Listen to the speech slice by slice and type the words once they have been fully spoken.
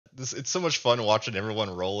it's so much fun watching everyone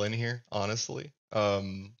roll in here, honestly.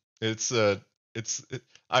 It's it's it,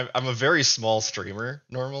 I'm a very small streamer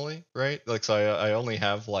normally, right? Like so I only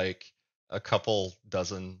have like a couple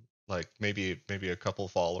dozen, like maybe a couple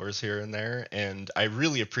followers here and there, and I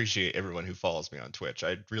really appreciate everyone who follows me on Twitch.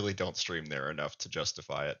 I really don't stream there enough to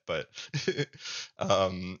justify it, but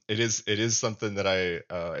it is something that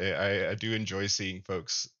I do enjoy seeing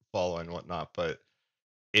folks follow and whatnot, but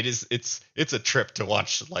it's a trip to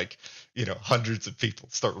watch, like, hundreds of people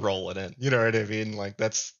start rolling in. You know what I mean? Like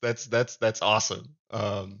that's awesome.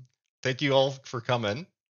 Thank you all for coming,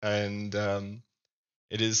 and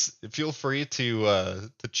feel free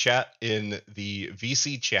to chat in the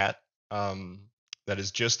VC chat, um, that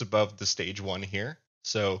is just above the stage one here.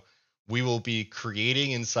 So we will be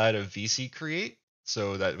creating inside of VC Create,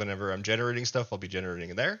 so that whenever I'm generating stuff, I'll be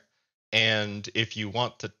generating there. And if you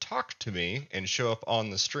want to talk to me and show up on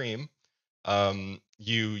the stream,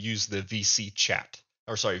 you use the VC chat,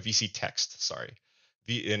 or sorry, VC text, sorry.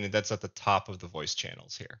 And that's at the top of the voice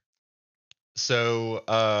channels here. So,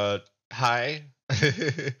 hi,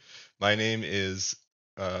 my name is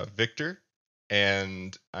Victor,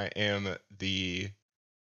 and I am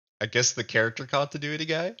I guess, the character continuity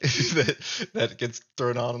guy that gets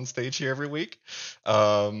thrown on stage here every week.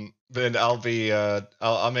 Then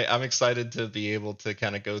I'm excited to be able to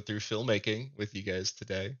kind of go through filmmaking with you guys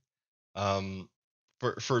today. Um,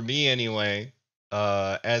 for me anyway,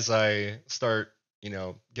 as I start,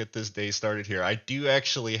 get this day started here, I do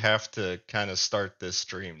actually have to kind of start this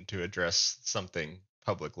stream to address something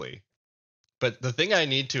publicly. But the thing I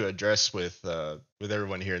need to address with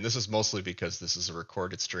everyone here, and this is mostly because this is a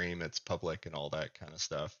recorded stream, it's public and all that kind of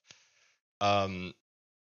stuff. Um,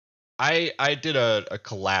 I did a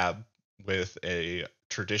collab with a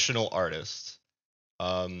traditional artist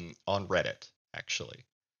on Reddit, actually.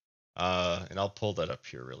 And I'll pull that up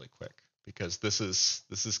here really quick because this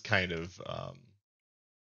is kind of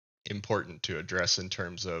important to address in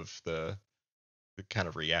terms of the kind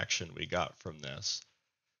of reaction we got from this.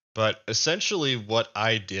 But essentially, what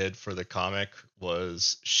I did for the comic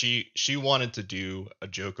was she wanted to do a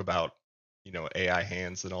joke about, AI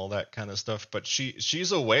hands and all that kind of stuff, but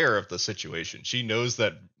she's aware of the situation. She knows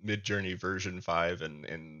that Midjourney version 5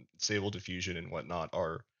 and Stable Diffusion and whatnot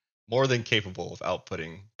are more than capable of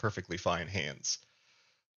outputting perfectly fine hands.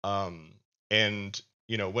 Um, and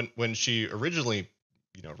when she originally,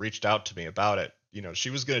 reached out to me about it, she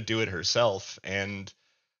was going to do it herself, and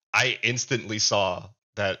I instantly saw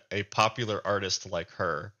that a popular artist like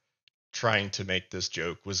her trying to make this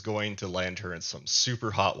joke was going to land her in some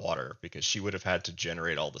super hot water because she would have had to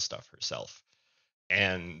generate all the stuff herself.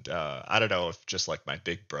 And I don't know if just like my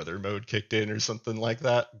big brother mode kicked in or something like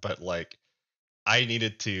that, but like I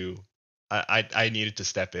needed to I needed to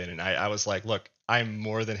step in, and I was like, look, I'm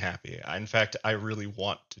more than happy. In fact, I really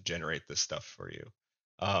want to generate this stuff for you.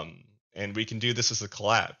 Um, and we can do this as a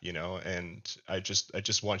collab, and I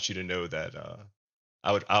just want you to know that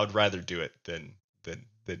I would rather do it than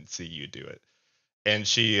see you do it. And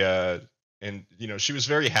she was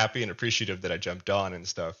very happy and appreciative that I jumped on and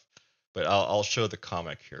stuff. But I'll show the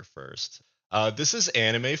comic here first. This is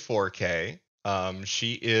Anime 4K.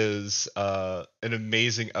 She is an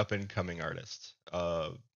amazing up and coming artist.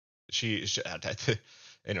 She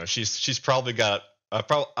she's probably got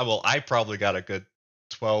well, I probably got a good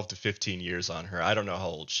 12 to 15 years on her. I don't know how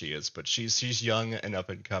old she is, but she's young and up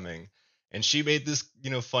and coming. And she made this,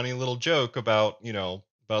 funny little joke about,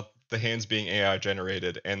 about the hands being AI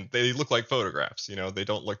generated, and they look like photographs. They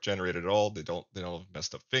don't look generated at all. They don't have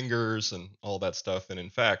messed up fingers and all that stuff. And in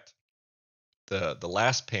fact, the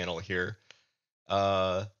last panel here,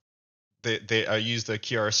 uh, they I used a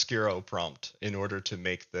chiaroscuro prompt in order to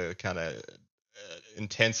make the kind of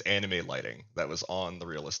intense anime lighting that was on the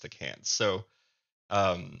realistic hands. So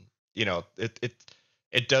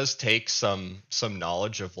it does take some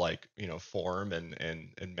knowledge of, like, form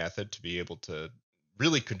and method to be able to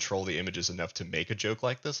really control the images enough to make a joke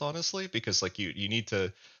like this, honestly, because like you need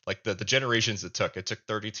to, like, the generations it took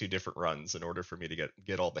 32 different runs in order for me to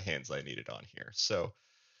get all the hands I needed on here. So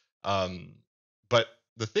um but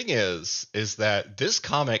the thing is that this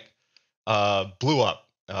comic blew up.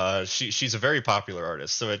 She's a very popular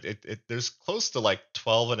artist, so there's close to like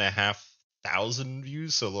 12,500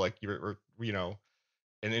 views. So like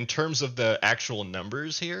and in terms of the actual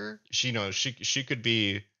numbers here, she could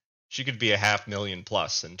be a 500,000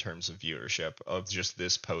 plus in terms of viewership of just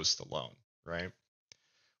this post alone, right?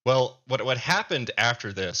 Well, what happened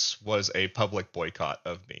after this was a public boycott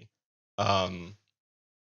of me. Um,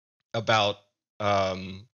 about a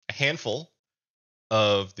handful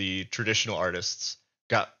of the traditional artists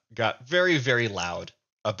got very, very loud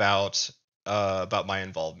about about my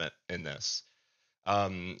involvement in this.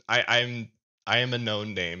 I am a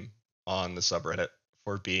known name on the subreddit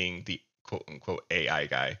for being the quote unquote AI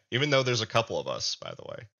guy, even though there's a couple of us, by the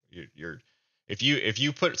way. You're if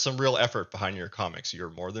you put some real effort behind your comics, you're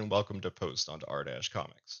more than welcome to post onto r dash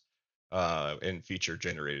comics and feature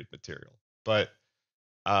generated material. But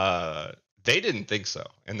uh, they didn't think so,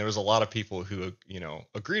 and there was a lot of people who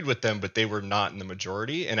agreed with them, but they were not in the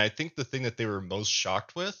majority. And I think the thing that they were most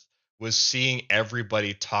shocked with was seeing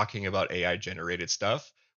everybody talking about AI generated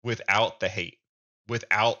stuff without the hate,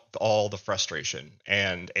 without all the frustration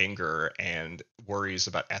and anger and worries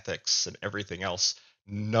about ethics and everything else.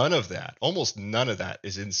 None of that, almost none of that,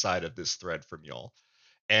 is inside of this thread from y'all.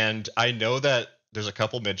 And I know that there's a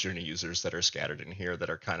couple Midjourney users that are scattered in here that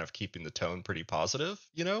are kind of keeping the tone pretty positive,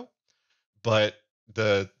 but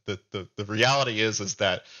the reality is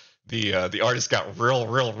that the artist got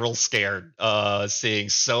real scared seeing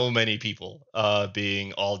so many people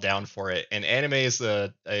being all down for it. And anime is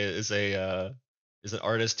an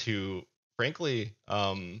artist who, frankly,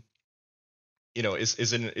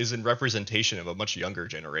 is in representation of a much younger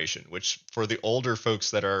generation, which for the older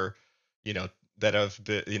folks that are, you know, that have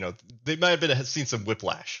been, they might have seen some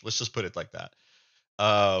whiplash. Let's just put it like that.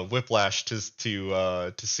 Whiplash to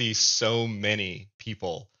see so many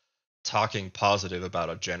people talking positive about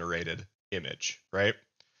a generated image, right?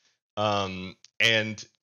 And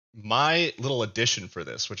my little addition for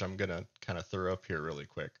this, which I'm gonna kind of throw up here really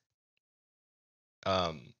quick.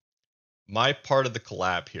 Um, my part of the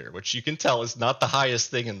collab here, which you can tell is not the highest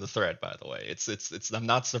thing in the thread, by the way. It's I'm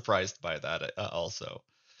not surprised by that also.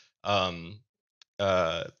 Um,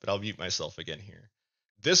 but I'll mute myself again here.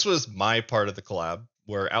 This was my part of the collab,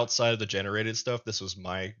 where outside of the generated stuff, this was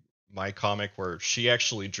my comic where she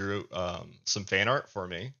actually drew some fan art for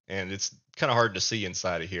me, and it's kind of hard to see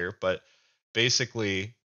inside of here, but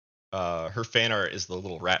basically, her fan art is the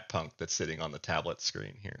little rat punk that's sitting on the tablet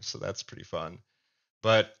screen here, so that's pretty fun.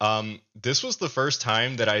 But this was the first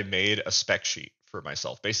time that I made a spec sheet for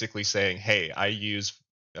myself, basically saying, "Hey, I use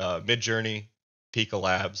Midjourney, Pika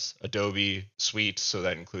Labs, Adobe Suite, so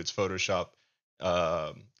that includes Photoshop,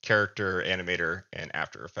 Character Animator, and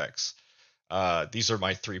After Effects. These are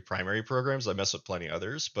my three primary programs. I mess with plenty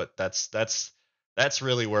others, but that's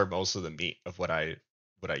really where most of the meat of what I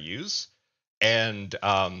use. And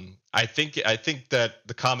I think that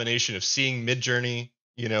the combination of seeing Midjourney,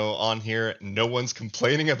 on here, no one's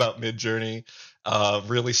complaining about Midjourney,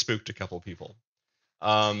 really spooked a couple people.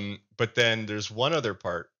 But then there's one other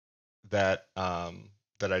part that I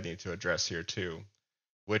need to address here too,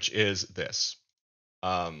 which is this.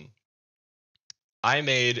 Um, I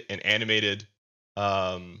made an animated,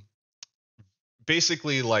 um,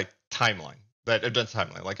 basically like timeline that I've done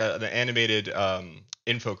timeline, like an animated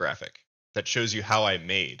infographic that shows you how I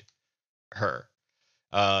made her.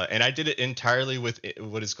 And I did it entirely with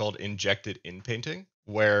what is called injected in painting,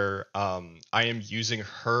 where I am using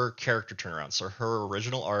her character turnaround. So her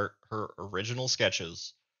original art, her original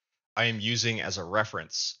sketches, I am using as a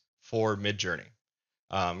reference for Midjourney.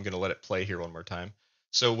 I'm going to let it play here one more time.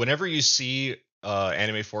 So whenever you see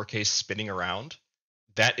Anime 4K spinning around,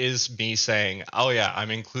 that is me saying, oh yeah,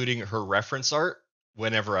 I'm including her reference art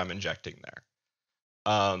whenever I'm injecting there.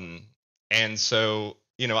 And so,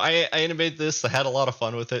 I animated this. I had a lot of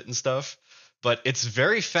fun with it and stuff, but it's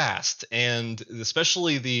very fast. And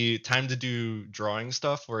especially the time to do drawing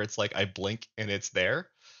stuff where it's like I blink and it's there.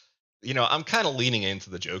 I'm kind of leaning into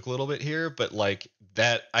the joke a little bit here, but like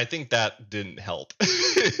that, I think that didn't help.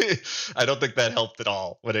 I don't think that helped at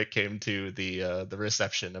all when it came to the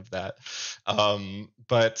reception of that.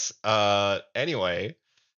 But anyway,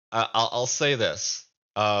 I'll say this.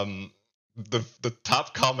 The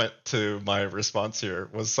top comment to my response here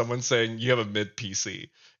was someone saying you have a mid PC,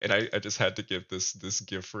 and I just had to give this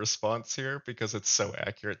GIF response here because it's so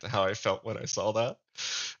accurate to how I felt when I saw that.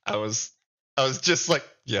 I was I was just like,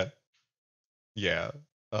 yeah, yeah.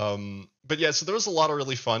 But yeah, so there was a lot of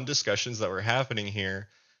really fun discussions that were happening here,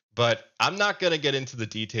 but I'm not gonna get into the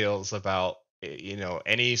details about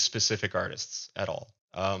any specific artists at all.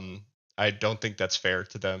 I don't think that's fair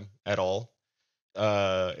to them at all.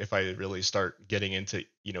 If I really start getting into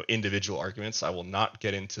individual arguments, I will not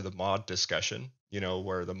get into the mod discussion.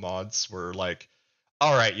 Where the mods were like,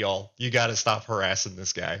 "All right, y'all, you got to stop harassing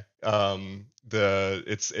this guy." The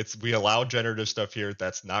it's we allow generative stuff here.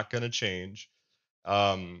 That's not going to change.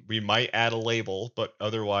 We might add a label, but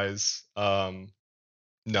otherwise,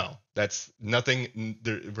 no, that's nothing.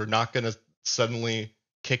 We're not going to suddenly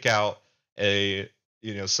kick out a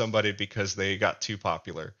somebody because they got too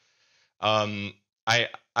popular. Um,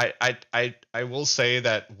 I I will say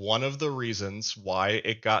that one of the reasons why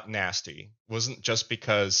it got nasty wasn't just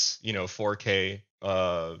because, 4K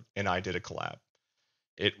and I did a collab.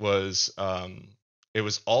 It was it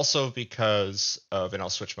was also because of, and I'll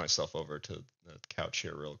switch myself over to the couch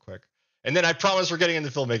here real quick. And then I promise we're getting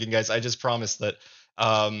into filmmaking, guys. I just promised that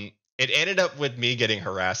it ended up with me getting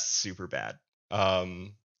harassed super bad.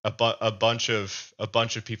 A bunch of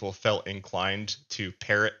people felt inclined to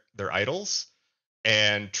parrot their idols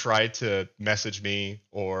and try to message me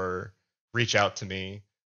or reach out to me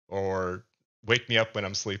or wake me up when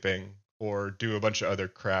I'm sleeping or do a bunch of other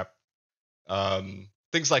crap,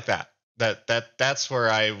 things like that. That's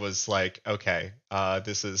where I was like, okay,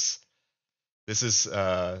 this is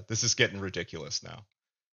getting ridiculous now.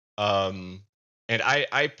 And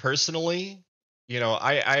I personally,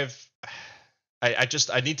 I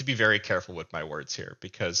need to be very careful with my words here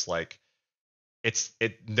because like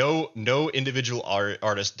no individual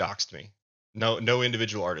artist doxed me. No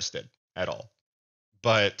individual artist did at all.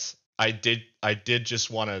 But I did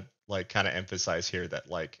just want to like kind of emphasize here that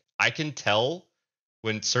like I can tell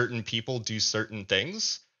when certain people do certain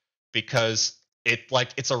things because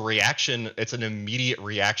it's a reaction, it's an immediate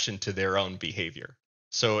reaction to their own behavior.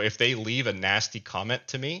 So if they leave a nasty comment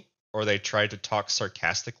to me or they try to talk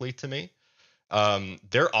sarcastically to me,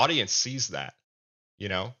 their audience sees that, you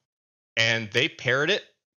know, and they parrot it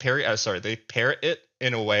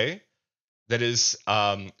in a way that is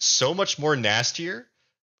so much more nastier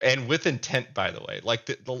and with intent, by the way. Like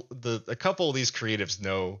a couple of these creatives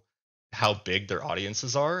know how big their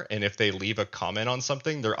audiences are, and if they leave a comment on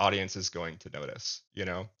something, their audience is going to notice, you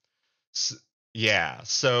know. S yeah,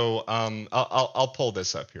 so I'll pull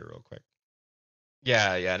this up here real quick.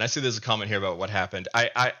 Yeah, yeah, and I see there's a comment here about what happened.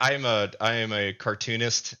 I am a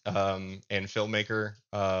cartoonist and filmmaker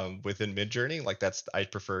within Midjourney. Like I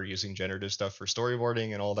prefer using generative stuff for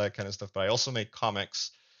storyboarding and all that kind of stuff. But I also make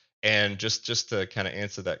comics. And just to kind of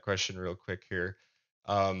answer that question real quick here,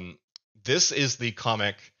 um, this is the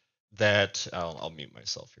comic that I'll mute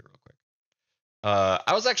myself here real quick.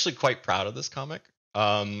 I was actually quite proud of this comic.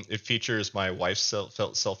 It features my wife's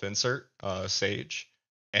self-insert, Sage,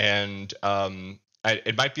 and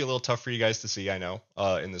it might be a little tough for you guys to see, I know,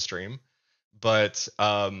 in the stream, but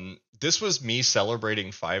this was me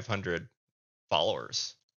celebrating 500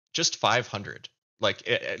 followers, just 500.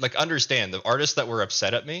 Like understand the artists that were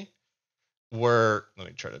upset at me were. Let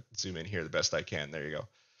me try to zoom in here the best I can. There you go.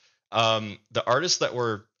 The artists that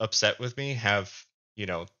were upset with me have, you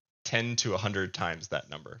know, 10 to 100 times that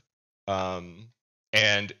number. Um,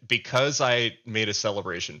 and because I made a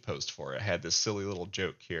celebration post for it, I had this silly little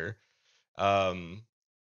joke here. Um,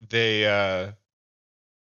 they, that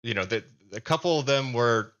a couple of them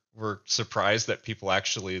were surprised that people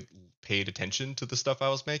actually paid attention to the stuff I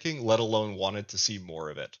was making, let alone wanted to see more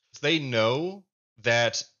of it. They know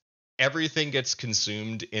that everything gets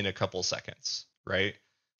consumed in a couple seconds, right?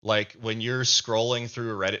 Like when you're scrolling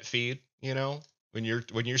through a Reddit feed, when you're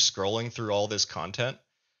scrolling through all this content,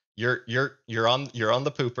 you're on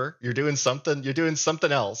the pooper, you're doing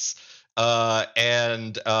something else,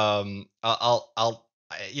 and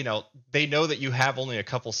they know that you have only a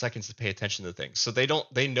couple seconds to pay attention to things, so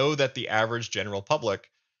they know that the average general public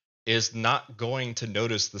is not going to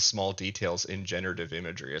notice the small details in generative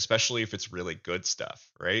imagery, especially if it's really good stuff,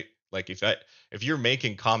 right? Like if you're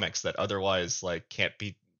making comics that otherwise like can't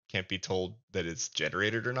be told that it's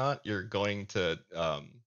generated or not, you're going to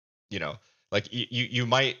you know like you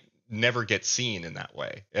might never get seen in that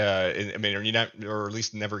way. I mean, or you not, or at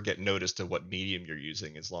least never get noticed to what medium you're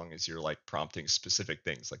using, as long as you're like prompting specific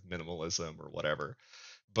things like minimalism or whatever.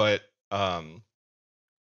 But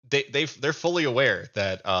they're fully aware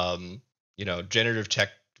that generative tech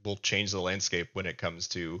will change the landscape when it comes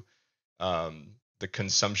to the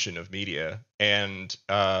consumption of media. And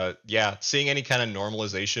yeah, seeing any kind of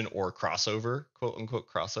normalization or crossover, quote unquote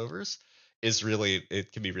crossovers, is really,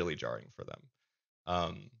 it can be really jarring for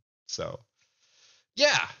them. So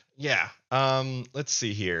yeah, yeah. Let's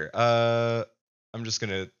see here. I'm just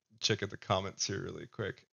gonna check out the comments here really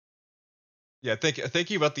quick. Yeah, thank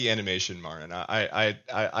you about the animation, Marin.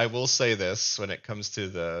 I will say this when it comes to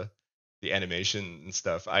the animation and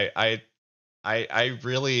stuff. I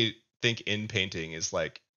really think in painting is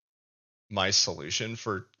like my solution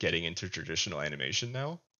for getting into traditional animation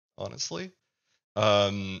now, honestly.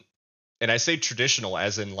 Um, and I say traditional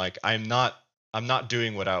as in like I'm not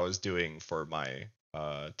doing what I was doing for my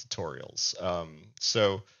tutorials.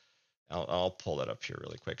 So I'll pull that up here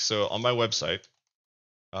really quick. So on my website,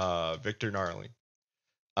 Victor Gnarly,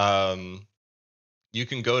 um, you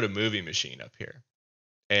can go to Movie Machine up here,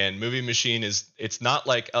 And Movie Machine it's not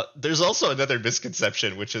like there's also another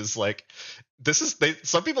misconception, which is like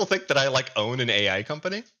some people think that I like own an AI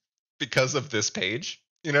company because of this page.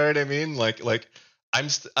 You know what I mean? Like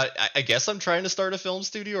I guess I'm trying to start a film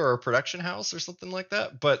studio or a production house or something like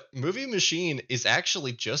that. But Movie Machine is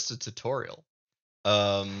actually just a tutorial.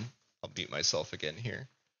 I'll mute myself again here.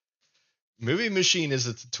 Movie Machine is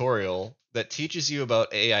a tutorial that teaches you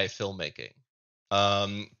about AI filmmaking,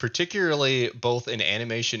 particularly both in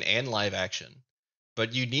animation and live action.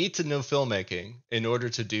 But you need to know filmmaking in order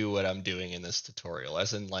to do what I'm doing in this tutorial.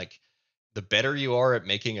 As in, like, the better you are at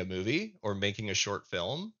making a movie or making a short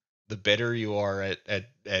film, the better you are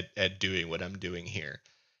at doing what I'm doing here.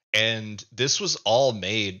 And this was all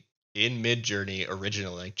made in Midjourney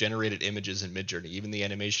originally, like generated images in Midjourney, even the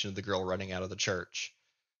animation of the girl running out of the church.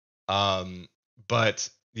 Um, but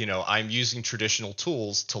I'm using traditional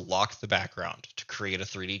tools to lock the background, to create a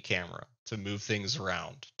 3D camera, to move things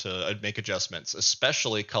around, to make adjustments,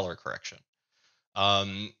 especially color correction.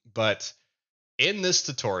 But in this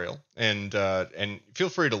tutorial, and feel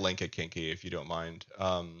free to link it, Kinky, if you don't mind.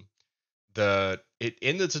 In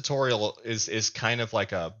the tutorial is kind of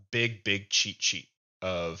like a big cheat sheet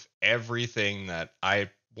of everything that I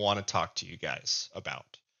want to talk to you guys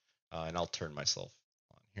about. And I'll turn myself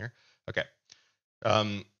on here. Okay.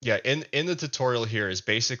 Yeah, in the tutorial here is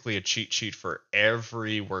basically a cheat sheet for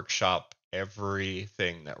every workshop,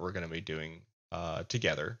 everything that we're going to be doing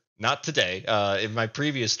together. Not today. In my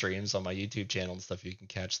previous streams on my YouTube channel and stuff, you can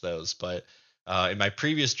catch those. But in my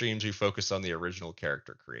previous streams, we focused on the original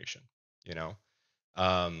character creation. You know,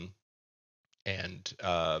 um, and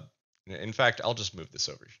in fact, I'll just move this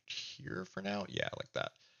over here for now. Yeah, like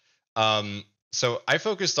that. So I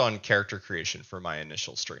focused on character creation for my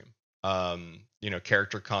initial stream.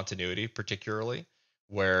 Character continuity, particularly,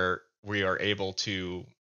 where we are able to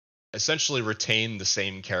essentially retain the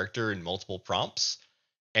same character in multiple prompts.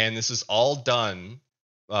 And this is all done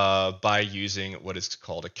by using what is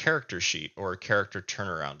called a character sheet or a character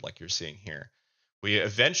turnaround, like you're seeing here. We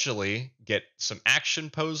eventually get some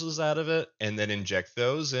action poses out of it and then inject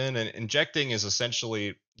those in. And injecting is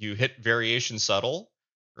essentially you hit variation subtle,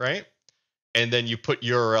 right? And then you put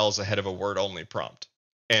URLs ahead of a word only prompt.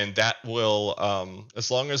 And that will,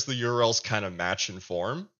 as long as the URLs kind of match in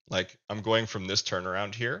form, like I'm going from this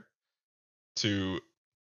turnaround here to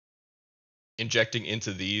injecting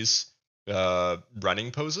into these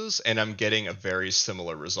running poses, and I'm getting a very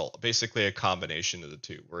similar result. Basically, a combination of the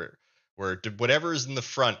two, where whatever is in the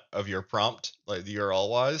front of your prompt, like the URL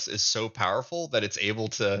wise, is so powerful that it's able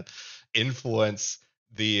to influence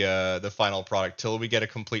the final product till we get a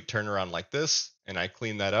complete turnaround like this, and I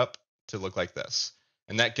clean that up to look like this,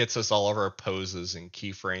 and that gets us all of our poses and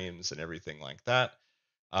keyframes and everything like that.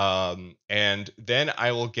 And then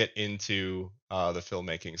I will get into the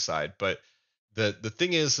filmmaking side, but the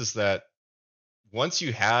thing is that once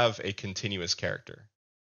you have a continuous character,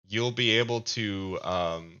 you'll be able to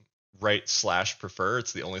write slash prefer.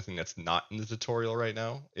 It's the only thing that's not in the tutorial right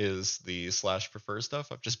now is the slash prefer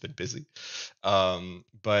stuff. I've just been busy.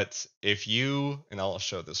 But if you, and I'll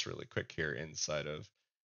show this really quick here inside of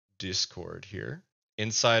Discord here,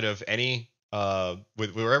 inside of any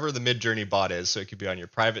with wherever the Midjourney bot is, so it could be on your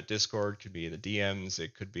private Discord, could be in the DMs,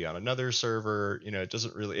 it could be on another server. It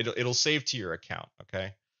doesn't really it'll save to your account.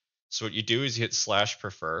 Okay, so what you do is you hit slash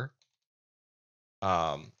prefer,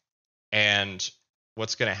 and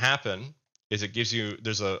what's going to happen is it gives you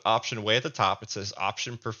there's an option way at the top. It says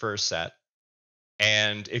option prefer set,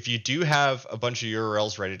 and if you do have a bunch of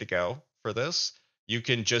URLs ready to go for this, you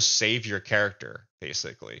can just save your character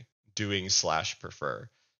basically doing slash prefer.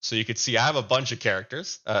 So you could see I have a bunch of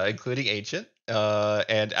characters, including Ancient,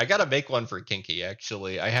 and I gotta make one for Kinky.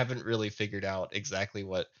 Actually, I haven't really figured out exactly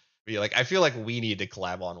what be like. I feel like we need to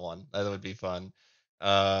collab on one. That would be fun.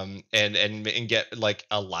 And get like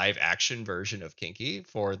a live action version of Kinky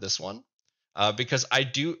for this one, because I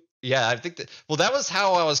do. Yeah, I think that. Well, that was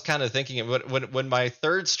how I was kind of thinking. When my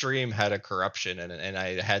third stream had a corruption and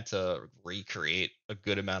I had to recreate a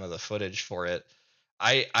good amount of the footage for it,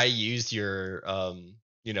 I used your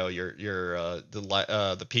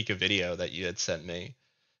the Pika video that you had sent me.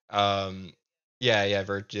 um yeah,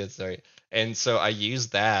 Virgin, sorry. And so I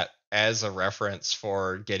used that as a reference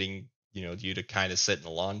for getting you to kind of sit in a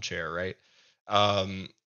lawn chair, right? um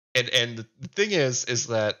and the thing is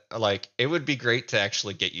that, like, it would be great to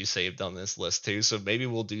actually get you saved on this list too, so maybe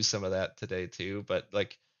we'll do some of that today too. But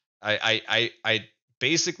like, I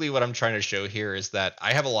basically what I'm trying to show here is that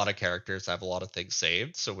I have a lot of characters, I have a lot of things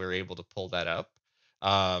saved, so we're able to pull that up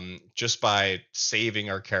just by saving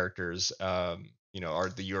our characters, are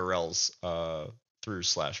the URLs through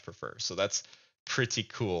slash prefer. So pretty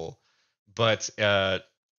cool. But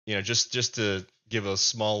just to give a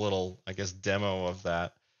small little, I guess, demo of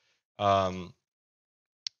that. Um,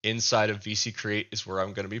 Inside of VC Create is where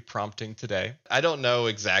I'm going to be prompting today. I don't know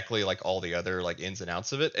exactly like all the other like ins and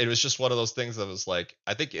outs of it. It was just one of those things that was like,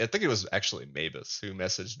 I think it was actually Mavis who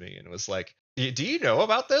messaged me and was like, "Do you know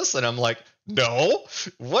about this?" And I'm like, "No,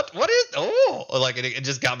 what is? Oh, like it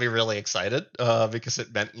just got me really excited because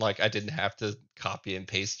it meant like I didn't have to copy and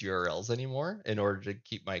paste URLs anymore in order to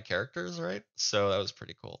keep my characters right. So that was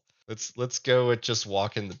pretty cool. Let's go with just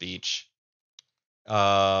walking the beach.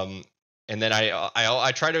 Um, and then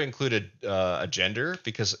I try to include a gender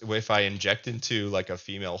because if I inject into like a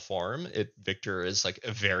female form, Victor is like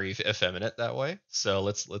very effeminate that way. So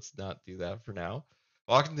let's not do that for now.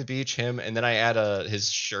 Walking the beach, him, and then I add his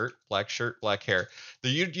shirt, black hair.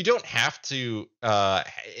 You don't have to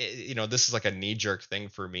this is like a knee jerk thing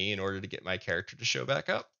for me in order to get my character to show back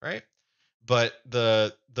up, right? But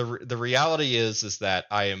the reality is that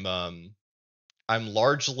I'm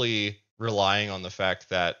largely relying on the fact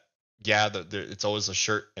that yeah, it's always a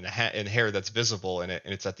shirt and a hat and hair that's visible in it,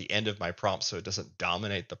 and it's at the end of my prompt, so it doesn't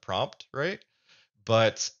dominate the prompt, right?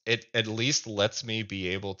 But it at least lets me be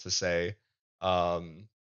able to say, um,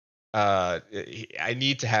 I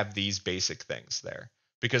need to have these basic things there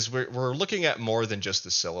because we're looking at more than just the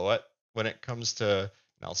silhouette when it comes to. And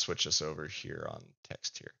I'll switch this over here on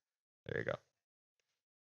text here. There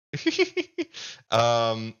you go.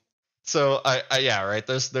 um so I yeah, right,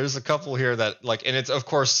 there's a couple here that like, and it's of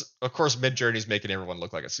course Midjourney's making everyone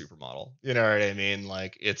look like a supermodel, you know what I mean,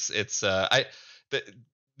 like it's I the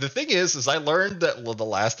the thing is I learned that the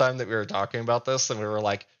last time that we were talking about this and we were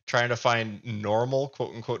like trying to find normal,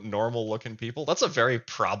 quote unquote, normal looking people, that's a very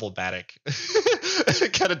problematic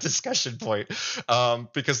kind of discussion point,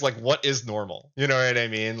 because like what is normal, you know what I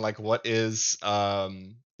mean, like what is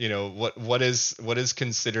what is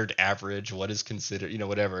considered average, what is considered,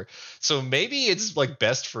 whatever. So maybe it's like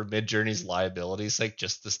best for Midjourney's liability's sake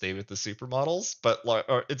just to stay with the supermodels, but like,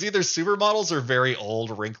 or it's either supermodels or very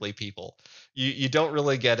old wrinkly people. You don't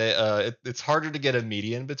really get it, it's harder to get a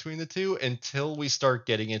median between the two until we start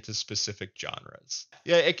getting into specific genres.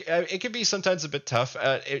 Yeah, it can be sometimes a bit tough.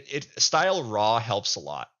 Style raw helps a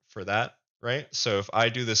lot for that, right? So if I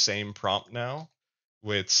do the same prompt now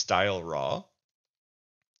with style raw,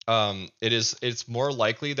 it's more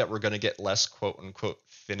likely that we're going to get less quote unquote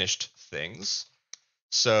finished things.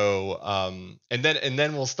 So and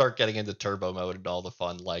then we'll start getting into turbo mode and all the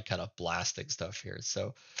fun like kind of blasting stuff here.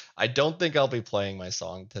 So I don't think I'll be playing my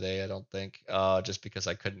song today. I don't think, just because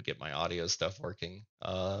I couldn't get my audio stuff working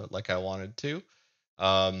like I wanted to.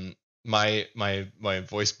 um my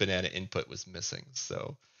voice banana input was missing.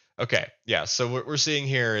 So okay, yeah, so what we're seeing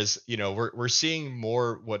here is, we're seeing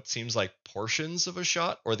more what seems like portions of a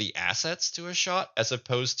shot or the assets to a shot as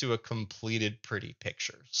opposed to a completed pretty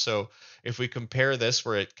picture. So if we compare this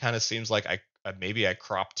where it kind of seems like maybe I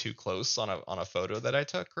cropped too close on a photo that I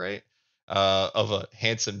took, right, of a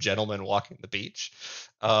handsome gentleman walking the beach,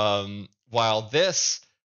 while this,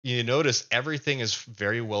 you notice everything is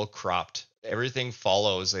very well cropped. Everything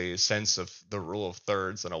follows a sense of the rule of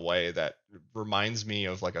thirds in a way that reminds me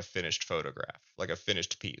of like a finished photograph, like a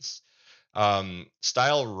finished piece.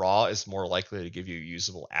 Style raw is more likely to give you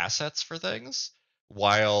usable assets for things,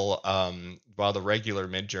 while the regular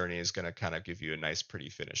Midjourney is going to kind of give you a nice, pretty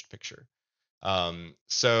finished picture.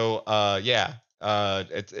 Yeah,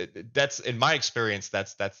 that's in my experience,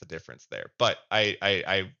 that's the difference there. But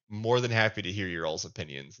I'm more than happy to hear your all's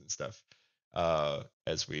opinions and stuff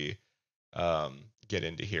as we get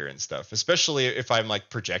into here and stuff. Especially if I'm like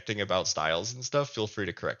projecting about styles and stuff, feel free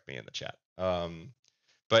to correct me in the chat.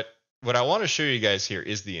 But what I want to show you guys here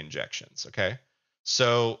is the injections. Okay,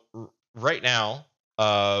 so right now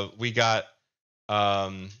we got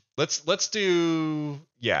let's do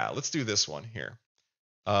this one here.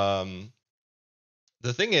 um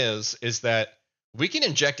the thing is that we can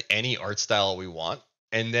inject any art style we want,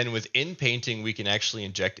 and then within painting we can actually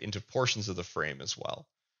inject into portions of the frame as well.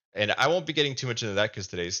 And I won't be getting too much into that because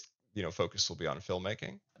today's focus will be on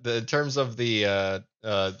filmmaking. In terms of the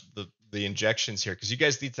injections here, because you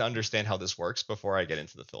guys need to understand how this works before I get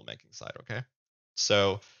into the filmmaking side. Okay,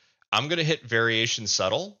 so I'm going to hit variation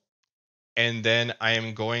subtle, and then I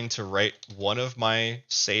am going to write one of my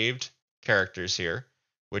saved characters here,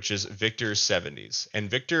 which is Victor's 70s. And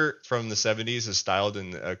Victor from the 70s is styled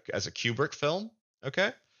as a Kubrick film.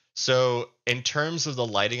 Okay, so in terms of the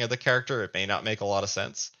lighting of the character, it may not make a lot of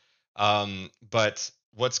sense. But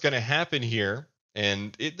what's going to happen here,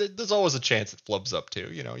 and there's always a chance it flubs up too.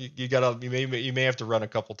 You may have to run a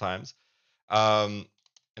couple times. Um,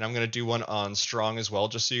 and I'm going to do one on strong as well,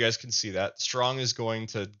 just so you guys can see that. Strong is going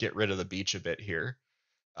to get rid of the beach a bit here.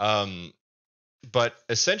 Um, but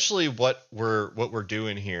essentially what we're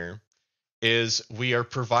doing here is we are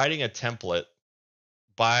providing a template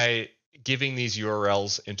by giving these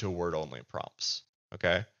URLs into word only prompts.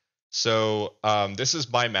 Okay. So this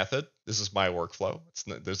is my method. This is my workflow.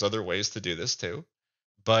 There's other ways to do this too,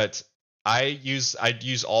 but I'd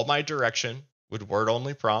use all my direction with word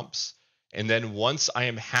only prompts. And then once I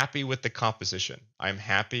am happy with the composition, I'm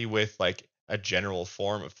happy with like a general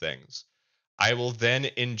form of things, I will then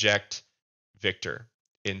inject Victor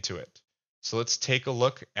into it. So let's take a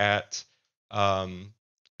look um,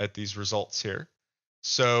 at these results here.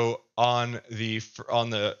 So on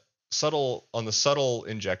the subtle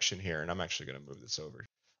injection here, and I'm actually going to move this over.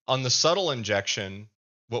 On the subtle injection,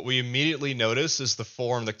 what we immediately notice is the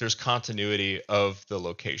form, like there's continuity of the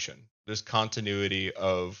location. There's continuity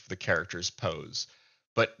of the character's pose,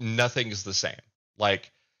 but nothing is the same.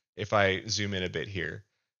 Like if I zoom in a bit here,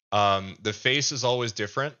 the face is always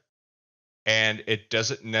different, and it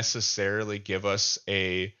doesn't necessarily give us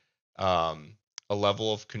um, a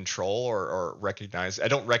level of control or recognize. I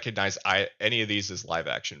don't recognize any of these as live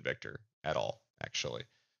action Victor at all. Actually,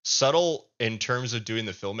 subtle in terms of doing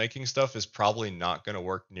the filmmaking stuff is probably not going to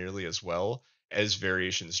work nearly as well as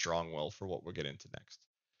variation strong will for what we'll get into next.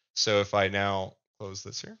 So if I now close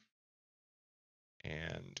this here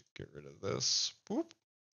and get rid of this, boop,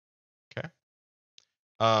 okay.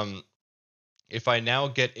 If I now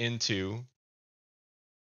get into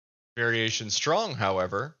variation strong,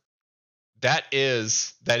 however, that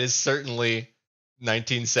is certainly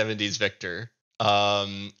 1970s Victor,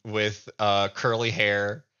 with curly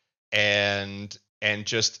hair and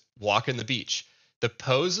just walking the beach. The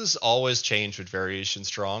poses always change with variation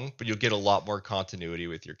strong, but you'll get a lot more continuity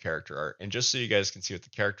with your character art. And just so you guys can see what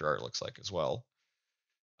the character art looks like as well,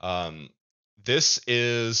 um, this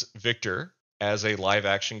is Victor as a live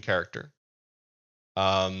action character.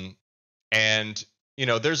 Um, and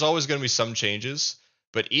there's always going to be some changes,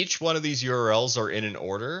 but each one of these URLs are in an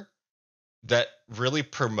order that really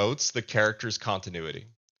promotes the character's continuity.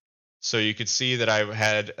 So you could see that I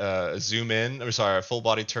had a zoom in, or sorry, a full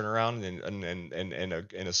body turnaround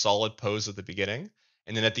and a solid pose at the beginning.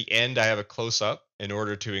 And then at the end, I have a close up in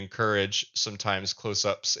order to encourage sometimes close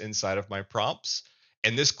ups inside of my prompts.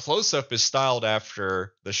 And this close up is styled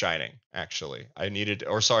after The Shining, actually.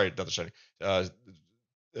 Or sorry, not The Shining,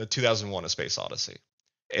 2001: A Space Odyssey,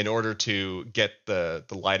 in order to get the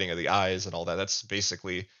lighting of the eyes and all that. That's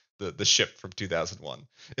basically the ship from 2001.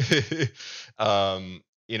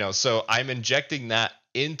 So I'm injecting that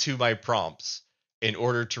into my prompts in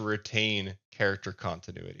order to retain character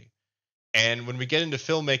continuity. And when we get into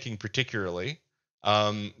filmmaking particularly,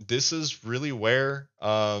 this is really where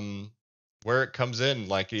it comes in,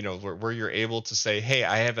 like, where you're able to say, hey,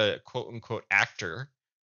 I have a quote unquote actor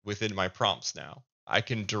within my prompts now. I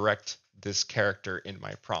can direct this character in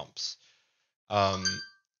my prompts. Um,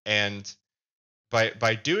 and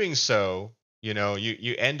by doing so,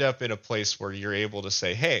 you end up in a place where you're able to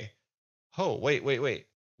say, hey, oh, wait.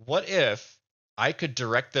 What if I could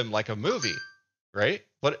direct them like a movie, right?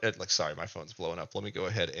 Sorry, my phone's blowing up. Let me go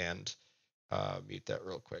ahead and mute that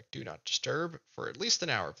real quick. Do not disturb for at least an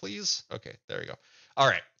hour, please. Okay, there we go. All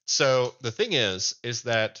right. So the thing is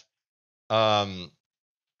that um,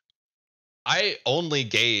 I only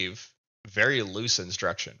gave very loose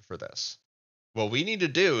instruction for this. What we need to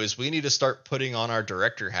do is we need to start putting on our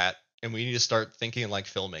director hat, and we need to start thinking like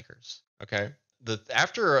filmmakers. Okay.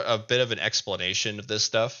 After a bit of an explanation of this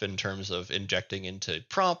stuff in terms of injecting into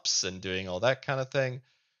prompts and doing all that kind of thing,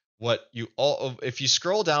 if you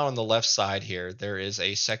scroll down on the left side here, there is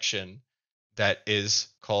a section that is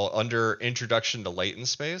called, under Introduction to Latent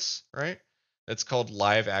Space, right? That's called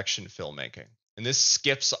Live Action Filmmaking. And this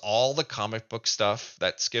skips all the comic book stuff.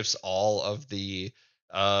 That skips all of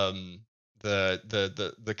um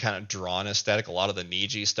the kind of drawn aesthetic. A lot of the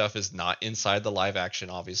Niji stuff is not inside the live action,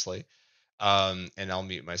 obviously. And I'll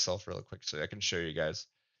mute myself really quick so I can show you guys.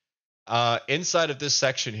 Inside of this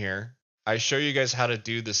section here, I show you guys how to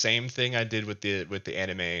do the same thing I did with the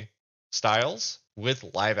anime styles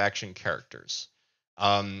with live action characters.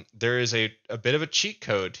 There is a bit of a cheat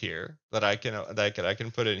code here that I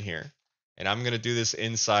can put in here, and I'm gonna do this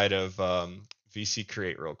inside of VC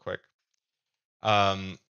Create real quick.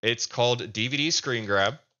 It's called DVD Screen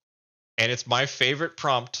Grab, and it's my favorite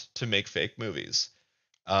prompt to make fake movies.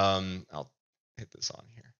 I'll hit this on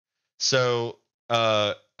here. So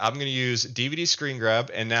I'm gonna use DVD Screen Grab,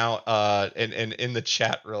 and now and in the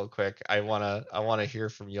chat real quick, I wanna hear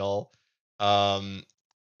from y'all.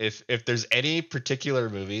 If there's any particular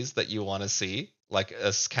movies that you want to see, like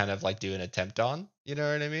us kind of like do an attempt on. You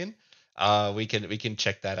know what I mean? We can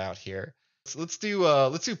check that out here. Let's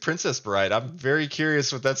do Princess Bride. I'm very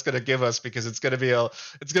curious what that's gonna give us because it's gonna be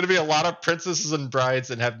a lot of princesses and brides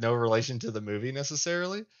and have no relation to the movie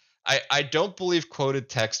necessarily. I don't believe quoted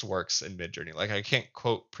text works in Midjourney. Like I can't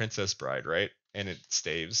quote Princess Bride, right? And it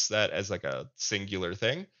staves that as like a singular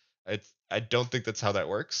thing. I don't think that's how that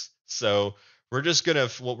works. So what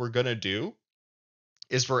we're gonna do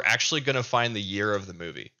is we're actually gonna find the year of the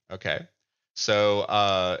movie. Okay. So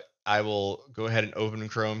I will go ahead and open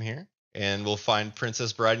Chrome here, and we'll find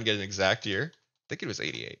Princess Bride and get an exact year. I think it was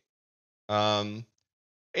 88.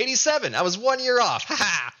 87. I was 1 year off. Ha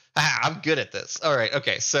ha. I'm good at this. All right.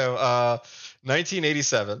 Okay. So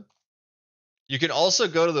 1987. You can also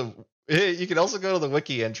go to the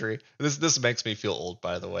wiki entry. This makes me feel old,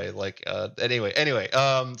 by the way. Like anyway.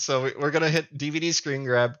 So we're gonna hit DVD screen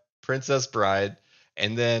grab Princess Bride,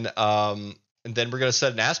 and then we're gonna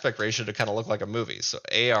set an aspect ratio to kind of look like a movie. So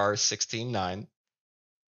AR 16:9,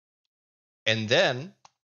 and then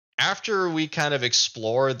after we kind of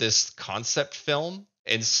explore this concept film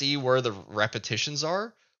and see where the repetitions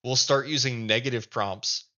are, we'll start using negative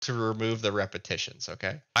prompts to remove the repetitions.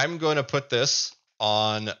 Okay. I'm going to put this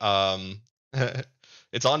on,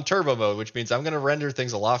 it's on turbo mode, which means I'm going to render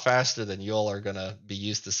things a lot faster than you all are going to be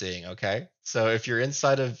used to seeing. Okay. So if you're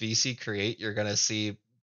inside of VC Create, you're going to see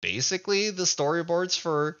basically the storyboards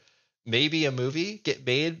for maybe a movie get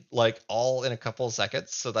made like all in a couple of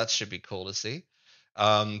seconds. So that should be cool to see.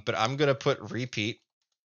 But I'm going to put repeat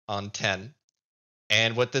on 10.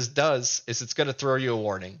 And what this does is it's going to throw you a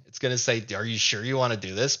warning. It's going to say, "Are you sure you want to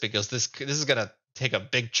do this? Because this is going to take a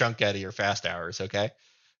big chunk out of your fast hours." Okay.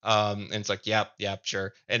 And it's like, yep,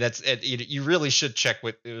 sure. And that's it. You really should check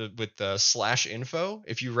with the /info.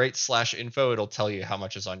 If you rate /info, it'll tell you how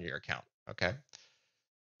much is on your account. Okay.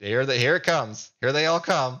 Here it comes. Here they all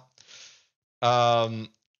come. Um,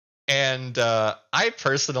 and I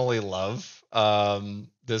personally love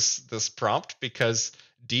this prompt because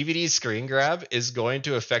DVD screen grab is going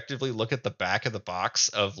to effectively look at the back of the box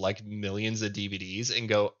of like millions of DVDs and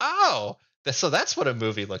go, "Oh, so that's what a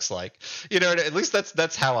movie looks like." You know, at least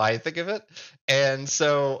that's how I think of it. And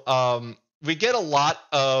so we get a lot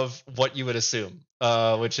of what you would assume,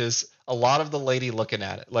 which is a lot of the lady looking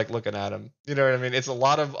at it, like looking at him. You know what I mean? It's a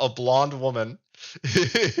lot of a blonde woman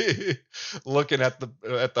looking at the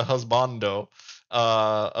husbando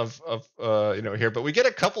of here, but we get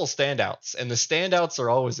a couple standouts, and the standouts are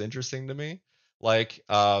always interesting to me. Like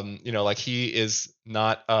like he is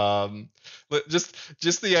not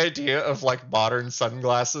just the idea of like modern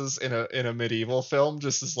sunglasses in a medieval film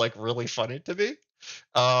just is like really funny to me.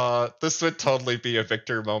 This would totally be a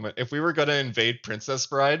Victor moment if we were going to invade Princess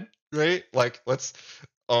Bride, right? Like let's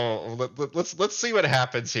see what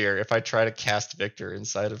happens here if I try to cast Victor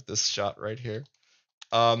inside of this shot right here.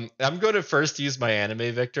 I'm going to first use my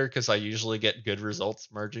anime Victor because I usually get good results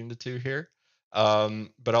merging the two here.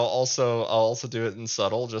 But I'll also do it in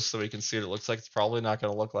subtle just so we can see what it looks like. It's probably not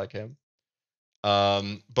going to look like him.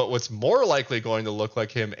 But what's more likely going to look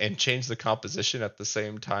like him and change the composition at the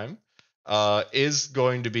same time is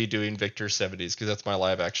going to be doing Victor 70s because that's my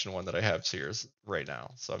live action one that I have here right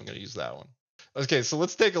now. So I'm going to use that one. Okay, so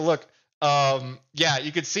let's take a look. Yeah,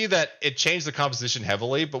 you can see that it changed the composition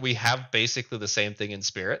heavily, but we have basically the same thing in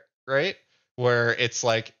Spirit, right? Where it's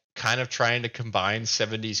like kind of trying to combine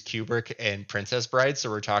 70s Kubrick and Princess Bride. So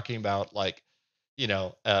we're talking about like,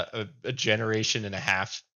 a generation and a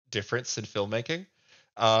half difference in filmmaking.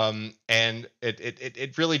 And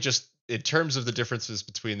it really just, in terms of the differences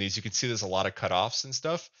between these, you can see there's a lot of cutoffs and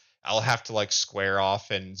stuff. I'll have to like square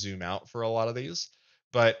off and zoom out for a lot of these.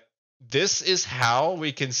 But this is how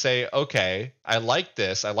we can say, okay, I like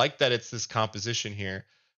this. I like that it's this composition here,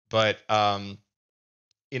 but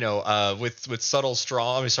with subtle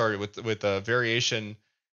strong. I mean, sorry, with a variation,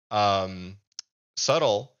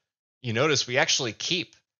 subtle. You notice we actually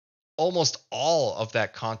keep almost all of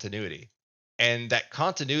that continuity. And that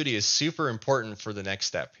continuity is super important for the next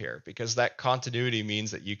step here because that continuity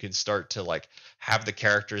means that you can start to like have the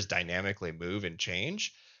characters dynamically move and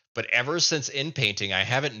change. But ever since in painting, I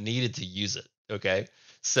haven't needed to use it. Okay.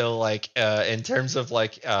 So like in terms of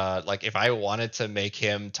like if I wanted to make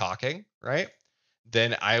him talking, right?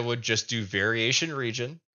 Then I would just do variation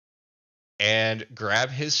region and grab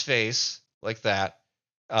his face like that.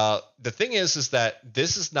 The thing is that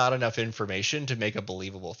this is not enough information to make a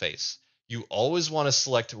believable face. You always want to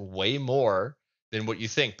select way more than what you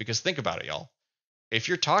think, because think about it, y'all. If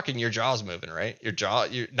you're talking, your jaw's moving, right?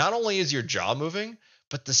 Not only is your jaw moving,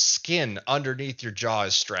 but the skin underneath your jaw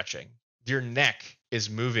is stretching. Your neck is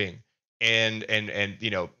moving and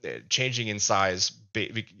changing in size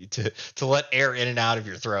to let air in and out of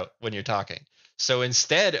your throat when you're talking. So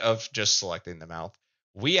instead of just selecting the mouth,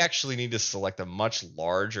 we actually need to select a much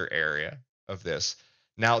larger area of this.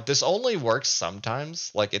 Now, this only works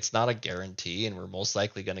sometimes, like it's not a guarantee, and we're most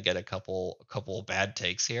likely going to get a couple bad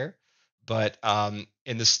takes here. But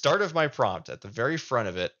in the start of my prompt, at the very front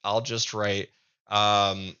of it, I'll just write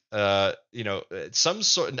some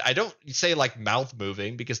sort. I don't say like mouth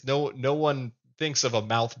moving, because no one thinks of a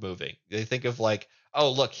mouth moving. They think of like,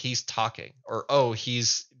 oh look, he's talking, or oh,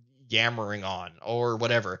 he's yammering on, or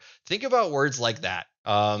whatever. Think about words like that.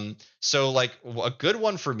 So like a good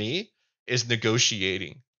one for me is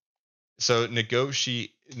negotiating. So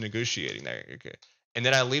negotiating there. Okay. And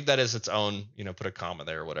then I leave that as its own, put a comma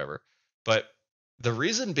there or whatever. But the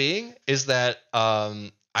reason being is that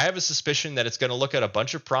I have a suspicion that it's going to look at a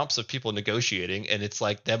bunch of prompts of people negotiating, and it's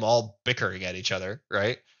like them all bickering at each other,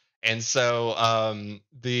 right? And so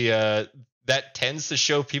the that tends to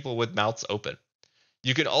show people with mouths open.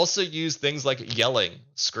 You can also use things like yelling,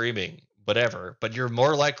 screaming, whatever, but you're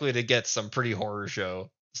more likely to get some pretty horror show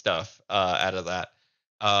stuff out of that.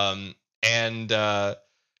 And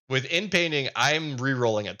with in painting, I'm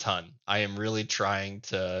re-rolling a ton. I am really trying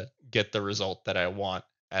to get the result that I want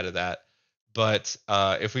out of that. But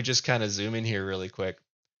if we just kind of zoom in here really quick,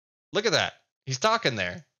 look at that. He's talking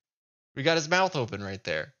there. We got his mouth open right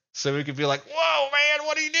there. So we could be like, "Whoa, man,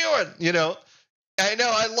 what are you doing?" I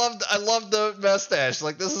know. I loved the mustache.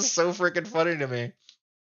 Like, this is so freaking funny to me.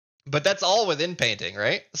 But that's all within painting,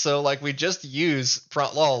 right? So like we just use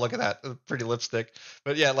prompt. Oh, look at that, pretty lipstick.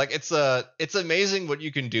 But yeah, like it's amazing what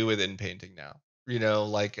you can do within painting now.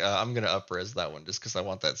 Like I'm gonna upres that one just because I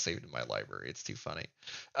want that saved in my library. It's too funny.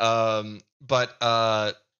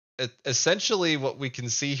 But essentially, what we can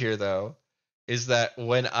see here though is that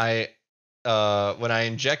when I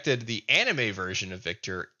injected the anime version of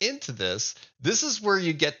Victor into this is where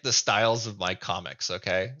you get the styles of my comics,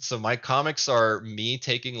 okay? So my comics are me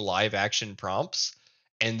taking live action prompts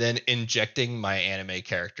and then injecting my anime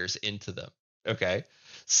characters into them, okay?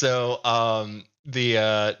 So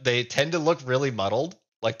they tend to look really muddled,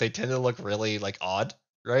 like they tend to look really like odd,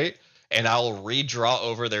 right? And I'll redraw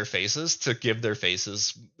over their faces to give their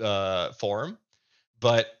faces form.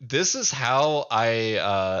 But this is how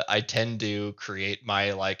I tend to create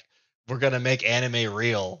my like we're gonna make anime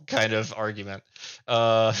real kind of argument.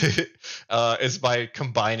 Uh, is by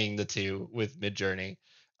combining the two with Midjourney.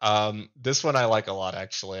 This one I like a lot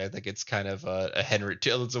actually. I think it's kind of a Henry.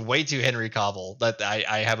 It's a way too Henry Cavill. That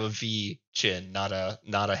I have a V chin, not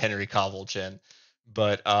a Henry Cavill chin.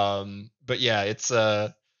 But yeah, it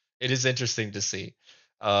is interesting to see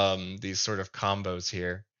these sort of combos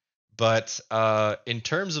here. But in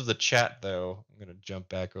terms of the chat, though, I'm gonna jump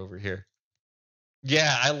back over here.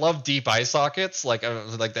 Yeah, I love deep eye sockets. Like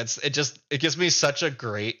that's it. It gives me such a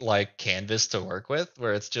great like canvas to work with,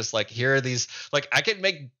 where it's just like here are these like I can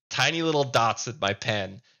make tiny little dots with my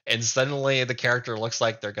pen, and suddenly the character looks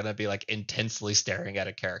like they're gonna be like intensely staring at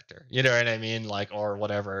a character. You know what I mean? Like or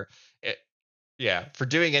whatever. Yeah, for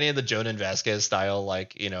doing any of the Jonan Vasquez style,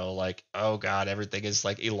 like like oh god, everything is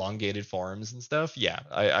like elongated forms and stuff. Yeah,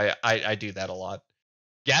 I do that a lot.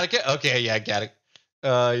 Gattaca? Okay, yeah, Gattaca.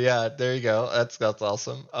 Yeah, there you go. That's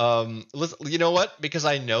awesome. Listen, you know what? Because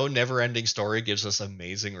I know Neverending Story gives us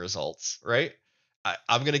amazing results, right?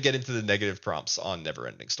 I'm gonna get into the negative prompts on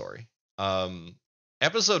Neverending Story. Um,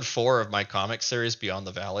 Episode 4 of my comic series Beyond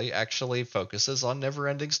the Valley actually focuses on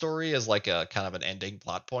Neverending Story as like a kind of an ending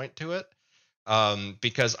plot point to it.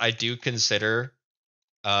 Because I do consider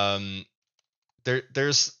um,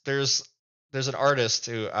 there's an artist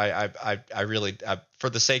who I really for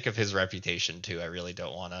the sake of his reputation too, I really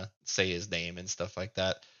don't want to say his name and stuff like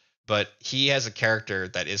that. But he has a character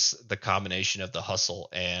that is the combination of the hustle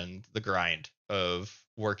and the grind of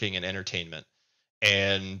working in entertainment,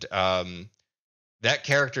 and that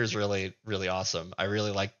character is really really awesome. I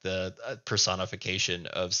really like the personification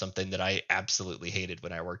of something that I absolutely hated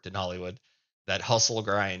when I worked in Hollywood. That hustle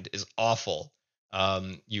grind is awful.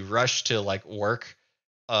 You rush to like work,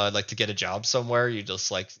 like to get a job somewhere. You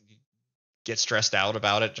just like get stressed out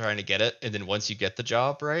about it trying to get it, and then once you get the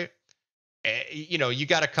job, right? You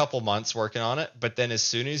got a couple months working on it, but then as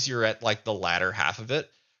soon as you're at like the latter half of it,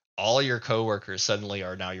 all your coworkers suddenly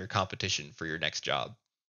are now your competition for your next job.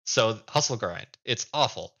 So hustle grind, it's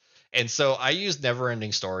awful. And so I use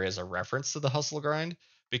Neverending Story as a reference to the hustle grind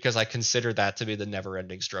because I consider that to be the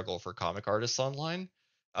never-ending struggle for comic artists online.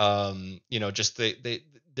 Just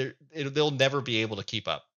they'll never be able to keep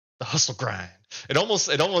up the hustle grind. It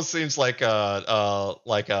almost seems like I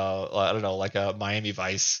don't know, like a Miami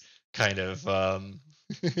Vice kind of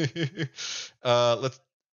Let's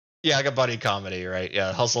yeah, like a buddy comedy, right?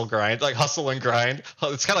 Yeah, hustle grind, like hustle and grind.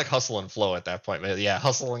 It's kind of like hustle and flow at that point, man. Yeah,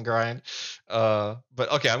 hustle and grind. But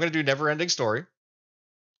okay, I'm gonna do never ending story.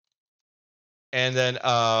 And then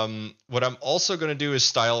what I'm also gonna do is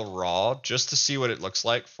style raw just to see what it looks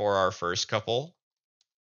like for our first couple.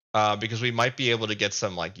 Because we might be able to get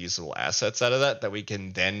some like usable assets out of that we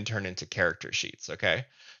can then turn into character sheets. Okay,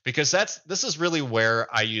 because this is really where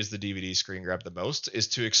I use the DVD screen grab the most, is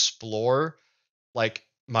to explore like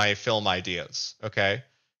my film ideas. Okay,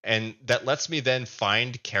 and that lets me then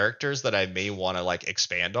find characters that I may want to like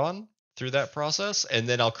expand on through that process, and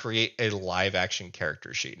then I'll create a live action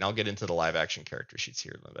character sheet, and I'll get into the live action character sheets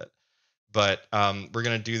here in a bit. But we're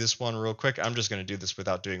going to do this one real quick. I'm just going to do this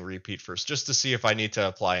without doing repeat first, just to see if I need to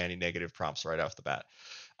apply any negative prompts right off the bat.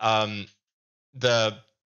 Um, the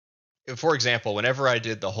For example, whenever I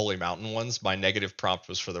did the Holy Mountain ones, my negative prompt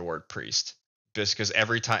was for the word priest, just because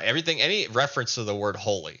every time, everything, any reference to the word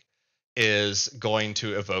holy is going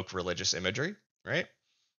to evoke religious imagery, right?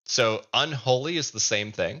 So unholy is the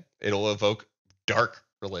same thing. It'll evoke dark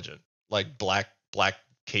religion, like black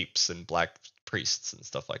capes and black priests and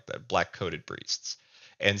stuff like that, black coated priests.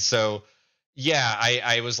 And so yeah,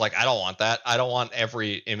 I was like, I don't want that. I don't want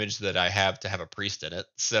every image that I have to have a priest in it.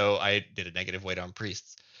 So I did a negative weight on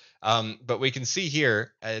priests. But we can see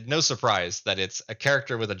here, no surprise, that it's a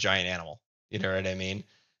character with a giant animal. You know what I mean?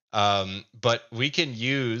 But we can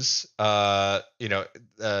use,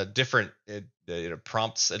 different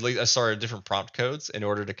prompts, at least, sorry, different prompt codes in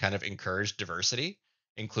order to kind of encourage diversity,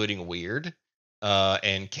 including weird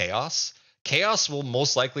and chaos. Chaos will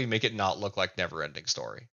most likely make it not look like Never Ending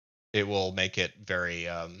Story. It will make it very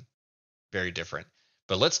different.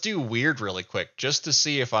 But let's do weird really quick, just to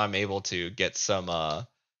see if I'm able to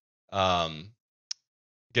um,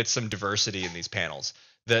 get some diversity in these panels.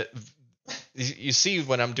 That you see,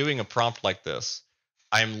 when I'm doing a prompt like this,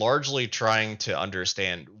 I'm largely trying to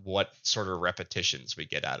understand what sort of repetitions we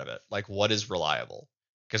get out of it, like what is reliable.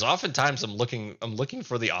 Because oftentimes I'm looking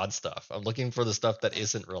for the odd stuff. I'm looking for the stuff that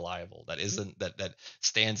isn't reliable, that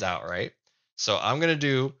stands out, right? So I'm gonna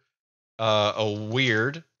do a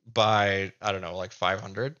weird by, I don't know, like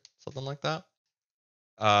 500, something like that.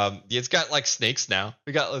 Yeah, it's got like snakes now.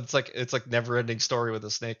 It's like never ending story with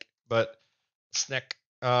a snake, but snake.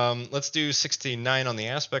 Let's do 16:9 on the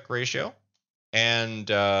aspect ratio, and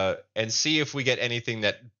see if we get anything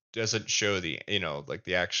that doesn't show the, like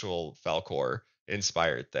the actual Falcor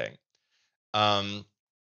inspired thing. Um,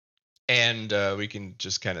 and we can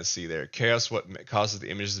just kind of see there chaos, what causes the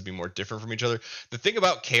images to be more different from each other. The thing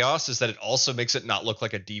about chaos is that it also makes it not look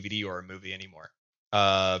like a DVD or a movie anymore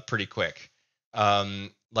pretty quick.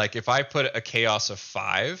 Like if I put a chaos of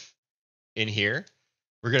 5 in here,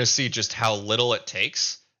 we're going to see just how little it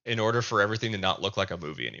takes in order for everything to not look like a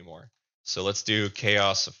movie anymore. So let's do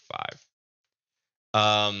chaos of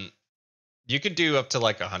 5. You could do up to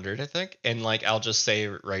like 100, I think, and like I'll just say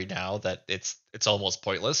right now that it's almost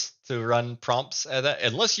pointless to run prompts at that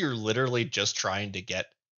unless you're literally just trying to get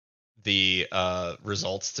the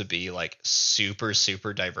results to be like super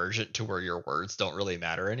divergent to where your words don't really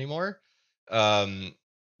matter anymore. um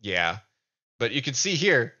yeah, but you can see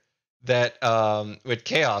here that with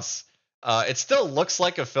chaos, it still looks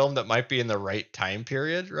like a film that might be in the right time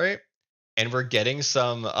period, right? And we're getting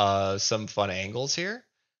some fun angles here.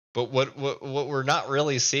 But what we're not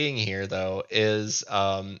really seeing here though is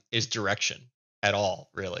direction at all,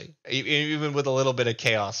 really. Even with a little bit of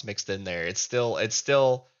chaos mixed in there, it's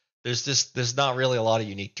still there's not really a lot of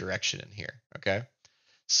unique direction in here. Okay,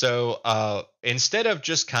 so instead of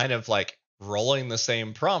just kind of like rolling the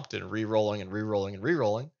same prompt and re-rolling and re-rolling and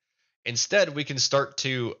re-rolling, instead we can start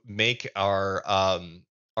to make our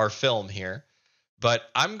film here. But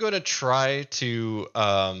I'm going to try to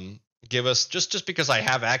give us, just because I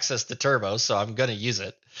have access to Turbo, so I'm going to use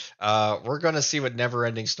it. We're going to see what Never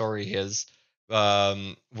Ending Story is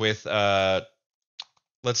with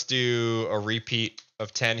let's do a repeat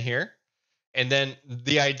of 10 here. And then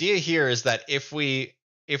the idea here is that if we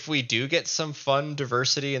do get some fun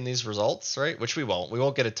diversity in these results, right? Which we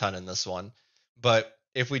won't get a ton in this one, but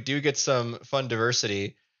if we do get some fun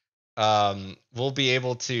diversity, we'll be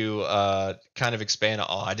able to kind of expand.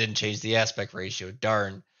 Oh, I didn't change the aspect ratio.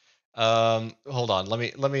 Darn. Hold on. Let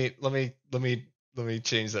me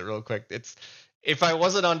change that real quick. It's if I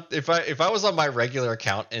wasn't on if I was on my regular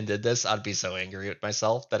account and did this, I'd be so angry with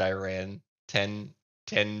myself that I ran 10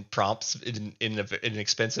 prompts in an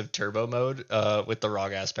expensive turbo mode with the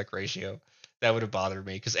wrong aspect ratio. That would have bothered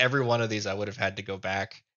me because every one of these I would have had to go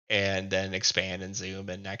back and then expand and zoom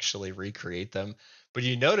and actually recreate them. But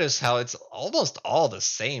you notice how it's almost all the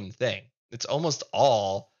same thing. it's almost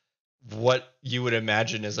all what you would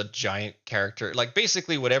imagine as a giant character, like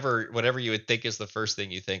basically whatever you would think is the first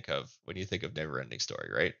thing you think of when you think of never ending story,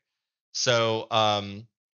 right? So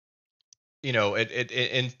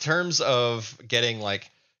in terms of getting like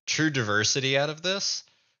true diversity out of this,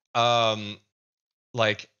 um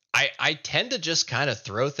like I tend to just kind of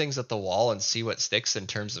throw things at the wall and see what sticks in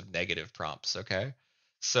terms of negative prompts. Okay.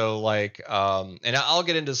 So like and I'll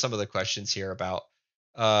get into some of the questions here about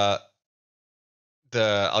uh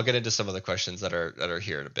I'll get into some of the questions that are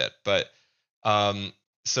here in a bit. But um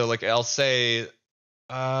so like I'll say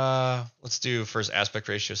let's do first aspect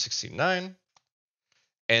ratio 69.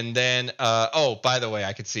 And then, oh, by the way,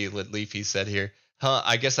 I could see what Leafy said here. Huh,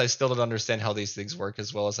 I guess I still don't understand how these things work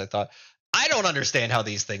as well as I thought. I don't understand how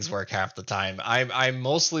these things work half the time. I'm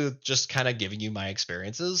mostly just kind of giving you my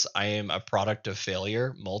experiences. I am a product of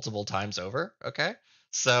failure multiple times over. Okay.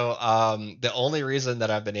 So the only reason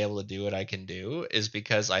that I've been able to do what I can do is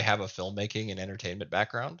because I have a filmmaking and entertainment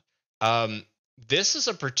background. Um, this is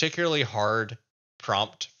a particularly hard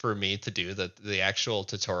prompt for me to do the actual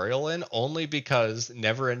tutorial in, only because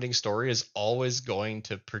never ending story is always going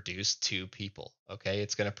to produce two people. Okay,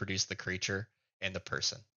 it's going to produce the creature and the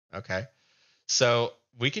person. Okay, so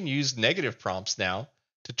we can use negative prompts now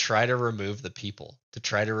to try to remove the people, to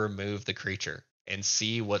try to remove the creature, and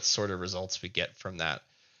see what sort of results we get from that.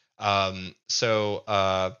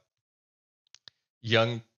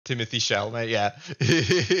 Young Timothy Chalamet, yeah.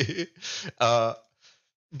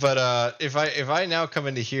 uh if I now come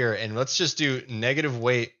into here and let's just do negative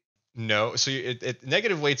weight, no. So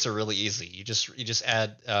negative weights are really easy. You just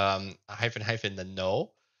add a hyphen hyphen the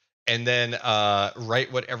no, and then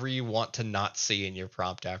write whatever you want to not see in your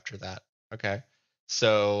prompt after that. Okay.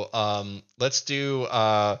 So let's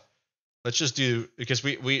just do, because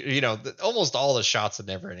we almost all the shots of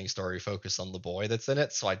Neverending Story focus on the boy that's in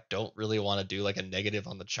it, so I don't really want to do like a negative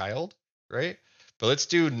on the child, right? But let's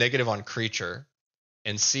do negative on creature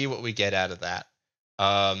and see what we get out of that.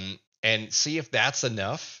 And see if that's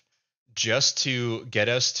enough just to get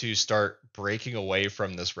us to start breaking away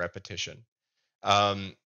from this repetition.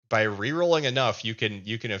 Um, by re-rolling enough, you can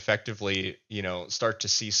effectively, start to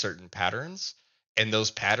see certain patterns, and those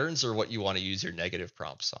patterns are what you want to use your negative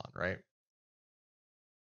prompts on, right?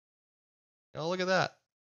 Oh, look at that.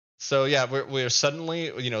 So yeah, we're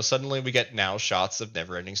suddenly, suddenly we get now shots of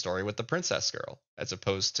Neverending Story with the princess girl as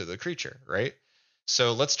opposed to the creature, right?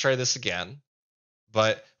 So let's try this again.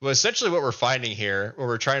 But well, essentially, what we're finding here, what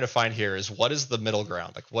we're trying to find here, is what is the middle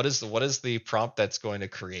ground? Like, what is the prompt that's going to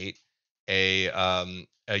create a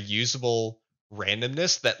usable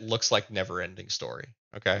randomness that looks like never-ending story?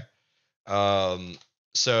 Okay. Um,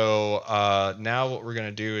 so now what we're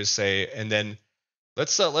gonna do is say, and then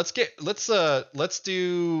let's do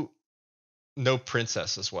no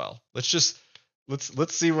princess as well. Let's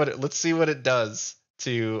see what it does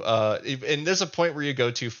to and there's a point where you go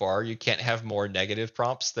too far. You can't have more negative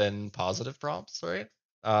prompts than positive prompts, right?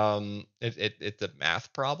 It's a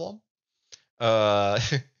math problem. Uh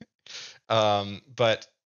but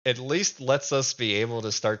at least lets us be able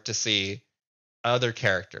to start to see other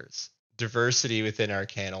characters, diversity within our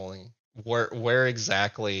channeling, where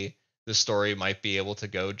exactly the story might be able to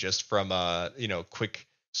go just from a quick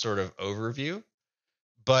sort of overview.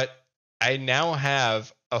 But I now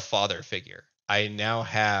have a father figure. I now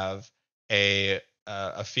have a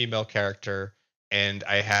female character, and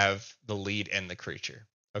I have the lead and the creature.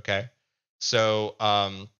 Okay, so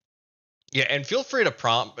yeah, and feel free to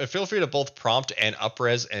both prompt and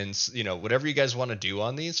upres, and whatever you guys want to do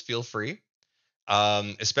on these, feel free.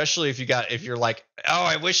 Especially if you're like, oh,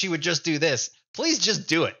 I wish he would just do this. Please just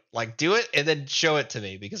do it. Like, do it and then show it to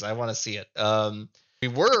me because I want to see it. We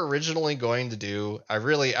were originally going to do.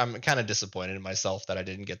 I'm kind of disappointed in myself that I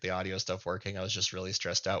didn't get the audio stuff working. I was just really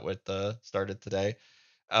stressed out with the started today.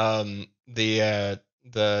 There's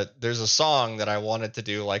a song that I wanted to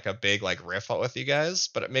do like a big like riff with you guys,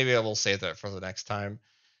 but maybe I will save that for the next time.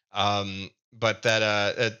 But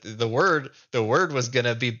that the word was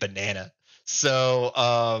gonna be banana. So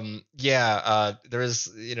yeah, there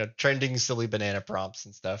is trending silly banana prompts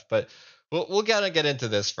and stuff, but we'll gotta get into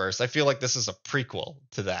this first. I feel like this is a prequel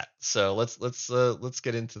to that, so let's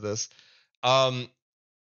get into this. Um,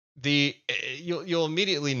 you'll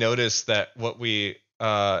immediately notice that what we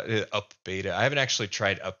up beta. I haven't actually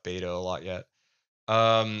tried up beta a lot yet.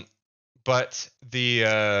 Um, but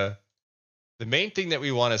the main thing that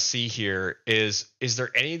we want to see here is there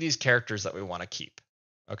any of these characters that we want to keep?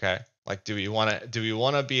 Okay. Like do we want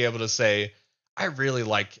to be able to say I really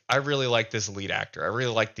like this lead actor. I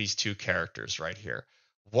really like these two characters right here.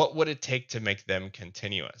 What would it take to make them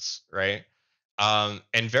continuous, right?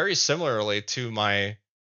 And very similarly to my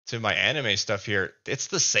anime stuff here, it's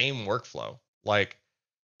the same workflow. Like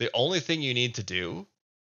the only thing you need to do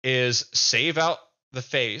is save out the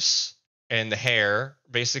face and the hair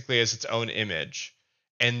basically as its own image,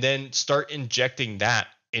 and then start injecting that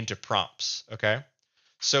into prompts. Okay.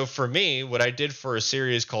 So for me, what I did for a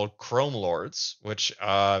series called Chrome Lords, which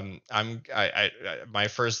my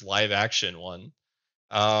first live action one,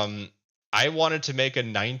 um, I wanted to make a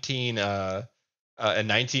 1980s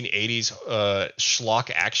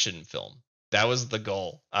schlock action film. That was the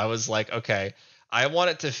goal. I was like, okay, I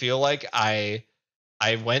want it to feel like I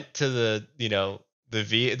went to the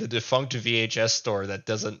the defunct VHS store that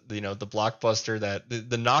doesn't, the blockbuster, that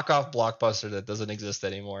the knockoff blockbuster that doesn't exist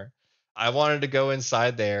anymore. I wanted to go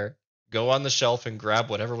inside there, go on the shelf and grab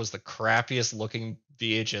whatever was the crappiest looking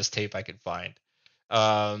VHS tape I could find.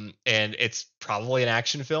 And it's probably an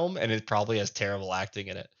action film, and it probably has terrible acting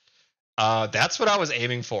in it. That's what I was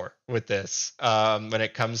aiming for with this, when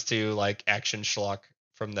it comes to like action schlock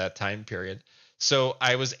from that time period. So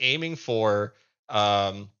I was aiming for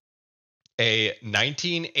um, a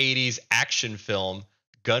 1980s action film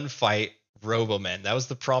gunfight Robomen. That was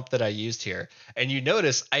the prompt that I used here. And you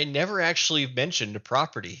notice I never actually mentioned a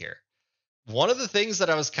property here. One of the things that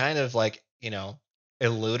I was kind of like,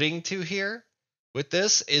 alluding to here with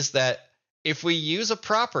this is that if we use a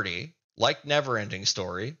property like Neverending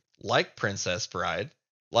Story, like Princess Bride,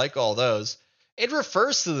 like all those, it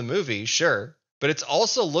refers to the movie, sure, but it's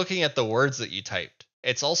also looking at the words that you typed.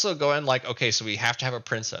 It's also going like, okay, so we have to have a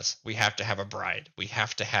princess, we have to have a bride, we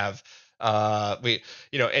have to have we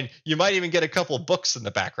and you might even get a couple of books in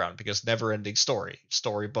the background because Neverending Story,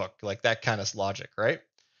 storybook, like that kind of logic, right?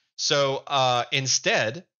 So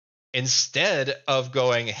instead of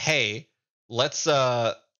going, hey, let's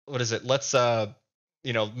what is it? Let's try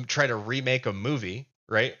to remake a movie,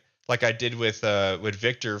 right? Like I did with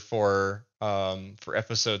Victor for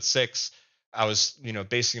episode 6. I was,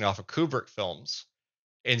 basing it off of Kubrick films.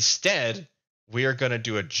 Instead, we are going to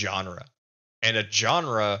do a genre. And a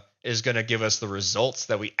genre is going to give us the results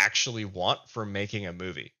that we actually want from making a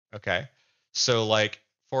movie, okay? So like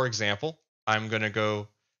for example, I'm going to go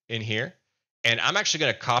in here, and I'm actually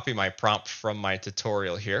going to copy my prompt from my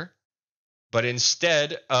tutorial here, but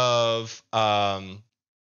instead of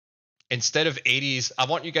 80s, I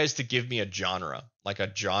want you guys to give me a genre, like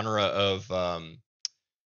a genre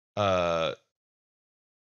uh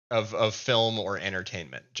of film or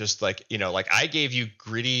entertainment. Just like, like I gave you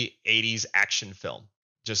gritty 80s action film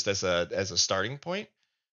just as a starting point,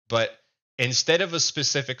 but instead of a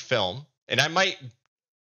specific film, and I might,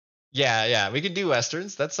 yeah, we can do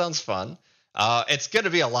westerns. That sounds fun. It's going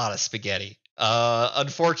to be a lot of spaghetti.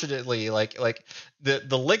 Unfortunately, like the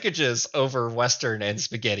linkages over western and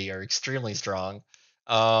spaghetti are extremely strong.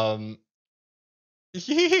 Um,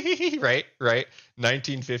 right.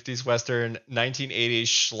 1950s western, 1980s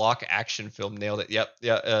schlock action film, nailed it. Yep,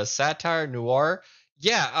 yeah. Satire, noir.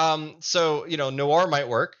 Yeah. So noir might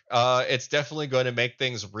work. It's definitely going to make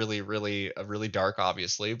things really, really, really dark,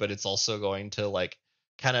 obviously, but it's also going to like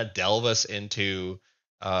kind of delve us into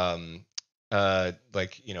um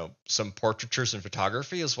like some portraitures and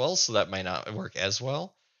photography as well. So that might not work as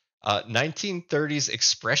well. 1930s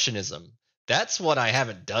expressionism, that's what I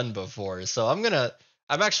haven't done before. So I'm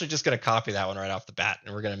actually just gonna copy that one right off the bat,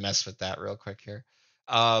 and we're gonna mess with that real quick here.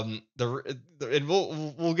 And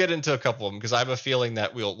we'll get into a couple of them because I have a feeling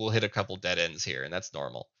that we'll hit a couple dead ends here, and that's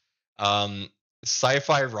normal. Um,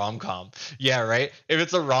 Sci-fi rom-com, yeah, right.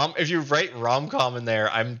 If you write rom-com in there,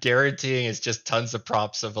 I'm guaranteeing it's just tons of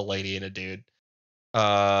prompts of a lady and a dude.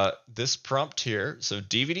 This prompt here, so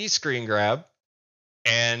DVD screen grab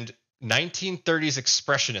and 1930s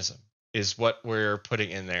expressionism is what we're putting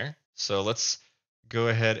in there. So let's go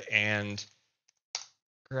ahead and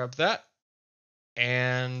grab that,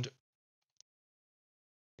 and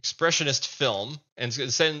expressionist film. And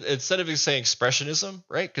instead of saying expressionism,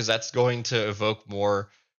 right, because that's going to evoke more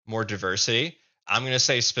diversity, I'm going to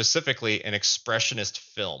say specifically an expressionist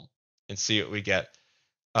film and see what we get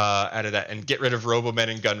out of that, and get rid of Robomen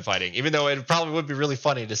and gunfighting. Even though it probably would be really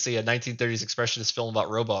funny to see a 1930s expressionist film about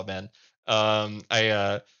robot men. I'm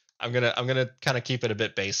gonna kind of keep it a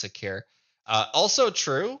bit basic here. Also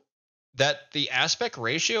true that the aspect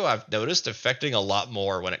ratio I've noticed affecting a lot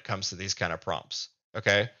more when it comes to these kind of prompts.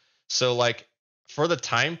 Okay, so like for the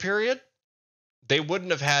time period, they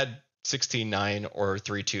wouldn't have had 16:9 or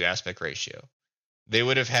 3:2 aspect ratio. They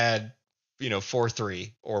would have had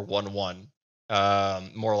 4:3 or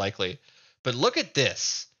 1:1, more likely. But look at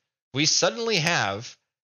this. We suddenly have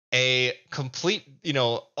a complete,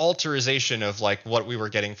 alterization of like what we were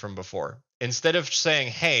getting from before. Instead of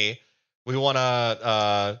saying, hey, we want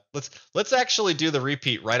to let's actually do the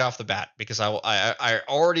repeat right off the bat because I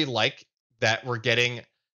already like that we're getting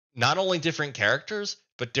not only different characters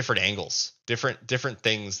but different angles, different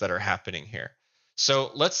things that are happening here.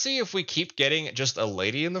 So let's see if we keep getting just a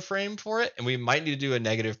lady in the frame for it, and we might need to do a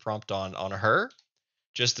negative prompt on her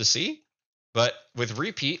just to see. But with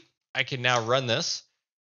repeat, I can now run this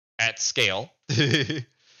at scale.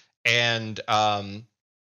 And oh,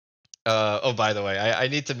 by the way, I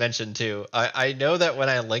need to mention too. I know that when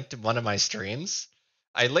I linked one of my streams,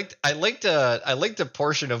 I linked a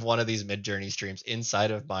portion of one of these Midjourney streams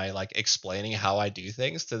inside of my like explaining how I do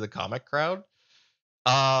things to the comic crowd.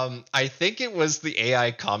 I think it was the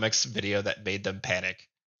AI comics video that made them panic,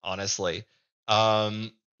 honestly.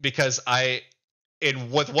 Um, because I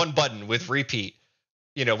in with one button with repeat,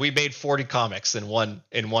 we made 40 comics in one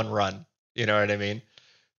run. You know what I mean?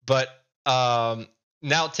 But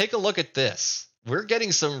now take a look at this. We're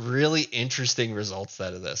getting some really interesting results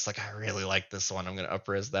out of this. Like I really like this one. I'm gonna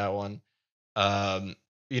upres that one. Um,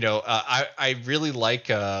 I really like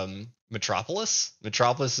Metropolis.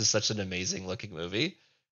 Metropolis is such an amazing looking movie,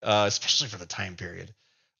 especially for the time period.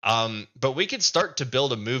 But we could start to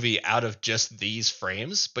build a movie out of just these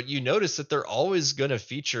frames, but you notice that they're always going to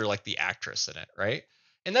feature like the actress in it, right?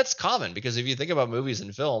 And that's common because if you think about movies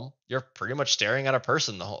and film, you're pretty much staring at a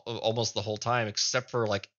person almost the whole time, except for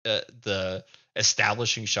like the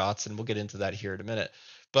establishing shots, and we'll get into that here in a minute.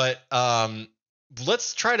 But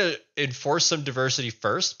let's try to enforce some diversity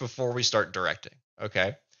first before we start directing.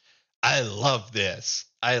 Okay. I love this.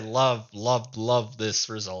 I love this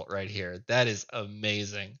result right here. That is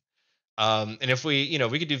amazing. And if we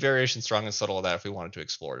could do variation, strong and subtle of that if we wanted to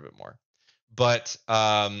explore it a bit more. But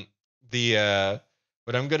the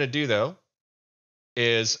what I'm gonna do though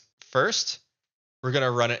is first we're gonna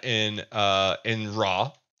run it in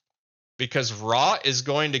raw, because raw is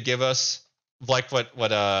going to give us like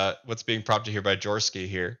what's being prompted here by Jorsky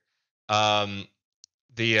here. Um,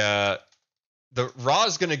 the the raw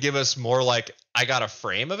is going to give us more like I got a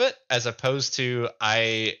frame of it as opposed to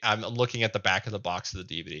I'm looking at the back of the box of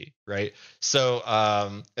the DVD, right? So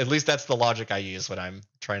at least that's the logic I use when I'm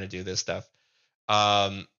trying to do this stuff.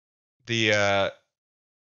 Um, the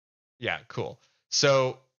Yeah, cool.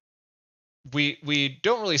 So we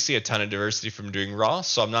don't really see a ton of diversity from doing raw,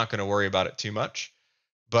 so I'm not going to worry about it too much.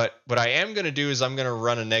 But what I am going to do is I'm going to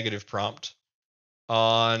run a negative prompt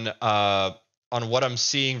on what I'm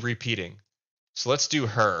seeing repeating. So let's do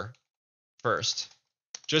her first,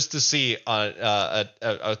 just to see a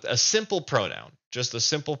simple pronoun, just a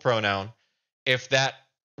simple pronoun, if that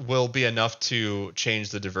will be enough to change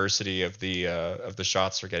the diversity of the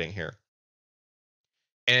shots we're getting here.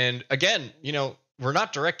 And again, we're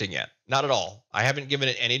not directing yet, not at all. I haven't given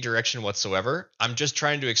it any direction whatsoever. I'm just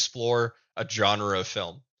trying to explore a genre of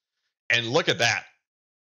film. And look at that.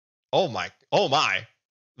 Oh my,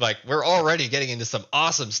 like we're already getting into some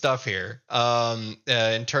awesome stuff here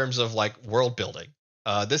in terms of like world building.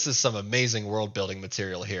 This is some amazing world building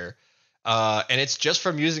material here. And it's just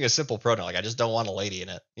from using a simple pronoun. Like I just don't want a lady in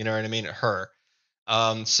it, you know what I mean? Her.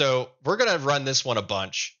 So we're gonna run this one a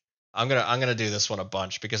bunch. I'm gonna do this one a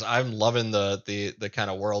bunch because I'm loving the kind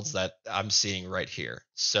of worlds that I'm seeing right here.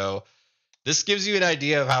 So this gives you an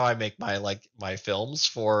idea of how I make my films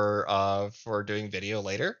for doing video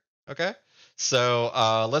later. Okay.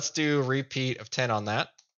 So let's do repeat of 10 on that.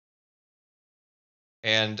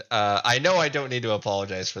 And I know I don't need to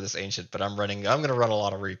apologize for this ancient, but I'm gonna run a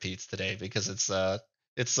lot of repeats today because it's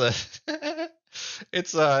it's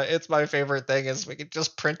my favorite thing is we can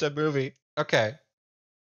just print a movie. Okay.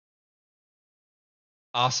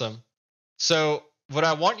 Awesome. So what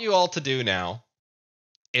I want you all to do now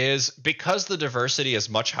is, because the diversity is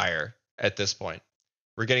much higher at this point,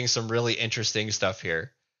 we're getting some really interesting stuff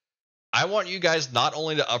here. I want you guys not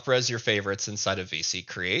only to upres your favorites inside of VC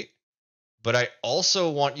Create, but I also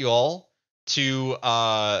want you all to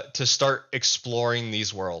start exploring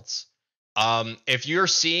these worlds. If you're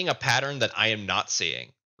seeing a pattern that I am not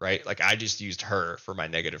seeing, right? Like I just used her for my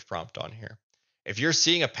negative prompt on here. If you're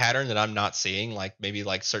seeing a pattern that I'm not seeing, like maybe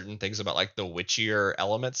like certain things about like the witchier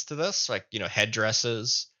elements to this, like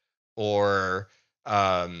headdresses, or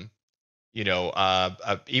um,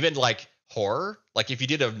 even like horror. Like if you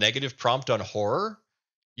did a negative prompt on horror,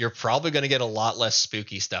 you're probably going to get a lot less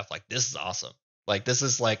spooky stuff. Like this is awesome. Like this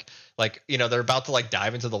is like they're about to like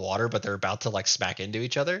dive into the water, but they're about to like smack into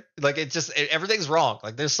each other. Like everything's wrong.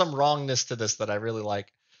 Like there's some wrongness to this that I really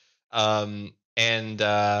like. And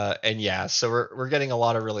yeah, so we're getting a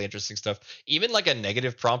lot of really interesting stuff. Even like a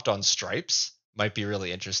negative prompt on stripes might be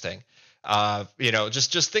really interesting.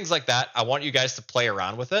 Just things like that. I want you guys to play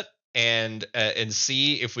around with it. and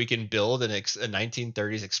see if we can build a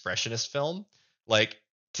 1930s expressionist film like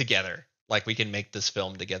together. Like we can make this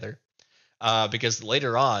film together. Because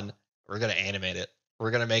later on we're gonna animate it.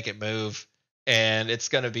 We're gonna make it move, and it's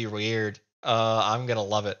gonna be weird. I'm gonna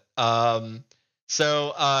love it. And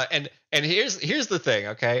here's the thing,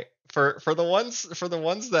 okay? For the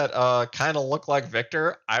ones that kind of look like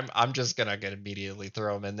Victor, I'm just gonna get immediately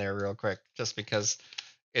throw them in there real quick, just because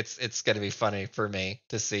it's gonna be funny for me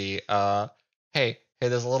to see. Hey,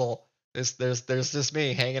 there's a little there's just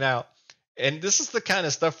me hanging out, and this is the kind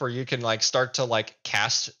of stuff where you can like start to like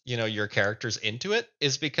cast your characters into it,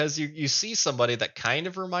 is because you see somebody that kind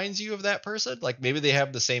of reminds you of that person, like maybe they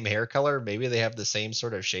have the same hair color, maybe they have the same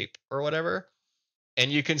sort of shape or whatever, and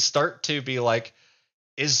you can start to be like,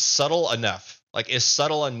 is subtle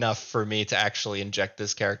enough for me to actually inject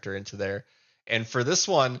this character into there. And for this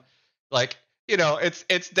one, like,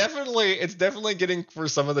 it's definitely getting for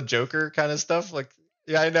some of the Joker kind of stuff. Like,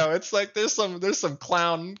 yeah, I know, it's like there's some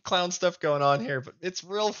clown stuff going on here, but it's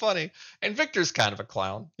real funny. And Victor's kind of a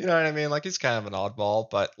clown, you know what I mean? Like, he's kind of an oddball,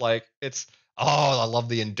 but like it's oh, I love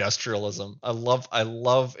the industrialism. I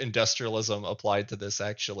love industrialism applied to this.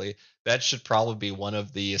 Actually, that should probably be one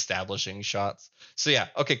of the establishing shots. So yeah,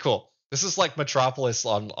 okay, cool. This is like Metropolis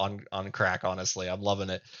on crack. Honestly, I'm loving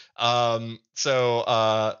it.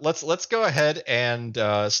 Let's go ahead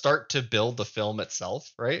and start to build the film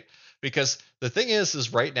itself, right? Because the thing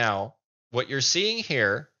is right now what you're seeing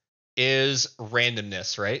here is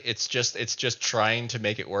randomness, right? It's just trying to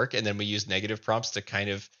make it work, and then we use negative prompts to kind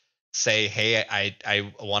of say, hey,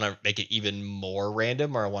 I want to make it even more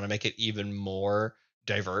random, or I want to make it even more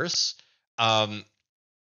diverse. Um,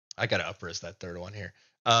 I gotta upres that third one here.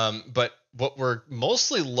 But what we're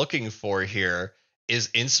mostly looking for here is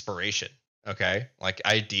inspiration. Okay, like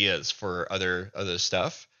ideas for other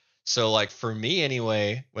stuff. So like for me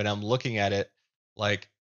anyway, when I'm looking at it, like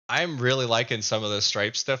I'm really liking some of the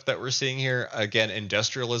stripe stuff that we're seeing here. Again,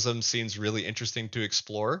 industrialism seems really interesting to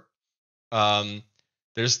explore. Um,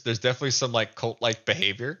 there's definitely some like cult like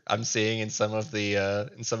behavior I'm seeing in some of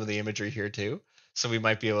the imagery here too. So we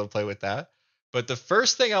might be able to play with that. But the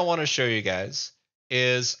first thing I want to show you guys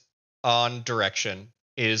is on direction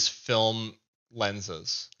is film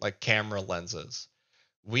lenses, like camera lenses.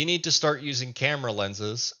 We need to start using camera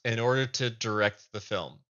lenses in order to direct the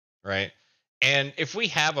film, right? And if we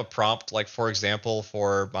have a prompt, like for example,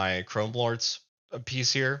 for my Chrome Lords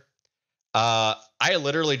piece here, I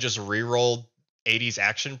literally just re-rolled 80s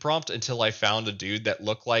action prompt until I found a dude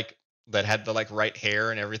that had the like right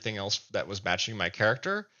hair and everything else that was matching my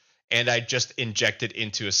character, and I just injected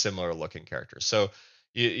into a similar looking character. So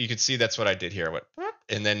you can see that's what I did here. I went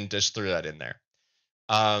and then just threw that in there.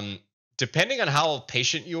 Um, Depending on how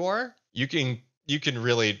patient you are, you can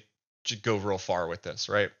really go real far with this,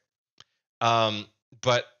 right? Um,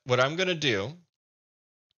 but what I'm gonna do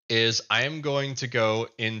is I am going to go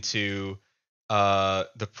into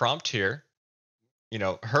the prompt here.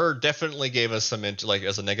 Her definitely gave us some into like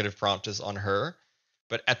as a negative prompt is on her.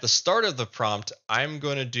 But at the start of the prompt, I'm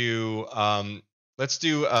going to do let's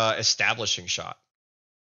do establishing shot.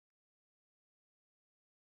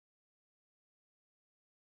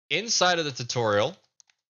 Inside of the tutorial,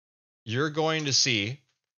 you're going to see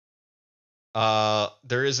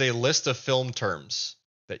there is a list of film terms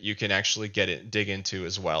that you can actually dig into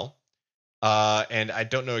as well. And I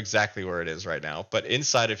don't know exactly where it is right now, but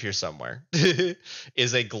inside of here somewhere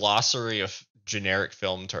is a glossary of generic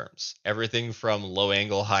film terms. Everything from low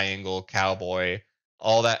angle, high angle, cowboy,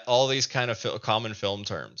 all these kind of common film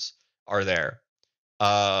terms are there.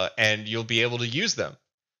 And you'll be able to use them.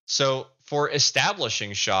 So for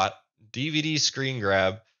establishing shot, DVD screen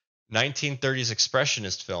grab, 1930s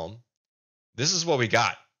expressionist film, this is what we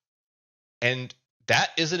got. And that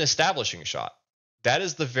is an establishing shot. That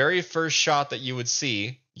is the very first shot that you would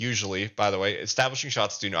see, usually, by the way. Establishing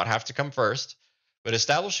shots do not have to come first, but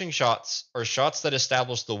establishing shots are shots that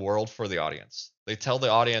establish the world for the audience. They tell the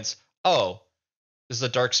audience, oh, this is a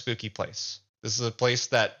dark, spooky place. This is a place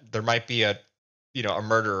that there might be a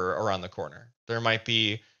murderer around the corner. There might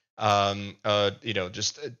be,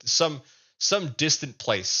 just some distant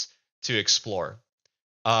place to explore.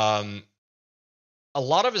 Um, a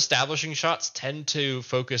lot of establishing shots tend to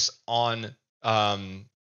focus on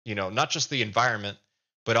not just the environment,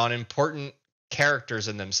 but on important characters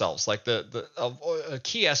in themselves. Like a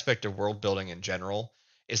key aspect of world building in general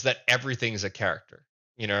is that everything is a character.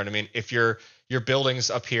 You know what I mean? If your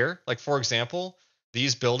buildings up here, like for example,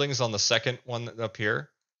 these buildings on the second one up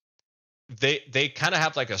here, they kind of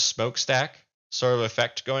have like a smokestack sort of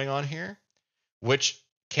effect going on here, which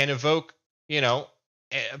can evoke, you know,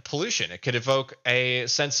 pollution. It could evoke a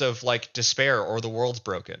sense of like despair, or the world's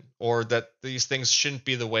broken, or that these things shouldn't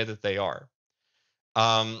be the way that they are.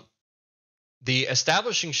 Um, the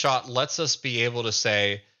establishing shot lets us be able to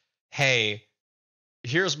say, hey,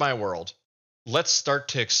 here's my world. Let's start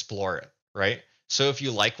to explore it, right? So if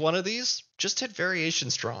you like one of these, just hit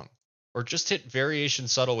variation strong, or just hit variation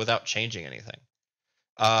subtle without changing anything.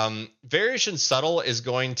 Variation subtle is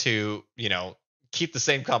going to, keep the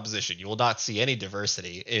same composition. You will not see any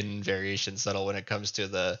diversity in variation subtle when it comes to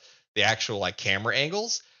the actual like camera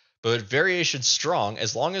angles. But variation strong,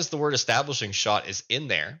 as long as the word establishing shot is in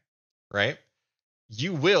there, right?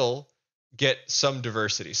 You will get some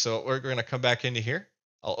diversity. So we're going to come back into here.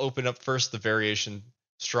 I'll open up first the variation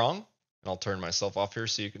strong, and I'll turn myself off here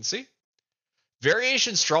so you can see.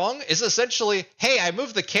 Variation strong is essentially, hey, I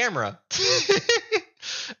moved the camera.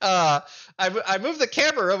 uh, I moved the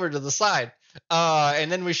camera over to the side,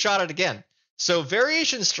 and then we shot it again. So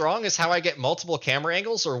variation strong is how I get multiple camera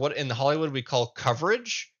angles, or what in Hollywood we call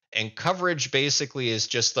coverage. And coverage basically is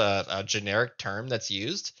just a generic term that's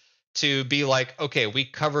used to be like, okay, we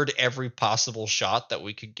covered every possible shot that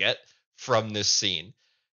we could get from this scene.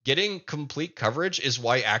 Getting complete coverage is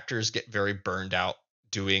why actors get very burned out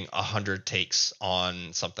doing 100 takes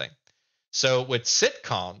on something. So with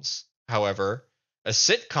sitcoms, however, a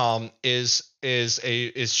sitcom is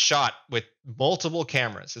shot with multiple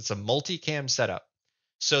cameras. It's a multicam setup.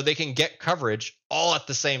 So they can get coverage all at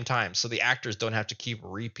the same time. So the actors don't have to keep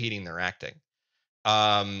repeating their acting.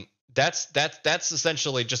 That's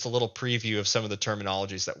essentially just a little preview of some of the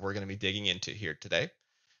terminologies that we're going to be digging into here today.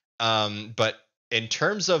 But in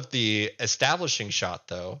terms of the establishing shot,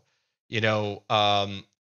 though, it's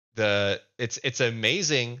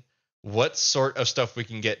amazing what sort of stuff we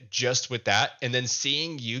can get just with that, and then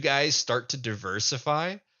seeing you guys start to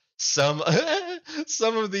diversify some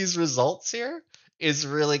some of these results here is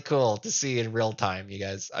really cool to see in real time, you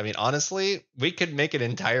guys. I mean, honestly, we could make an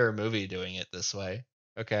entire movie doing it this way.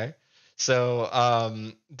 Okay. So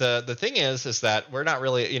the thing is that we're not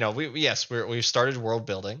really, we've started world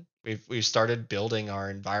building. We've started building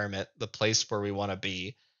our environment, the place where we want to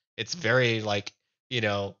be. It's very like,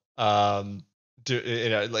 yeah,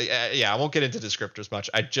 I won't get into descriptors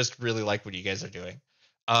much. I just really like what you guys are doing.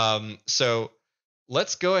 So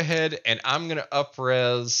let's go ahead, and I'm gonna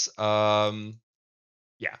upres.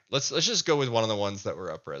 Yeah, let's just go with one of the ones that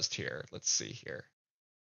were upresed here. Let's see here.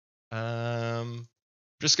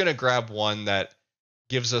 Just gonna grab one that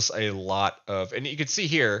gives us a lot of, and you can see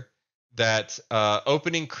here that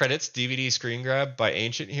opening credits DVD screen grab by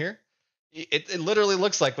Ancient here. It literally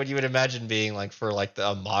looks like what you would imagine being like for like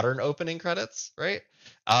the modern opening credits, right?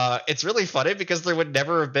 It's really funny because there would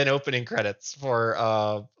never have been opening credits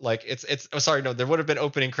for like sorry, no, there would have been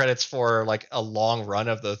opening credits for like a long run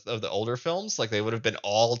of the older films. Like they would have been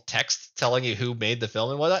all text telling you who made the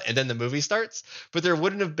film and whatnot, and then the movie starts. But there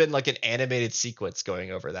wouldn't have been like an animated sequence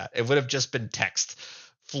going over that. It would have just been text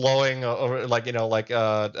flowing over, like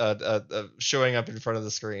showing up in front of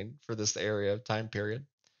the screen for this area of time period.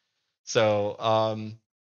 So,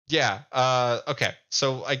 yeah. Okay.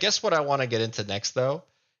 So I guess what I want to get into next, though,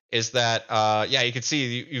 is that, yeah, you can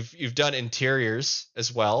see you've done interiors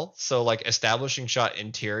as well. So like establishing shot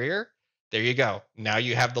interior. There you go. Now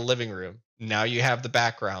you have the living room. Now you have the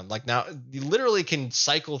background. Like now you literally can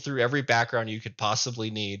cycle through every background you could possibly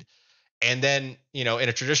need. And then, in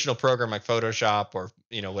a traditional program like Photoshop or,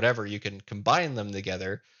 whatever, you can combine them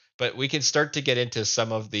together. But we can start to get into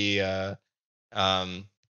some of the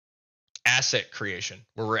asset creation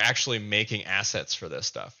where we're actually making assets for this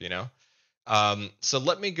stuff, so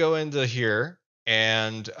let me go into here,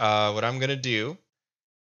 and what I'm going to do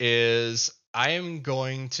is I am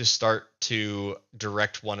going to start to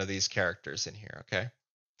direct one of these characters in here. Okay,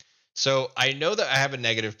 so I know that I have a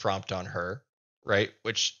negative prompt on her, right,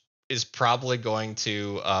 which is probably going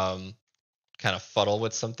to kind of fuddle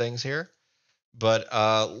with some things here, but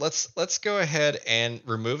let's go ahead and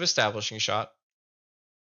remove establishing shot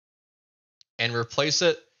and replace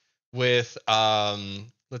it with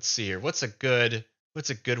let's see here, what's a good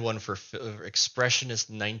one for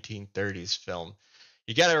expressionist 1930s film.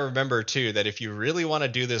 You got to remember too that if you really want to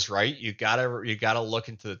do this right, you got to look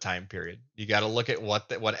into the time period. You got to look at what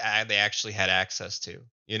they actually had access to.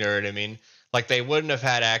 You know what I mean? Like they wouldn't have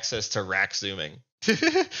had access to rack zooming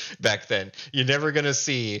back then. You're never going to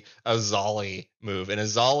see a Zolly move. And a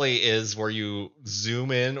Zolly is where you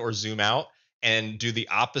zoom in or zoom out and do the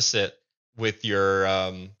opposite with your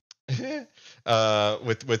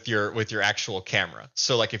with your actual camera.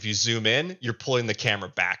 So like if you zoom in, you're pulling the camera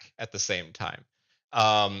back at the same time.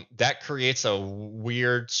 that creates a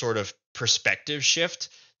weird sort of perspective shift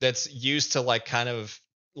that's used to like kind of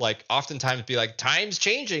like oftentimes be like time's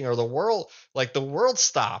changing or the world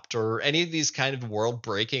stopped or any of these kind of world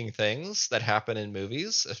breaking things that happen in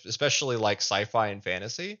movies, especially like sci-fi and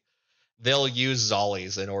fantasy. They'll use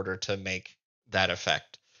zollies in order to make that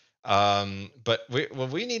effect. But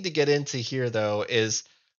what we need to get into here though is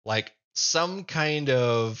like some kind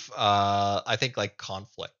of I think like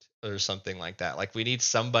conflict or something like that. Like we need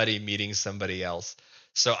somebody meeting somebody else.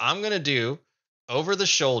 So I'm gonna do over the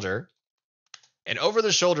shoulder, and over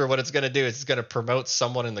the shoulder, what it's gonna do is it's gonna promote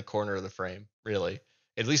someone in the corner of the frame. Really,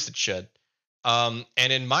 at least it should. And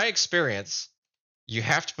in my experience, you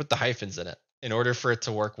have to put the hyphens in it in order for it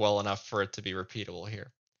to work well enough for it to be repeatable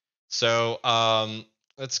here. So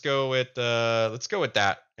let's go with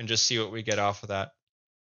that and just see what we get off of that.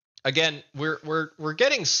 Again, we're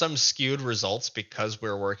getting some skewed results because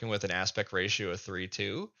we're working with an aspect ratio of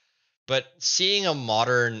 3:2. But seeing a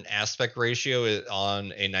modern aspect ratio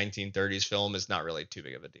on a 1930s film is not really too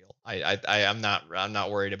big of a deal. I'm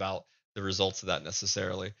not worried about the results of that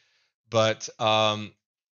necessarily. But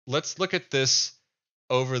let's look at this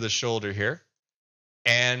over the shoulder here.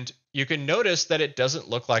 And you can notice that it doesn't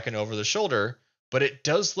look like an over the shoulder, but it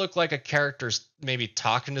does look like a character's maybe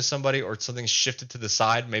talking to somebody or something's shifted to the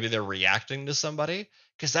side. Maybe they're reacting to somebody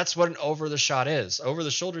because that's what an over the shot is. Over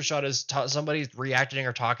the shoulder shot is somebody reacting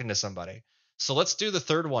or talking to somebody. So let's do the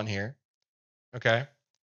third one here. Okay.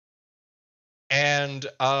 And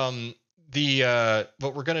the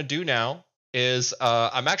what we're going to do now is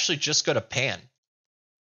I'm actually just going to pan.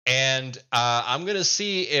 And I'm going to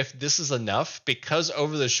see if this is enough because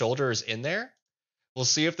over the shoulder is in there. We'll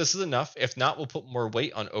see if this is enough. If not, we'll put more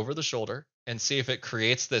weight on over the shoulder and see if it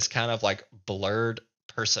creates this kind of like blurred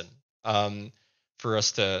person for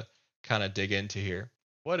us to kind of dig into here.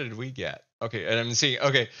 What did we get? Okay, and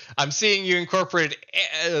I'm seeing you incorporate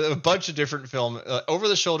a bunch of different film over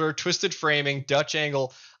the shoulder, twisted framing, Dutch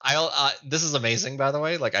angle. This is amazing, by the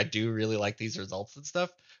way. Like I do really like these results and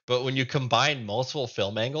stuff. But when you combine multiple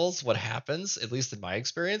film angles, what happens, at least in my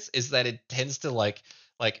experience, is that it tends to like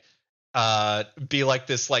be like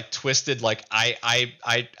this like twisted like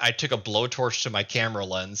I took a blowtorch to my camera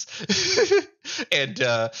lens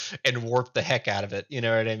and warped the heck out of it. You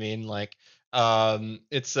know what I mean? Like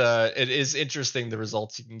it is interesting the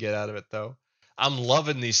results you can get out of it though. I'm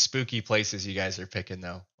loving these spooky places you guys are picking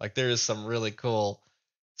though. Like there is some really cool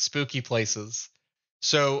spooky places.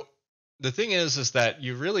 So the thing is that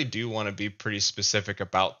you really do want to be pretty specific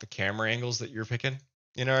about the camera angles that you're picking.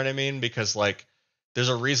 You know what I mean? Because like there's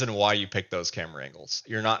a reason why you pick those camera angles.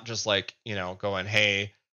 You're not just like, going,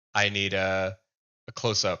 "Hey, I need a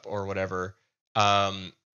close up or whatever."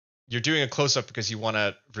 You're doing a close up because you want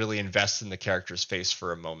to really invest in the character's face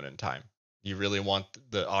for a moment in time. You really want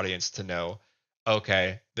the audience to know,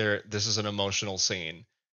 okay, this is an emotional scene.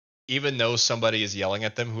 Even though somebody is yelling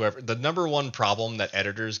at them, whoever, the number one problem that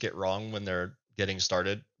editors get wrong when they're getting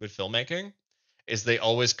started with filmmaking is they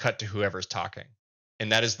always cut to whoever's talking.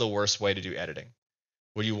 And that is the worst way to do editing.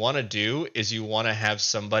 What you want to do is you want to have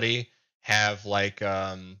somebody have like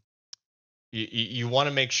you want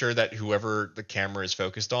to make sure that whoever the camera is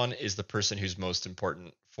focused on is the person who's most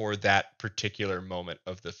important for that particular moment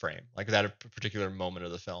of the frame, like that particular moment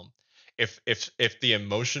of the film. If the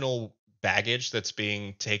emotional baggage that's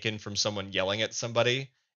being taken from someone yelling at somebody,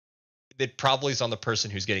 it probably is on the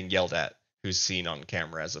person who's getting yelled at, who's seen on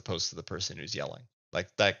camera, as opposed to the person who's yelling.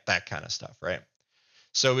 Like that kind of stuff, right?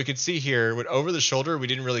 So we could see here with over the shoulder, we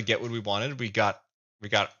didn't really get what we wanted. We got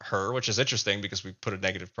her, which is interesting because we put a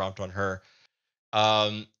negative prompt on her.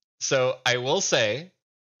 So I will say,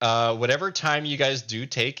 whatever time you guys do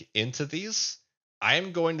take into these,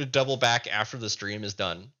 I'm going to double back after the stream is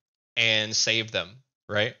done and save them,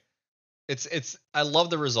 right? It's I love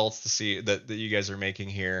the results to see that you guys are making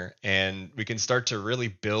here, and we can start to really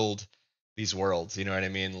build these worlds, you know what I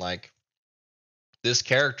mean? Like this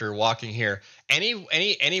character walking here,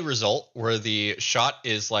 any result where the shot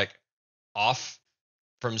is like off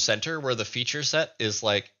from center, where the feature set is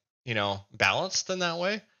like, balanced in that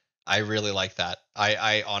way, I really like that.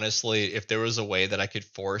 I honestly, if there was a way that I could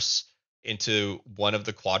force into one of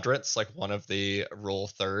the quadrants, like one of the rule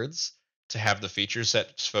thirds, to have the feature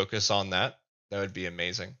set focus on that, that would be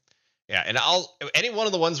amazing. Yeah, and I'll any one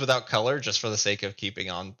of the ones without color, just for the sake of keeping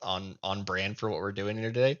on brand for what we're doing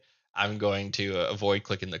here today, I'm going to avoid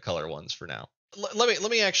clicking the color ones for now.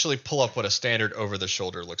 Let me actually pull up what a standard over the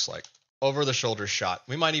shoulder looks like. Over the shoulder shot.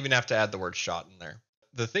 We might even have to add the word shot in there.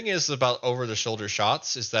 The thing is about over the shoulder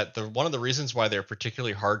shots is that one of the reasons why they're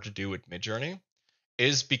particularly hard to do with Midjourney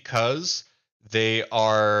is because they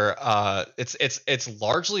are it's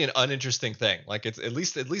largely an uninteresting thing. Like it's at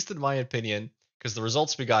least in my opinion, because the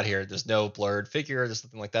results we got here, there's no blurred figure, there's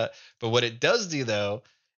nothing like that. But what it does do though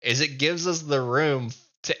is it gives us the room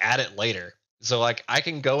to add it later. So like I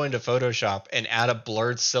can go into Photoshop and add a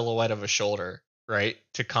blurred silhouette of a shoulder, right,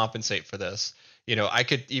 to compensate for this. I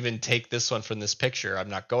could even take this one from this picture. I'm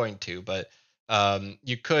not going to, but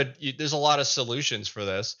there's a lot of solutions for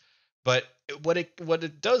this. But what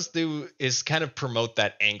it does do is kind of promote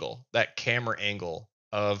that angle, that camera angle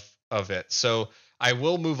of it. So I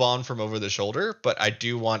will move on from over the shoulder, but I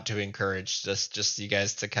do want to encourage just you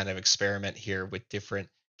guys to kind of experiment here with different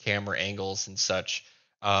camera angles and such.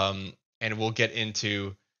 And we'll get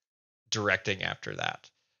into directing after that.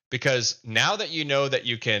 Because now that you know that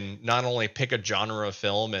you can not only pick a genre of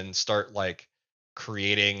film and start like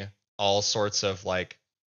creating all sorts of like,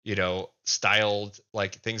 styled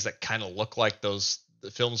like things that kind of look like the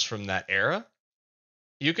films from that era,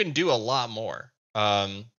 you can do a lot more.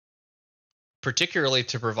 Particularly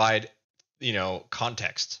to provide,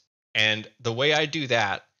 context. And the way I do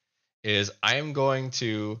that is I am going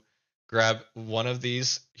to grab one of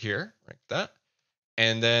these here, like that,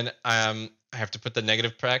 and then I have to put the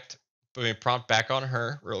negative prompt back on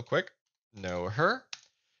her real quick. No her.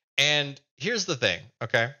 And here's the thing,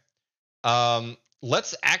 okay?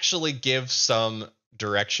 Let's actually give some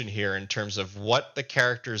direction here in terms of what the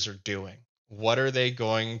characters are doing. What are they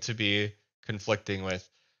going to be conflicting with?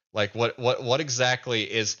 Like what exactly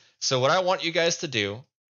is so what I want you guys to do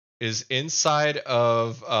is inside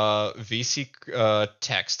of VC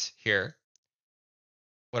text here.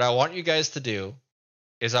 What I want you guys to do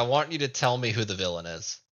is I want you to tell me who the villain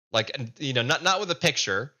is. Like, not with a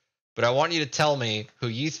picture, but I want you to tell me who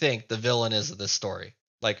you think the villain is of this story.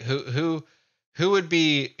 Like, who would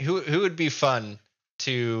be fun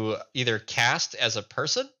to either cast as a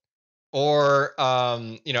person, or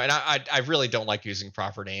and I really don't like using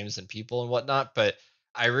proper names and people and whatnot, but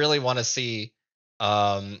I really want to see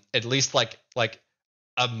at least like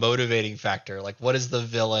a motivating factor. Like, what is the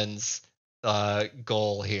villain's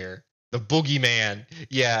goal here? The boogeyman.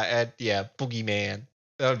 Yeah, yeah, boogeyman.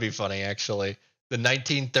 That would be funny, actually. The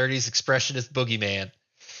 1930s expressionist boogeyman.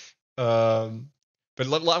 But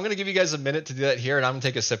I'm gonna give you guys a minute to do that here, and I'm gonna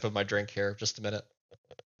take a sip of my drink here. Just a minute.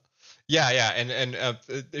 Yeah, yeah, and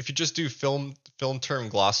if you just do film term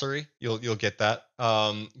glossary, you'll get that.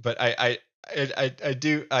 But I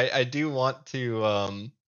do want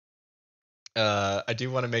to I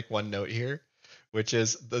do want to make one note here, which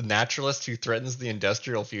is the naturalist who threatens the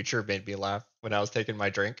industrial future made me laugh when I was taking my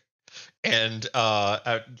drink. And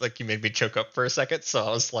like you made me choke up for a second, so I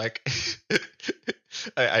was like,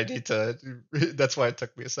 I need to. That's why it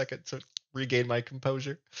took me a second to regain my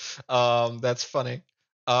composure. That's funny.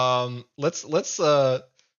 Let's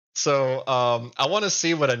so I want to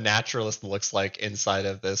see what a naturalist looks like inside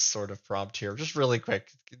of this sort of prompt here, just really quick,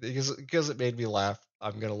 because it made me laugh.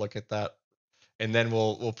 I'm gonna look at that, and then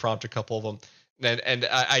we'll prompt a couple of them. And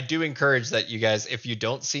I do encourage that you guys, if you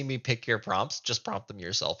don't see me pick your prompts, just prompt them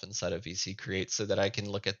yourself inside of VC Create so that I can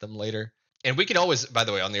look at them later. And we can always, by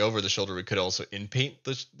the way, on the over the shoulder, we could also in paint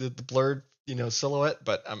the blurred silhouette,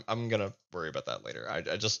 but I'm gonna worry about that later.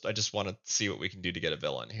 I just want to see what we can do to get a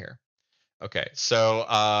villain here. Okay,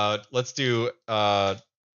 so let's do a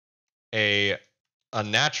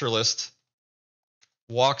naturalist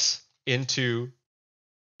walks into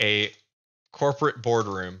a corporate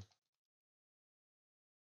boardroom.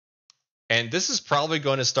 And this is probably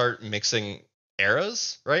going to start mixing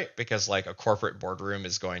eras, right? Because like a corporate boardroom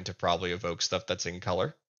is going to probably evoke stuff that's in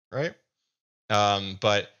color, right?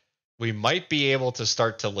 But we might be able to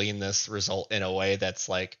start to lean this result in a way that's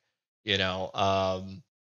like,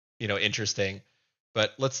 interesting.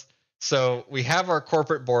 But so we have our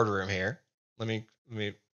corporate boardroom here. Let me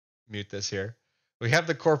mute this here. We have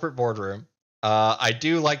the corporate boardroom. I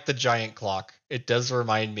do like the giant clock. It does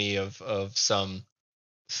remind me of some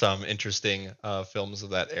interesting films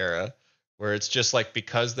of that era, where it's just like,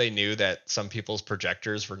 because they knew that some people's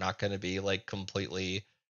projectors were not going to be like completely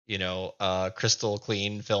crystal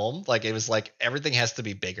clean film, like it was like everything has to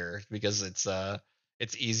be bigger because it's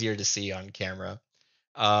easier to see on camera.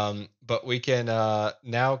 But we can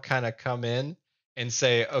now kind of come in and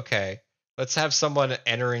say, okay, let's have someone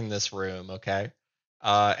entering this room, okay,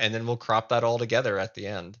 and then we'll crop that all together at the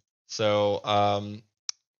end. So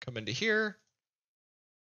come into here,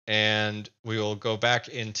 and we will go back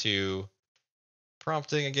into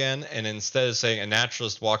prompting again. And instead of saying a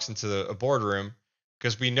naturalist walks into a boardroom,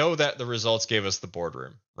 because we know that the results gave us the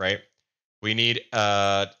boardroom, right? We need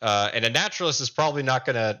and a naturalist is probably not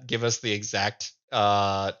going to give us the exact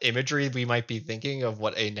imagery we might be thinking of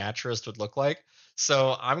what a naturalist would look like.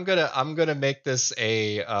 So I'm gonna make this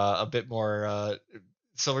a bit more.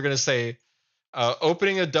 So we're gonna say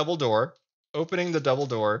opening a double door, opening the double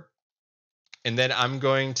door, and then I'm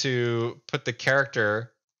going to put the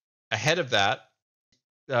character ahead of that.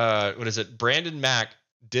 What is it? Brandon Mack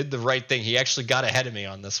did the right thing. He actually got ahead of me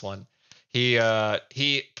on this one. He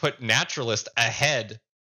put naturalist ahead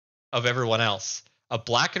of everyone else. A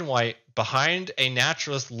black and white behind a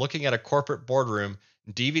naturalist looking at a corporate boardroom.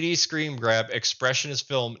 DVD screen grab, expressionist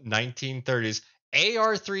film, 1930s.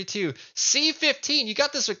 AR-32, C-15. You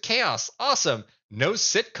got this with chaos. Awesome. No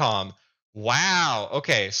sitcom. Wow.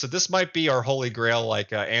 Okay, so this might be our holy grail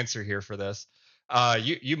like answer here for this.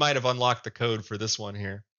 You might have unlocked the code for this one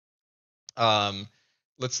here. Um,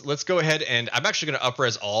 let's go ahead, and I'm actually going to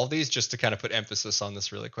upres all of these just to kind of put emphasis on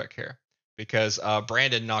this really quick here, because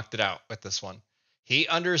Brandon knocked it out with this one. He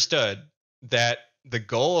understood that the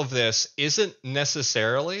goal of this isn't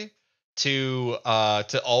necessarily to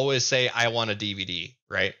always say I want a DVD,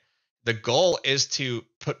 right? The goal is to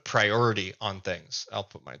put priority on things. I'll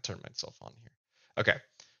turn myself on here. Okay.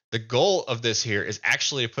 The goal of this here is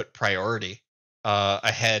actually to put priority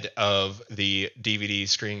ahead of the DVD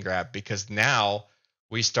screen grab, because now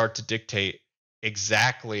we start to dictate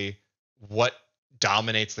exactly what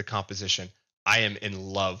dominates the composition. I am in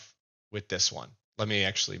love with this one. Let me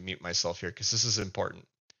actually mute myself here because this is important.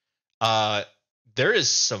 Uh, there is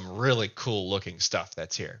some really cool looking stuff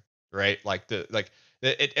that's here, right? Like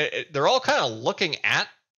they're all kind of looking at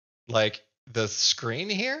like the screen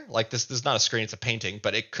here. Like this is not a screen; it's a painting,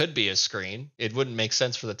 but it could be a screen. It wouldn't make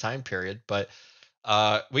sense for the time period, but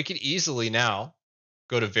we could easily now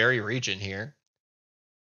go to very region here,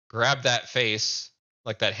 grab that face,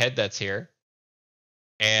 like that head that's here,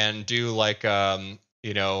 and do like I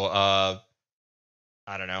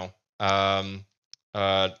don't know,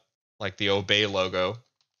 uh like the Obey logo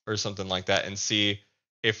or something like that, and see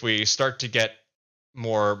if we start to get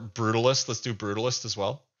more brutalist. Let's do brutalist as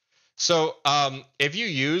well. So if you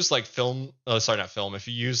use like film, oh, sorry, not film, if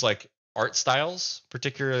you use like art styles,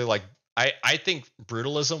 particularly like I think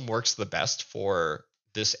brutalism works the best for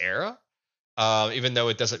this era, even though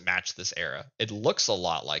it doesn't match this era. It looks a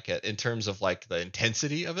lot like it in terms of like the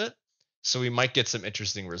intensity of it. So we might get some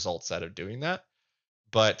interesting results out of doing that.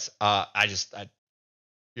 But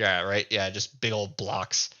yeah, right, yeah, just big old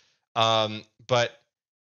blocks. But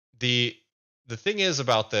the the thing is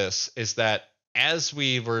about this is that as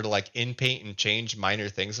we were to like in paint and change minor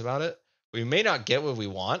things about it, we may not get what we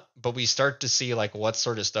want, but we start to see like what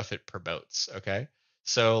sort of stuff it promotes. Okay.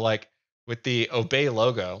 So like with the Obey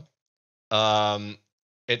logo, um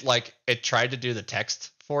it tried to do the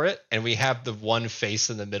text for it, and we have the one face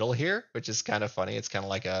in the middle here, which is kind of funny. It's kind of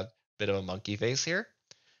like a bit of a monkey face here.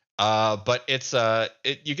 But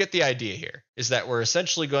you get the idea here, is that we're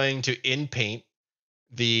essentially going to in paint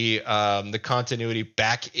the continuity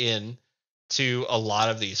back in to a lot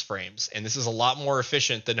of these frames, and this is a lot more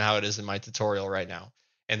efficient than how it is in my tutorial right now.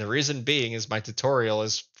 And the reason being is my tutorial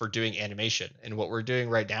is for doing animation, and what we're doing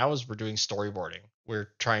right now is we're doing storyboarding. We're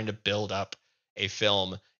trying to build up a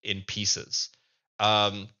film in pieces.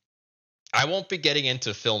 um, I won't be getting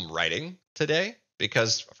into film writing today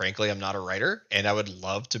because frankly I'm not a writer, and I would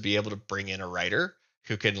love to be able to bring in a writer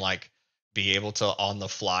who can like be able to on the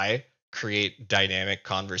fly create dynamic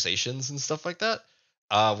conversations and stuff like that.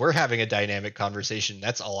 We're having a dynamic conversation.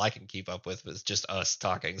 That's all I can keep up with is just us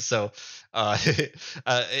talking. So uh,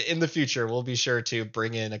 in the future, we'll be sure to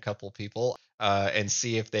bring in a couple people and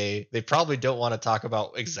see if they probably don't want to talk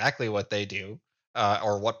about exactly what they do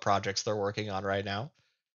or what projects they're working on right now,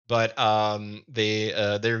 but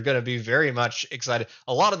they're going to be very much excited.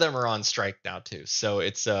 A lot of them are on strike now too, so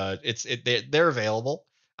they're available.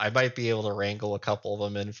 I might be able to wrangle a couple of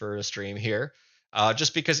them in for a stream here,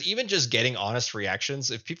 just because even just getting honest reactions,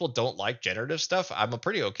 if people don't like generative stuff, I'm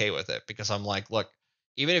pretty okay with it, because I'm like, look,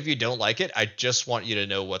 even if you don't like it, I just want you to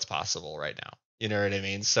know what's possible right now. You know what I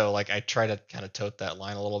mean? So like I try to kind of tote that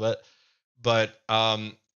line a little bit, but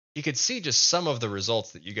you could see just some of the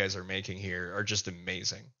results that you guys are making here are just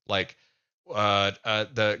amazing. Like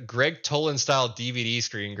the Greg Tolan style DVD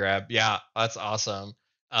screen grab, yeah, that's awesome.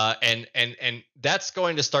 And that's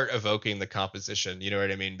going to start evoking the composition. You know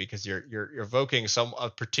what I mean? Because you're evoking a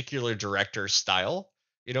particular director style,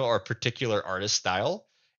 or a particular artist style.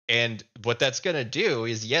 And what that's going to do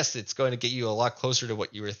is, yes, it's going to get you a lot closer to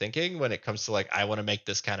what you were thinking when it comes to like, I want to make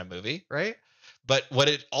this kind of movie, right? But what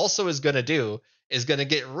it also is going to do is going to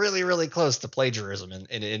get really, really close to plagiarism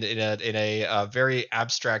in a very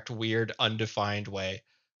abstract, weird, undefined way.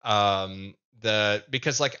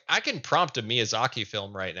 Because like I can prompt a Miyazaki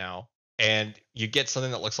film right now, and you get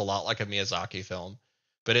something that looks a lot like a Miyazaki film.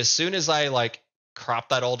 But as soon as I like crop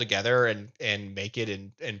that all together and make it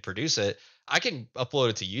and produce it, I can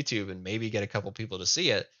upload it to YouTube and maybe get a couple people to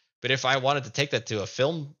see it. But if I wanted to take that to a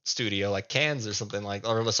film studio like Cannes or something like,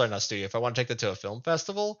 or sorry, not studio, if I want to take that to a film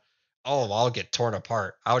festival, oh, I'll get torn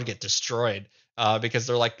apart. I would get destroyed because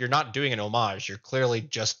they're like, you're not doing an homage. You're clearly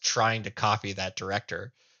just trying to copy that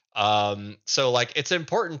director. So like, it's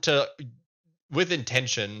important to, with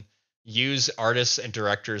intention, use artists and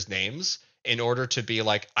directors' names in order to be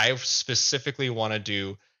like, I specifically want to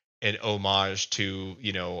do an homage to,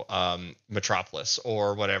 Metropolis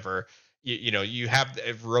or whatever. You have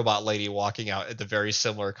a robot lady walking out at the very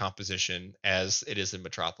similar composition as it is in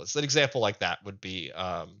Metropolis. An example like that would be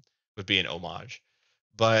an homage.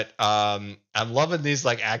 But I'm loving these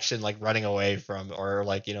like action like running away from, or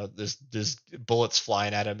like, there's bullets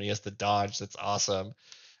flying at him and he has to dodge. That's awesome.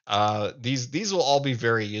 These will all be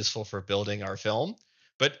very useful for building our film.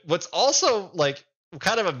 But what's also like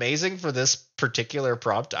kind of amazing for this particular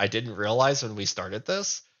prompt, I didn't realize when we started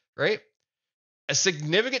this, right? A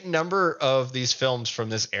significant number of these films from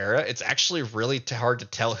this era, it's actually really hard to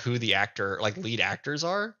tell who the actor, like lead actors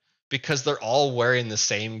are, because they're all wearing the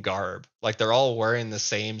same garb. Like they're all wearing the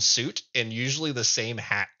same suit and usually the same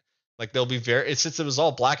hat. Like they'll be since it was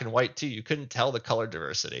all black and white too, you couldn't tell the color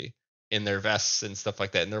diversity in their vests and stuff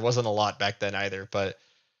like that. And there wasn't a lot back then either. But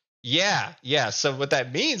yeah, yeah. So what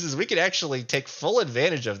that means is we could actually take full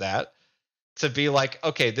advantage of that to be like,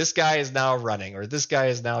 okay, this guy is now running or this guy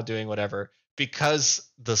is now doing whatever, because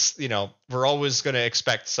this, we're always going to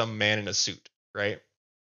expect some man in a suit, right?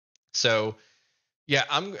 So yeah,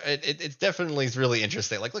 it's definitely really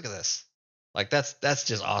interesting. Like, look at this. Like that's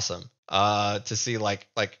just awesome. To see like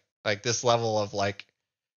this level of like,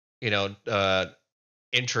 you know, uh,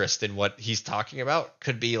 interest in what he's talking about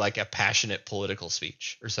could be like a passionate political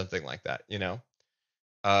speech or something like that.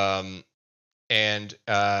 Um, and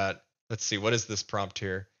let's see, what is this prompt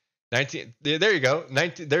here? 19, there you go.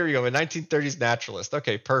 19, there you go. A 1930s naturalist.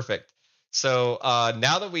 Okay, perfect. So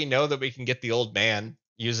now that we know that we can get the old man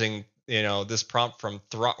using, this prompt from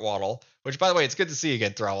Throttwaddle, which by the way, it's good to see you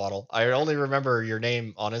again, Throttwaddle. I only remember your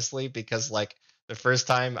name honestly because like the first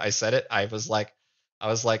time I said it, I was like,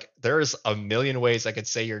 there's a million ways I could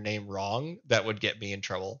say your name wrong that would get me in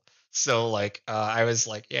trouble. So like I was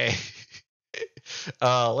like, yay.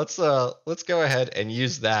 Let's go ahead and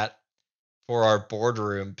use that for our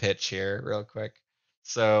boardroom pitch here real quick.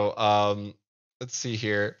 So let's see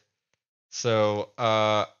here. So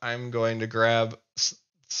I'm going to grab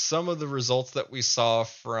some of the results that we saw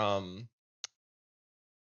from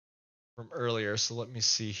earlier. So let me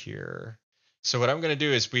see here. So what I'm going to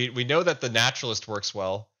do is we know that the naturalist works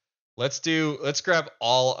well. Let's grab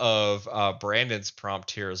all of Brandon's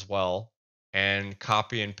prompt here as well and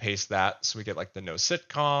copy and paste that so we get like the no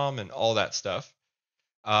sitcom and all that stuff.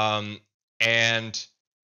 And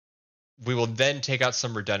we will then take out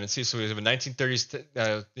some redundancy. So we have a 1930s,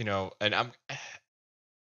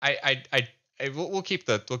 and we'll keep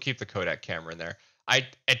the Kodak camera in there.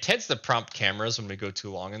 It tends to prompt cameras when we go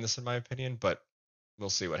too long in this, in my opinion, but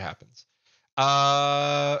we'll see what happens.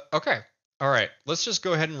 Okay, all right. Let's just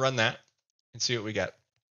go ahead and run that and see what we get.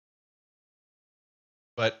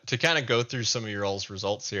 But to kind of go through some of your all's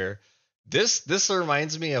results here, this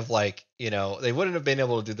reminds me of like, they wouldn't have been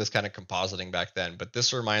able to do this kind of compositing back then, but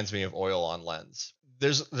this reminds me of oil on lens.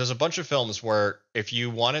 There's a bunch of films where if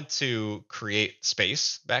you wanted to create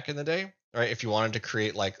space back in the day, right? If you wanted to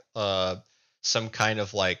create like some kind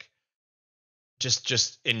of like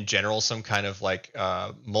just in general some kind of like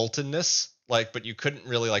moltenness, like, but you couldn't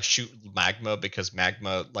really like shoot magma because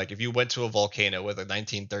magma, like if you went to a volcano with a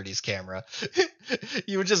 1930s camera,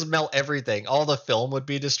 you would just melt everything. All the film would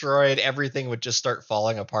be destroyed. Everything would just start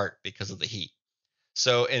falling apart because of the heat.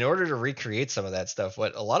 So in order to recreate some of that stuff,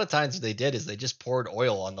 what a lot of times they did is they just poured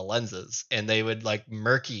oil on the lenses and they would like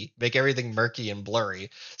make everything murky and blurry.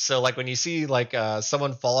 So like when you see like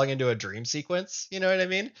someone falling into a dream sequence, you know what I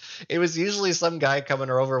mean? It was usually some guy coming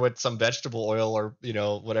over with some vegetable oil or,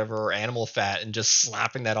 whatever, or animal fat and just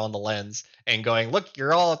slapping that on the lens and going, look,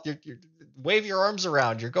 you're wave your arms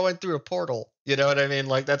around. You're going through a portal. You know what I mean?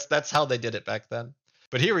 Like that's how they did it back then.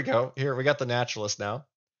 But here we go. Here we got the naturalist now.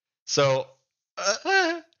 So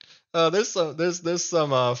there's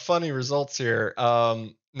some funny results here.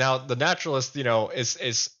 Now the naturalist,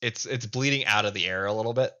 it's bleeding out of the air a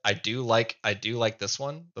little bit. I do like this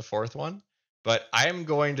one, the fourth one, but I am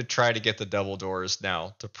going to try to get the double doors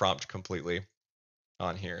now to prompt completely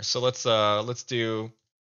on here. So let's do.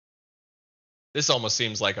 This almost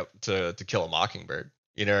seems like to kill a mockingbird.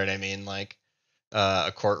 You know what I mean? Like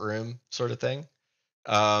a courtroom sort of thing.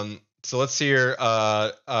 So let's see here.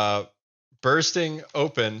 Bursting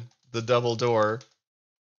open the double doors,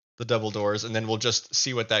 and then we'll just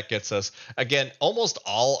see what that gets us. Again, almost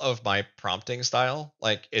all of my prompting style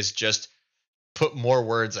like is just put more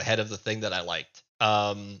words ahead of the thing that I liked.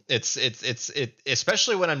 It's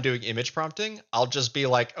especially when I'm doing image prompting, I'll just be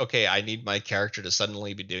like, okay, I need my character to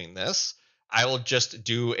suddenly be doing this. I will just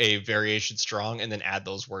do a variation strong and then add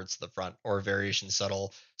those words to the front, or variation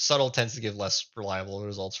subtle. Subtle tends to give less reliable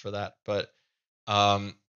results for that. But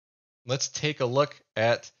um, let's take a look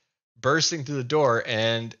at bursting through the door,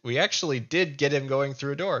 and we actually did get him going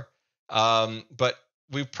through a door. But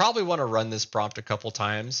we probably want to run this prompt a couple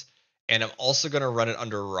times, and I'm also going to run it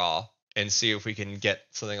under raw and see if we can get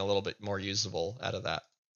something a little bit more usable out of that.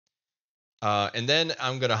 And then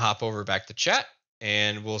I'm going to hop over back to chat,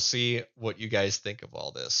 and we'll see what you guys think of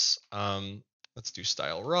all this. Let's do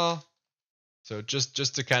style raw. So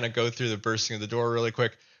just to kind of go through the bursting of the door really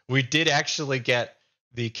quick, we did actually get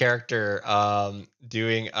the character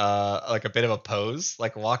doing like a bit of a pose,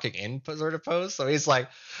 like walking in sort of pose. So he's like,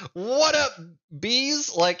 "What up,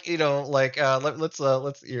 bees?" Like, you know, like let's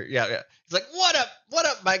yeah. He's like, what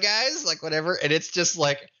up, my guys?" Like whatever, and it's just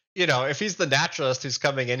like, you know, if he's the naturalist who's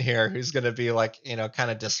coming in here, who's going to be like, you know,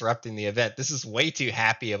 kind of disrupting the event, this is way too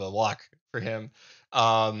happy of a walk for him.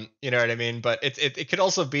 You know what I mean? But it could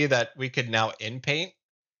also be that we could now in paint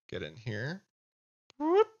get in here.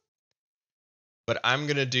 But I'm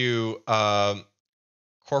gonna do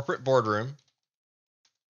corporate boardroom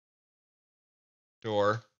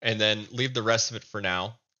door, and then leave the rest of it for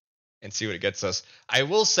now and see what it gets us. I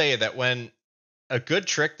will say that when a good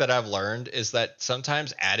trick that I've learned is that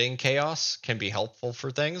sometimes adding chaos can be helpful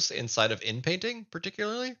for things inside of in painting,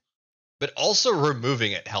 particularly, but also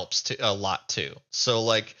removing it helps a lot too. So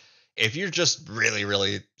like if you're just really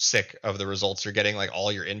really sick of the results you're getting, like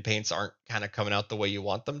all your in paints aren't kind of coming out the way you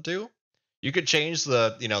want them to, you could change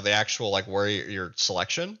the, you know, the actual like where your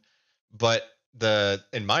selection. But the,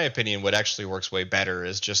 in my opinion, what actually works way better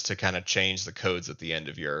is just to kind of change the codes at the end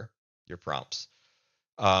of your prompts.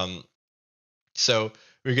 um so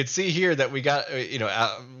we could see here that we got you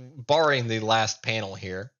know, barring the last panel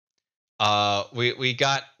here, we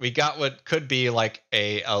got what could be like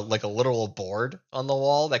a like a literal board on the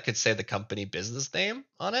wall that could say the company business name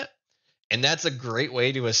on it. And that's a great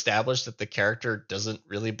way to establish that the character doesn't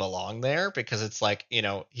really belong there, because it's like, you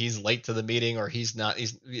know, he's late to the meeting, or he's not,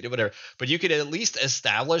 he's whatever. But you could at least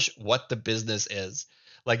establish what the business is.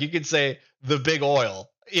 Like you could say the big oil,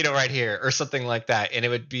 you know, right here or something like that. And it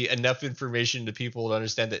would be enough information to people to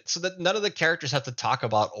understand it, so that none of the characters have to talk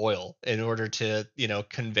about oil in order to, you know,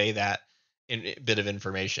 convey that bit of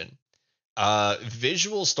information.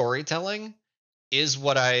 Visual storytelling is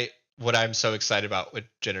what I'm so excited about with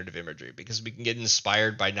generative imagery, because we can get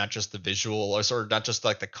inspired by not just the visual, or sort of not just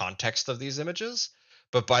like the context of these images,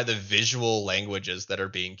 but by the visual languages that are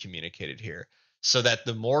being communicated here. So that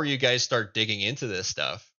the more you guys start digging into this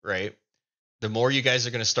stuff, right, the more you guys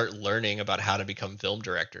are going to start learning about how to become film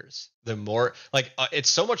directors. The more like it's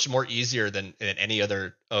so much more easier than any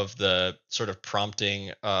other of the sort of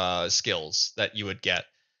prompting skills that you would get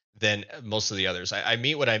than most of the others. I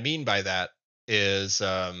mean, what I mean by that is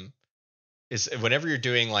whenever you're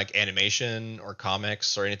doing like animation or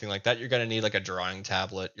comics or anything like that, you're going to need like a drawing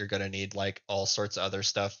tablet. You're going to need like all sorts of other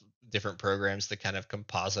stuff, different programs to kind of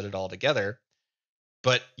composite it all together.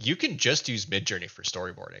 But you can just use Midjourney for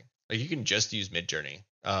storyboarding. Like you can just use Midjourney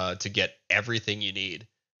to get everything you need.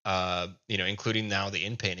 You know, including now the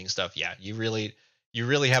in painting stuff. Yeah, you really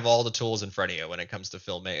have all the tools in front of you when it comes to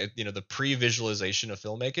filmmaking. You know, the pre-visualization of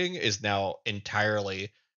filmmaking is now entirely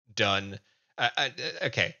done.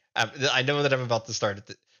 Okay, I know that I'm about to start.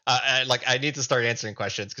 I need to start answering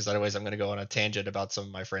questions, because otherwise I'm going to go on a tangent about some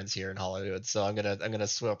of my friends here in Hollywood. So I'm gonna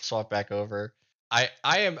swap back over. I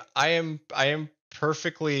am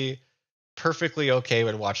perfectly okay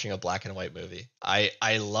with watching a black and white movie.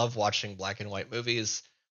 I love watching black and white movies.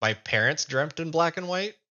 My parents dreamt in black and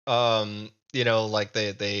white. You know, like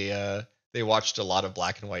they watched a lot of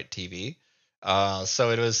black and white TV. So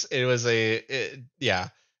yeah.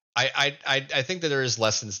 I think that there is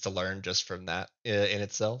lessons to learn just from that in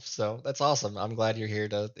itself. So that's awesome. I'm glad you're here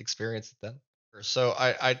to experience it then. So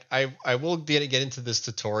I will get into this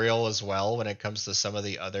tutorial as well when it comes to some of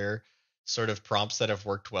the other sort of prompts that have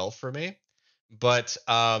worked well for me. But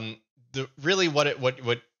the really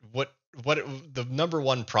the number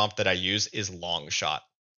one prompt that I use is long shot.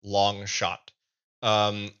 Long shot.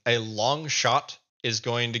 A long shot is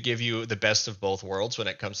going to give you the best of both worlds when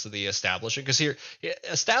it comes to the establishing, because here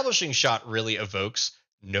establishing shot really evokes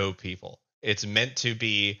no people. It's meant to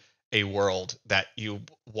be a world that you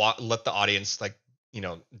let the audience like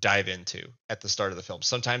dive into at the start of the film.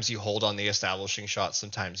 Sometimes you hold on the establishing shot,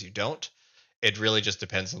 sometimes you don't. It really just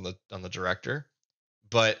depends on the director.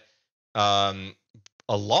 But um,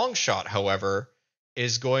 a long shot, however,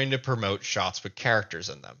 is going to promote shots with characters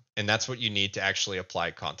in them, and that's what you need to actually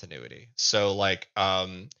apply continuity. So like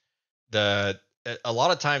the a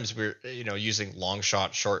lot of times we're using long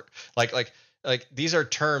shot, short, like these are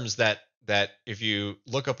terms that if you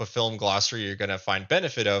look up a film glossary you're going to find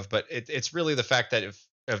benefit of, but it's really the fact that if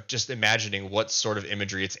of just imagining what sort of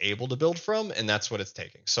imagery it's able to build from, and that's what it's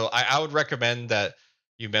taking. So I would recommend that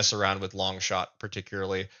you mess around with long shot,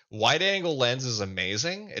 particularly wide angle lens is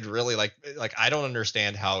amazing. It really like I don't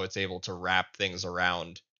understand how it's able to wrap things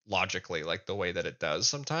around logically like the way that it does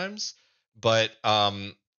sometimes. But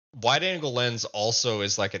wide angle lens also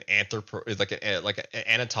is like an an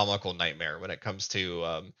anatomical nightmare when it comes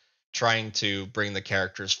to trying to bring the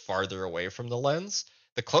characters farther away from the lens.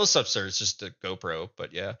 The close-ups are just a GoPro,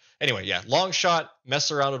 but yeah. Anyway, yeah, long shot,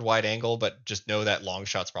 mess around with wide angle, but just know that long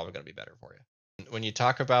shot's probably going to be better for you. When you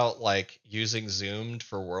talk about like using zoomed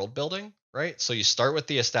for world building, right? So you start with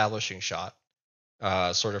the establishing shot,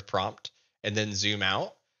 sort of prompt, and then zoom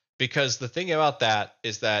out. Because the thing about that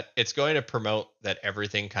is that it's going to promote that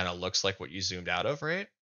everything kind of looks like what you zoomed out of, right?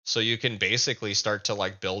 So you can basically start to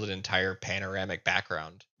like build an entire panoramic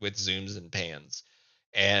background with zooms and pans,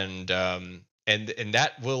 and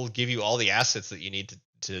that will give you all the assets that you need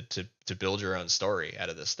to build your own story out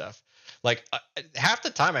of this stuff. Like half the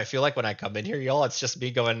time, I feel like when I come in here, y'all, it's just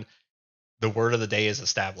me going, the word of the day is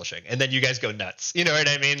establishing, and then you guys go nuts. You know what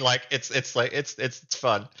I mean? Like it's like it's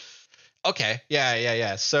fun. Okay,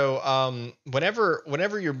 yeah. So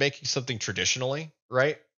whenever you're making something traditionally,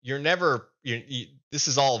 right? You're never this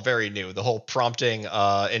is all very new. The whole prompting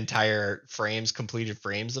entire frames, completed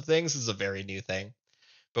frames of things is a very new thing.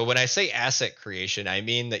 But when I say asset creation, I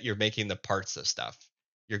mean that you're making the parts of stuff.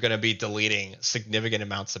 You're going to be deleting significant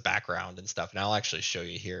amounts of background and stuff. And I'll actually show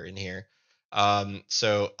you here in here.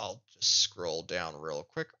 So I'll just scroll down real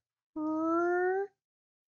quick.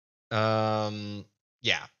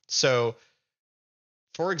 Yeah. So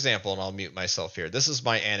for example, and I'll mute myself here. This is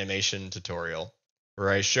my animation tutorial where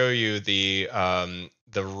I show you the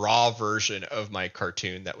raw version of my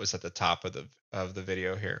cartoon that was at the top of the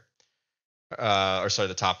video here. Or sorry,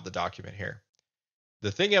 the top of the document here.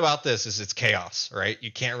 The thing about this is it's chaos, right?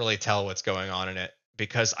 You can't really tell what's going on in it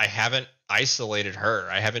because I haven't isolated her.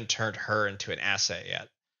 I haven't turned her into an asset yet.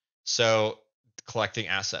 So collecting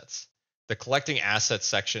assets. The collecting assets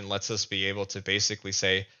section lets us be able to basically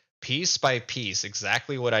say piece by piece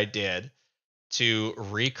exactly what I did to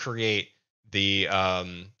recreate the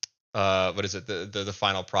what is it, the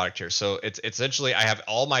final product here. So it's essentially I have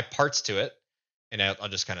all my parts to it, and I'll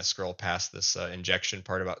just kind of scroll past this injection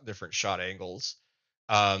part about different shot angles.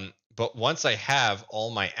 But once I have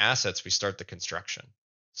all my assets, we start the construction.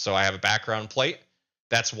 So I have a background plate.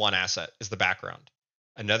 That's one asset, is the background.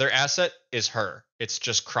 Another asset is her. It's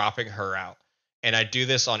just cropping her out. And I do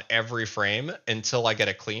this on every frame until I get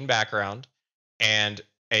a clean background and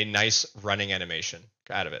a nice running animation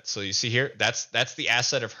out of it. So you see here, that's the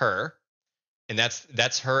asset of her, and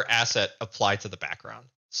that's her asset applied to the background.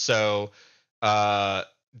 So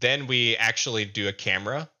then we actually do a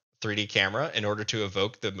camera, 3D camera, in order to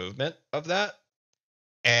evoke the movement of that,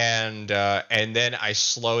 and then I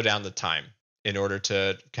slow down the time in order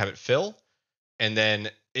to have it fill, and then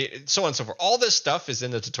so on and so forth. All this stuff is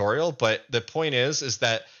in the tutorial, but the point is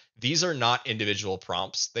that these are not individual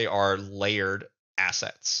prompts; they are layered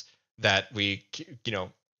assets that we,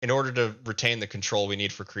 in order to retain the control we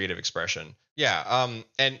need for creative expression. Yeah,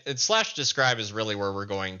 and slash describe is really where we're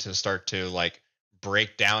going to start to like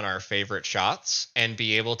break down our favorite shots and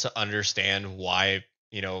be able to understand why,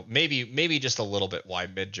 maybe just a little bit why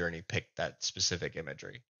Midjourney picked that specific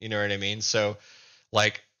imagery. You know what I mean? So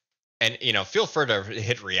like, and feel free to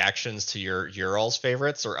hit reactions to your all's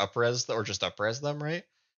favorites or upres or just upres them, right?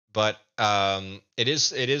 But it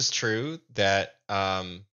is true that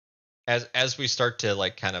as we start to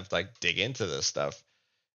like kind of like dig into this stuff,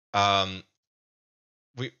 um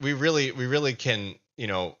we really can,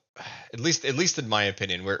 at least in my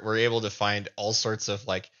opinion, we're able to find all sorts of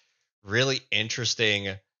like really interesting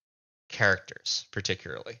characters.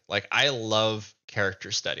 Particularly, like, I love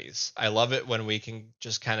character studies. I love it when we can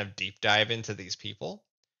just kind of deep dive into these people.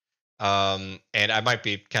 And I might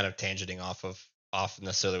be kind of tangenting off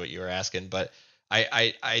necessarily what you were asking, but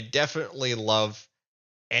I definitely love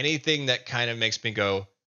anything that kind of makes me go,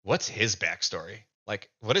 what's his backstory? Like,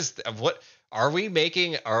 what are we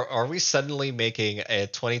making? Are we suddenly making a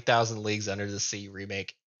 20,000 Leagues Under the Sea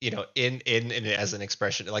remake? In as an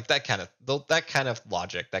expression, like that kind of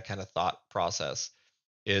logic, that kind of thought process.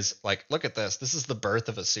 is like, look at this. This is the birth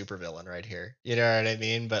of a supervillain right here. You know what I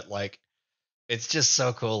mean? But like, it's just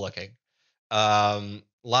so cool looking.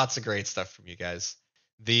 Lots of great stuff from you guys.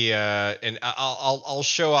 And I'll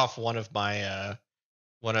show off one of my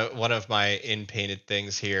in painted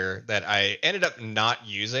things here that I ended up not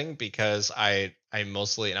using because I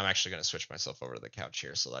mostly, and I'm actually going to switch myself over to the couch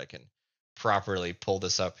here so that I can properly pull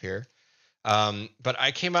this up here. But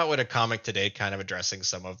I came out with a comic today, kind of addressing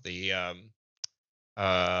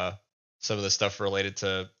uh some of the stuff related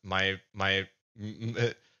to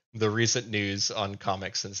the recent news on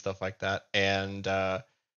comics and stuff like that. And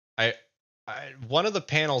I, one of the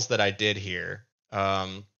panels that I did here,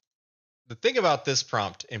 the thing about this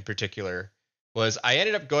prompt in particular was I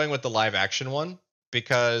ended up going with the live action one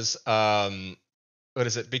because what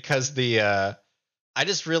is it? Because I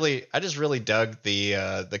just really dug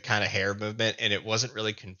the kind of hair movement, and it wasn't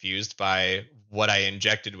really confused by what I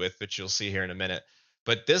injected with, which you'll see here in a minute.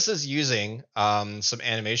 But this is using some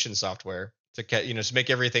animation software to get, to make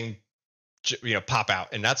everything pop out,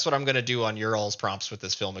 and that's what I'm going to do on your all's prompts with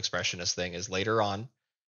this film expressionist thing. Is later on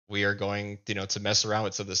we are going, to mess around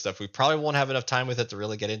with some of this stuff. We probably won't have enough time with it to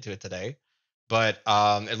really get into it today, but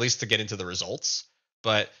at least to get into the results.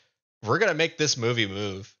 But we're gonna make this movie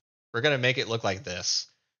move. We're gonna make it look like this.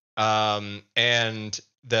 And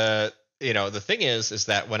the thing is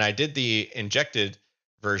that when I did the injected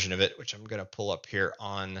version of it, which I'm gonna pull up here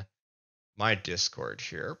on my Discord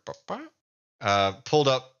here, pulled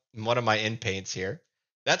up one of my in paints here.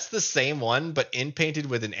 That's the same one, but in painted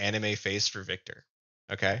with an anime face for Victor.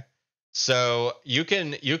 Okay. So you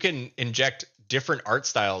can inject different art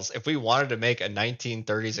styles. If we wanted to make a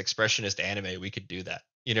 1930s expressionist anime, we could do that.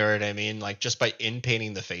 You know what I mean? Like just by in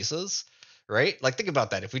painting the faces, right? Like think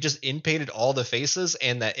about that. If we just in painted all the faces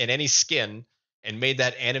and that in any skin and made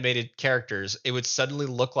that animated characters, it would suddenly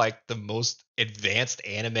look like the most advanced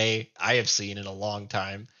anime I have seen in a long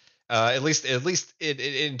time. At least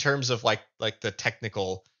in terms of like the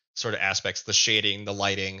technical sort of aspects, the shading, the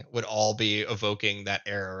lighting would all be evoking that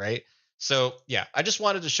era, right? So yeah, I just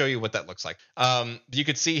wanted to show you what that looks like. You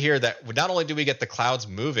could see here that not only do we get the clouds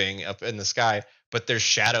moving up in the sky, but there's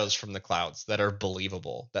shadows from the clouds that are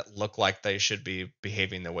believable, that look like they should be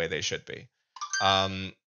behaving the way they should be.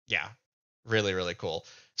 Yeah, really, really cool.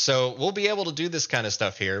 So we'll be able to do this kind of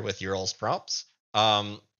stuff here with your all's prompts.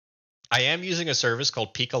 I am using a service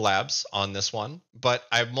called Pika Labs on this one, but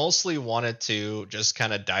I mostly wanted to just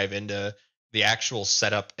kind of dive into the actual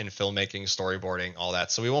setup and filmmaking, storyboarding, all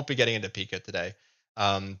that. So we won't be getting into Pika today.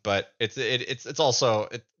 But it's also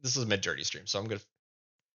this is a Midjourney stream, so I'm gonna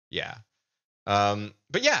yeah.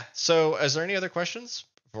 But yeah. So is there any other questions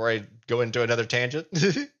before I go into another tangent?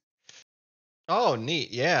 Oh,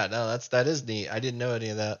 neat. Yeah, no, that is neat. I didn't know any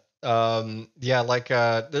of that. Yeah, like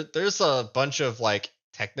there's a bunch of like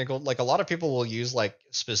technical, like a lot of people will use like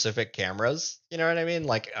specific cameras, you know what I mean?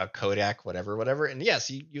 Like a Kodak, whatever. And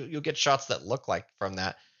yes, you'll get shots that look like from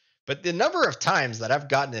that. But the number of times that I've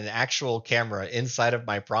gotten an actual camera inside of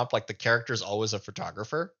my prompt, like the character's always a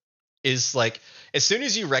photographer, is like as soon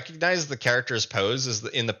as you recognize the character's pose is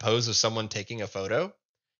in the pose of someone taking a photo,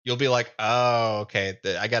 you'll be like, oh, okay,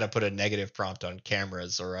 I got to put a negative prompt on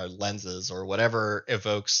cameras or lenses or whatever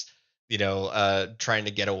evokes, trying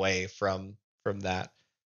to get away from that.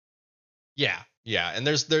 Yeah, yeah, and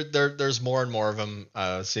there's more and more of them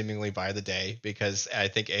seemingly by the day because I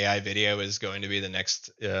think AI video is going to be the next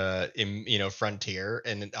frontier,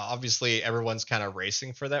 and obviously everyone's kind of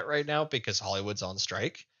racing for that right now because Hollywood's on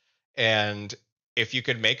strike, and if you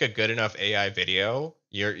could make a good enough AI video,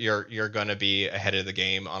 you're going to be ahead of the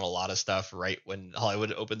game on a lot of stuff right when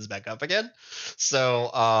Hollywood opens back up again. So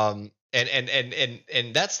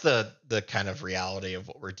and that's the kind of reality of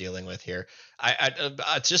what we're dealing with here.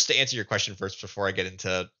 Just to answer your question first before I get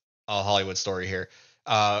into a Hollywood story here.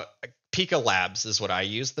 Uh, Pika Labs is what I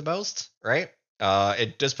use the most, right?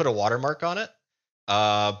 It does put a watermark on it,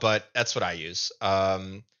 but that's what I use.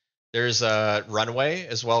 There's a Runway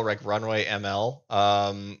as well, like Runway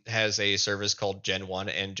ML has a service called Gen 1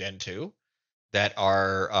 and Gen 2 that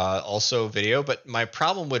are also video. But my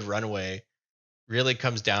problem with Runway really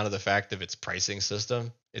comes down to the fact of its pricing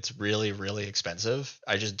system. It's really, really expensive.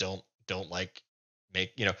 I just don't like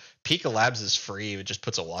Pika Labs is free. It just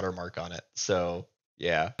puts a watermark on it. So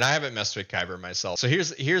yeah. And I haven't messed with Kyber myself. So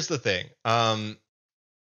here's the thing.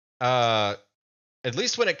 Uh at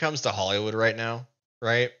least when it comes to Hollywood right now,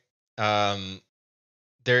 right? Um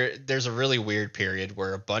there's a really weird period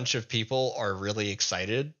where a bunch of people are really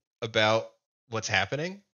excited about what's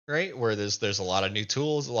happening, right? Where there's a lot of new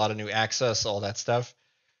tools, a lot of new access, all that stuff.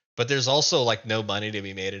 But there's also like no money to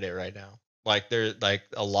be made in it right now. Like they're like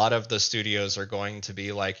a lot of the studios are going to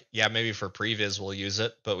be like, yeah, maybe for previs we'll use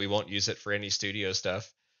it, but we won't use it for any studio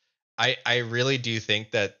stuff. I really do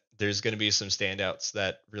think that there's going to be some standouts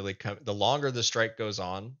that really come. The longer the strike goes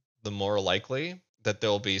on, the more likely that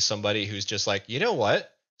there'll be somebody who's just like, you know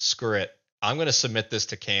what, screw it. I'm going to submit this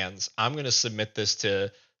to Cannes. I'm going to submit this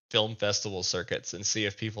to film festival circuits and see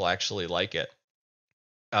if people actually like it.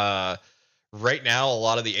 Uh, right now, a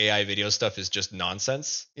lot of the AI video stuff is just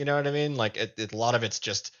nonsense. You know what I mean? Like a lot of it's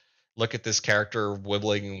just look at this character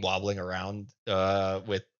wibbling and wobbling around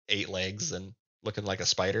with 8 legs and looking like a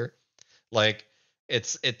spider. Like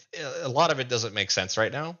it's a lot of it doesn't make sense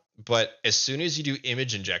right now. But as soon as you do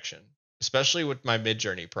image injection, especially with my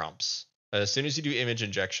Midjourney prompts, as soon as you do image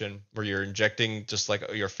injection, where you're injecting just like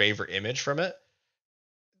your favorite image from it,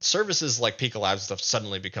 services like Pika Labs stuff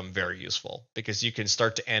suddenly become very useful because you can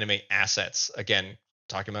start to animate assets. Again,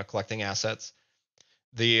 talking about collecting assets.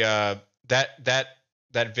 The that that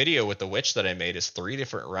that video with the witch that I made is 3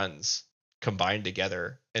 different runs combined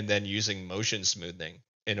together and then using motion smoothing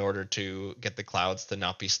in order to get the clouds to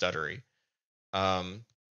not be stuttery. Um,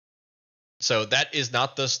 so that is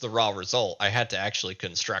not just the raw result. I had to actually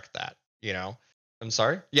construct that, you know. I'm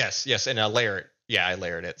sorry? Yes, yes, and I layer it. Yeah, I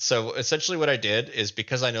layered it. So essentially what I did is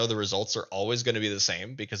because I know the results are always going to be the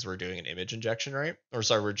same because we're doing an image injection, right? Or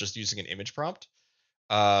sorry, we're just using an image prompt.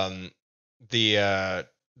 Um the uh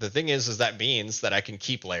the thing is that means that I can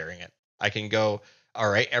keep layering it. I can go, all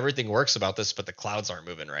right, everything works about this, but the clouds aren't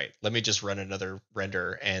moving right. Let me just run another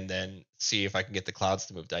render and then see if I can get the clouds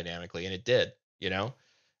to move dynamically. And it did, you know?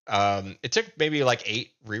 It took maybe like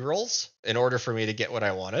 8 rerolls in order for me to get what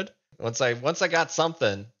I wanted. Once I got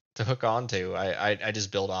something to hook onto, I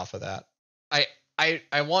just build off of that. I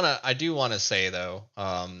I do wanna say though,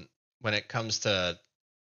 when it comes to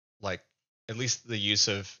like at least the use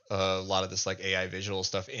of a lot of this like AI visual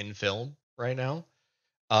stuff in film right now,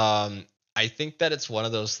 um, I think that it's one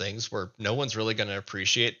of those things where no one's really going to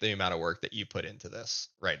appreciate the amount of work that you put into this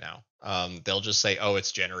right now. They'll just say, "Oh,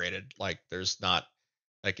 it's generated." Like there's not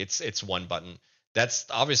like it's one button. That's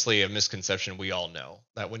obviously a misconception. We all know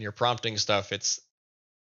that when you're prompting stuff, it's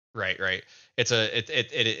right, right. It's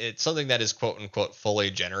something that is quote unquote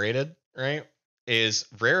fully generated, right? Is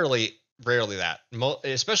rarely that.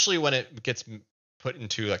 Especially when it gets put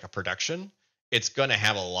into like a production, it's going to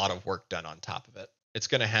have a lot of work done on top of it. It's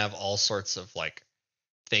going to have all sorts of like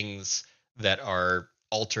things that are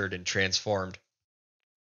altered and transformed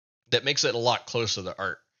that makes it a lot closer to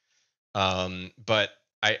art. But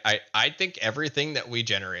I think everything that we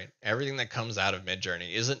generate, everything that comes out of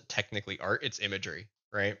Midjourney isn't technically art, it's imagery,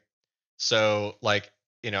 right? So, like,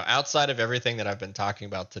 outside of everything that I've been talking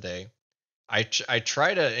about today, I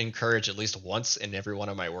try to encourage at least once in every one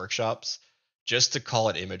of my workshops just to call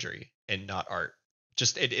it imagery and not art.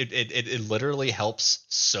 Just it literally helps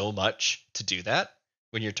so much to do that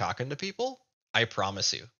when you're talking to people. I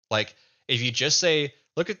promise you. Like, if you just say,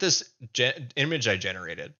 "Look at this image I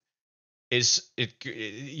generated," is it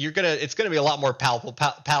you're gonna it's gonna be a lot more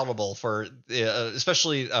palatable for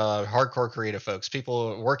especially hardcore creative folks,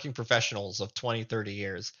 people working professionals of 20, 30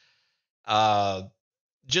 years. uh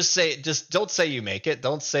just don't say you make it,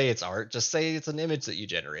 don't say it's art, just say it's an image that you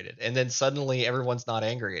generated, and then suddenly everyone's not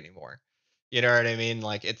angry anymore. You know what I mean?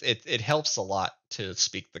 Like it helps a lot to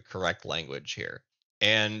speak the correct language here.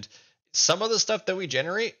 And some of the stuff that we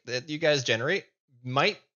generate, that you guys generate,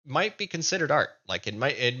 might might be considered art. Like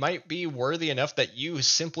it might be worthy enough that you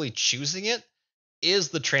simply choosing it is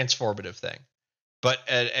the transformative thing. But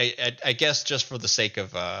I guess just for the sake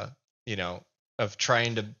of you know of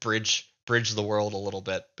trying to bridge the world a little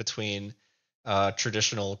bit between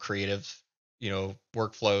traditional creative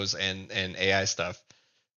workflows and AI stuff,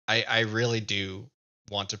 I really do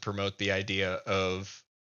want to promote the idea of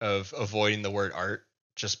avoiding the word art,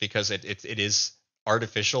 just because it is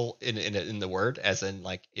artificial in the word, as in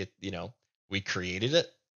like we created it,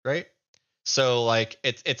 right? So like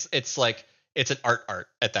it's like it's an art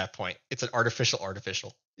at that point. It's an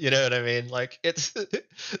artificial. You know what I mean? Like it's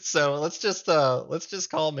so let's just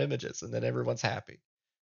call them images and then everyone's happy.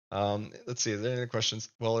 Let's see. Are there any questions?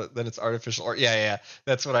 Well, then it's artificial art. Yeah, yeah, yeah.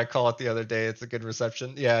 That's what I call it the other day. It's a good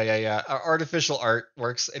reception. Yeah, yeah, yeah. Artificial art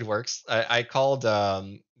works. It works. I called.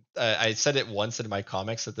 I said it once in my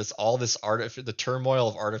comics that this art, the turmoil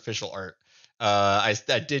of artificial art. I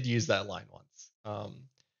did use that line once.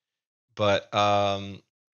 But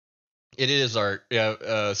it is art.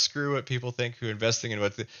 Yeah. Screw what people think who are investing in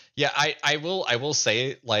what. Yeah. I will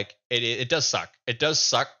say, like, it does suck. It does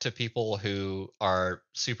suck to people who are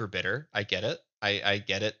super bitter. I get it. I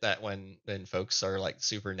get it that when folks are like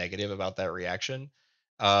super negative about that reaction.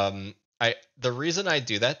 The reason I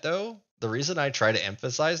do that though, the reason I try to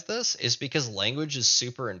emphasize this is because language is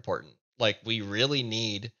super important. Like we really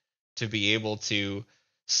need to be able to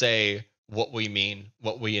say what we mean,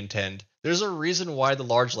 what we intend. There's a reason why the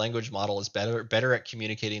large language model is better at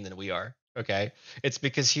communicating than we are. Okay? It's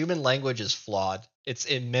because human language is flawed. It's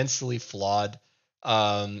immensely flawed.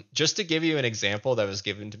 Just to give you an example that was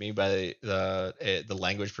given to me by the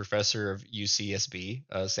language professor of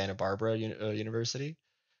UCSB, Santa Barbara University.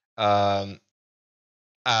 Um,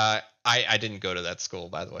 I didn't go to that school,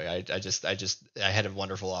 by the way. I had a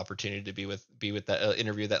wonderful opportunity to be with that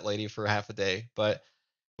interview that lady for half a day. But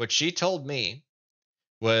what she told me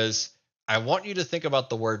was, I want you to think about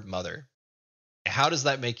the word mother. How does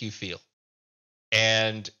that make you feel?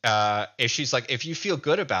 And if she's like, if you feel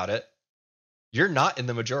good about it, you're not in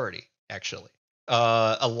the majority, actually.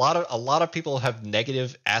 A lot of people have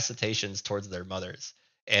negative assotations towards their mothers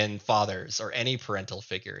and fathers or any parental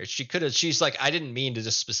figure. She's like, I didn't mean to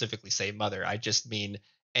just specifically say mother. I just mean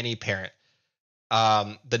any parent.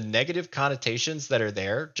 The negative connotations that are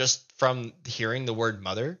there just from hearing the word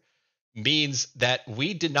mother means that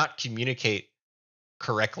we did not communicate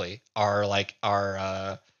correctly our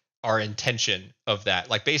intention of that.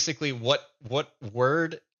 Like basically what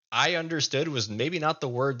word I understood was maybe not the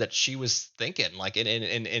word that she was thinking, like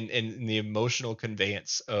in the emotional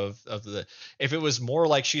conveyance of the, if it was more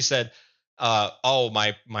like she said, oh,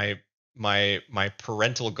 my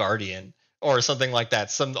parental guardian or something like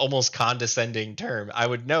that, some almost condescending term, I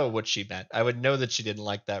would know what she meant. I would know that she didn't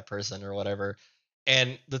like that person or whatever.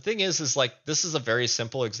 And the thing is like, this is a very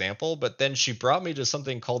simple example, but then she brought me to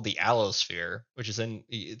something called the allosphere, which is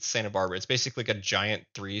it's Santa Barbara. It's basically like a giant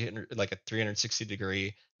 300, like a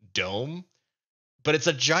 360-degree dome, but it's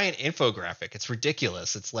a giant infographic. It's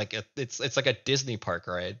ridiculous. It's like a Disney park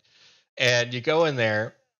ride. And you go in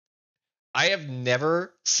there, I have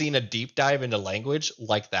never seen a deep dive into language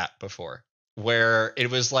like that before, where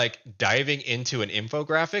it was like diving into an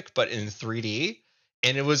infographic, but in 3D,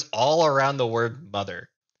 and it was all around the word mother.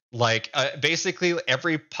 Like basically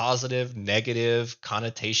every positive, negative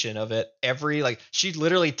connotation of it, every like she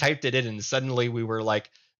literally typed it in, and suddenly we were like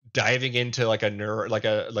diving into like a neuro, like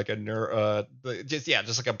a neuro, just yeah,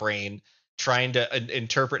 just like a brain trying to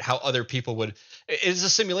interpret how other people would. It is a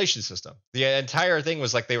simulation system. The entire thing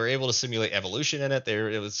was like they were able to simulate evolution in it. They were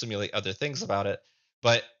able to simulate other things about it,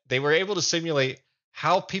 but they were able to simulate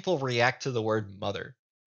how people react to the word mother.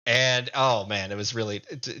 And oh man, it was really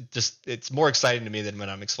just it's more exciting to me than when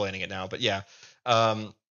I'm explaining it now. But yeah,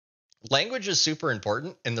 um, language is super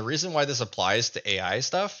important, and the reason why this applies to AI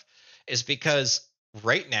stuff is because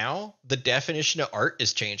right now the definition of art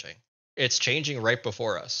is changing. It's changing right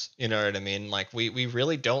before us. You know what I mean? Like we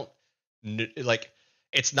really don't like,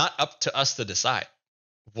 it's not up to us to decide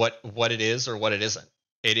what it is or what it isn't.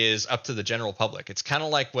 It is up to the general public. It's kind of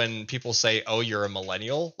like when people say, "Oh, you're a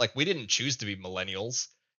millennial." Like we didn't choose to be millennials.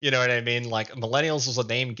 You know what I mean? Like millennials was a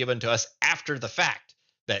name given to us after the fact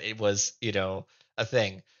that it was, a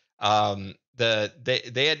thing.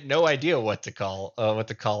 They had no idea what to call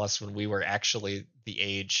us when we were actually the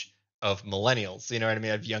age of millennials. You know what I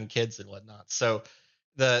mean? Of young kids and whatnot. So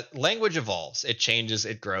the language evolves, it changes,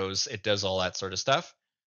 it grows, it does all that sort of stuff.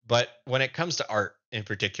 But when it comes to art in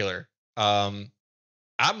particular, um,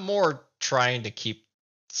 I'm more trying to keep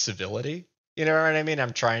civility. You know what I mean?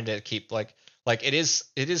 I'm trying to keep like it is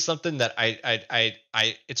something that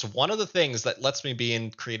it's one of the things that lets me be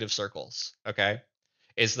in creative circles. Okay,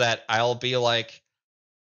 is that I'll be like,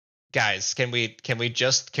 guys, can we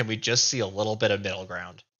just see a little bit of middle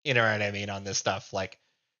ground? You know what I mean on this stuff? I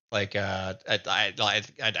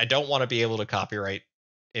don't want to be able to copyright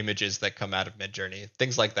images that come out of Midjourney,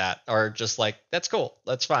 things like that, or just like that's cool,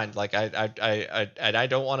 that's fine. Like I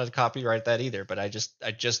don't want to copyright that either, but I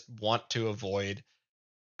just want to avoid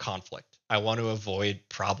conflict. I want to avoid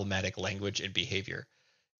problematic language and behavior.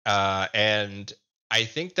 And I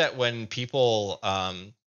think that when people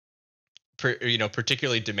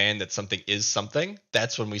particularly demand that something is something,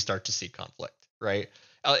 that's when we start to see conflict, right?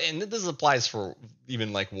 And this applies for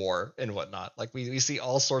even like war and whatnot. Like we see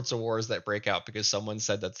all sorts of wars that break out because someone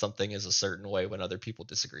said that something is a certain way when other people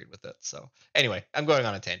disagreed with it. So anyway, I'm going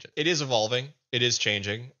on a tangent. It is evolving. It is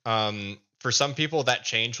changing. For some people, that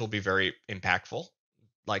change will be very impactful.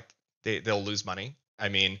 Like they'll lose money. I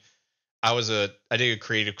mean, I did a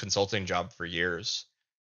creative consulting job for years.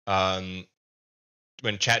 Um,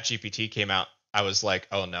 when ChatGPT came out, I was like,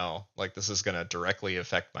 oh no, like this is going to directly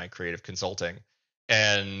affect my creative consulting.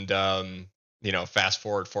 And fast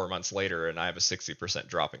forward 4 months later, and I have a 60%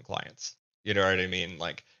 drop in clients. You know what I mean?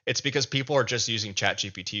 Like it's because people are just using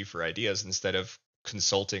ChatGPT for ideas instead of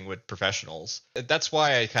consulting with professionals. That's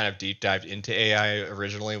why I kind of deep dived into AI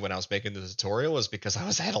originally when I was making the tutorial, was because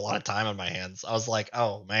I had a lot of time on my hands. I was like,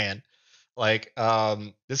 oh man, like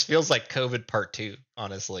this feels like COVID part two,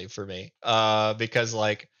 honestly, for me. Because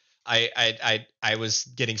like I was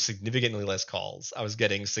getting significantly less calls. I was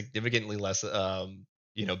getting significantly less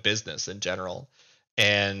business in general.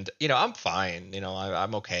 And I'm fine.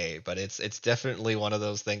 I'm okay. But it's definitely one of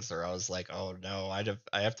those things where I was like, oh no,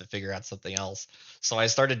 I have to figure out something else. So I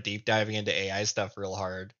started deep diving into AI stuff real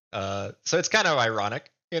hard. So it's kind of ironic.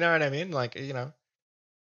 You know what I mean? Like,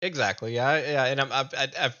 exactly. Yeah, yeah. And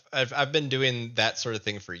I've been doing that sort of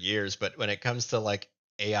thing for years, but when it comes to like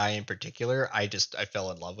AI in particular, I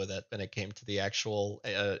fell in love with it when it came to the actual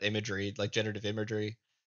imagery, like generative imagery.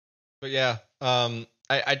 But yeah,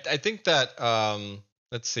 I think that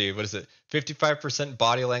let's see, what is it? 55%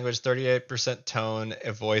 body language, 38% tone,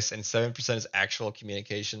 a voice, and 7% is actual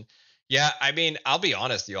communication. Yeah, I mean, I'll be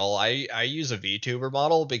honest, y'all. I use a VTuber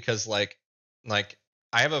model because like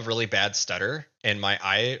I have a really bad stutter and my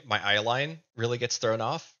eye line really gets thrown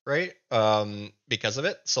off, right? Because of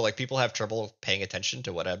it. So like people have trouble paying attention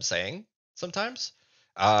to what I'm saying sometimes.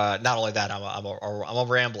 Not only that, I'm a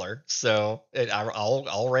rambler, so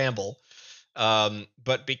I'll ramble.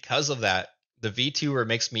 But because of that, the VTuber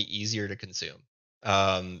makes me easier to consume.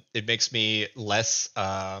 It makes me less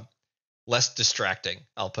distracting.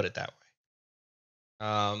 I'll put it that way.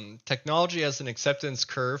 Technology has an acceptance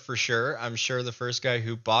curve for sure. I'm sure the first guy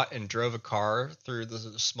who bought and drove a car through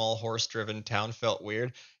the small horse-driven town felt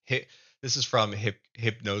weird. Hi- this is from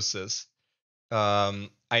Hypnosis.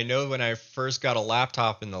 I know when I first got a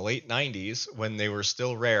laptop in the late 90s, when they were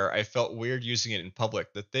still rare, I felt weird using it in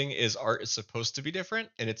public. The thing is, art is supposed to be different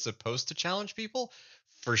and it's supposed to challenge people.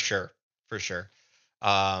 For sure. For sure.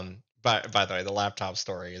 By the way, the laptop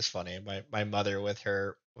story is funny. My mother with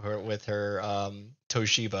her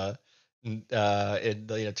Toshiba, in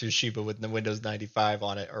the, Toshiba with the Windows 95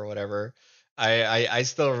 on it or whatever. I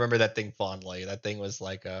still remember that thing fondly. That thing was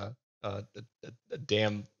like a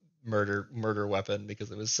damn murder weapon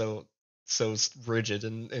because it was so rigid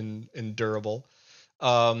and durable.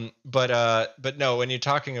 But no, when you're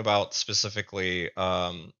talking about specifically,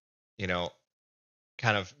 you know,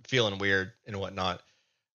 kind of feeling weird and whatnot,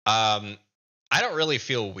 um, I don't really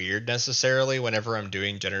feel weird necessarily whenever I'm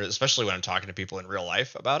doing generative, especially when I'm talking to people in real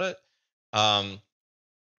life about it. Um,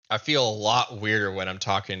 I feel a lot weirder when I'm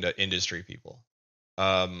talking to industry people.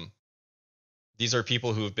 Um, these are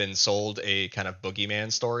people who have been sold a kind of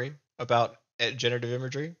boogeyman story about generative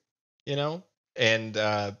imagery, you know, and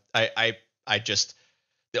I just,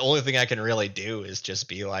 the only thing I can really do is just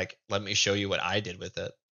be like, let me show you what I did with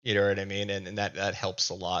it. You know what I mean? And that helps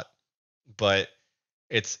a lot. But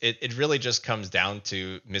it really just comes down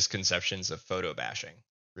to misconceptions of photo bashing,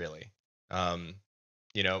 really. Um,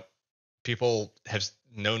 you know, people have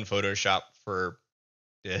known Photoshop for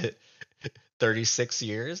 36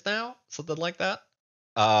 years now, something like that.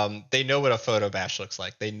 They know what a photo bash looks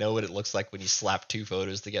like. They know what it looks like when you slap two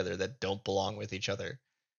photos together that don't belong with each other.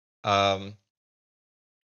 Um,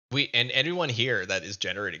 we and anyone here that is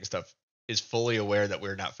generating stuff is fully aware that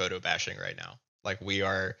we're not photo bashing right now. Like we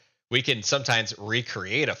can sometimes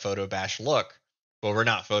recreate a photo bash look, but we're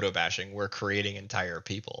not photo bashing. We're creating entire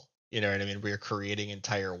people. You know what I mean? We're creating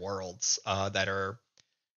entire worlds that are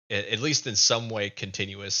at least in some way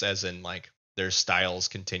continuous, as in like their styles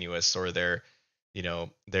continuous, or the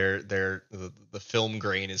film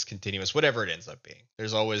grain is continuous, whatever it ends up being.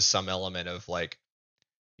 There's always some element of like,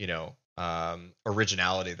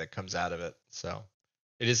 originality that comes out of it. So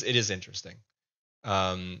it is interesting.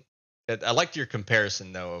 um I liked your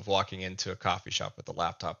comparison though of walking into a coffee shop with a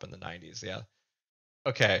laptop in the 90s. Yeah.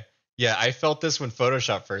 Okay. Yeah, I felt this when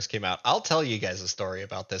Photoshop first came out. I'll tell you guys a story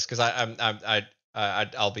about this because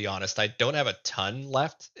I'll be honest. I don't have a ton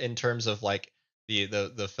left in terms of like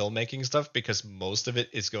the filmmaking stuff because most of it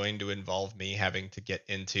is going to involve me having to get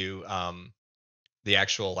into the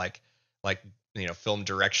actual like film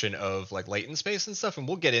direction of like latent space and stuff, and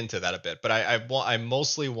we'll get into that a bit. But I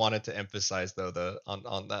mostly wanted to emphasize though the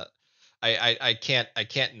on that. I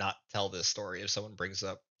can't not tell this story if someone brings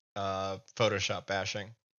up Photoshop bashing.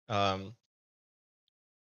 Um,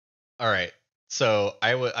 all right. So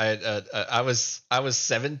I was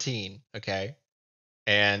 17, okay,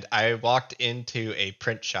 and I walked into a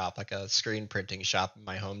print shop, like a screen printing shop in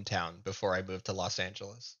my hometown before I moved to Los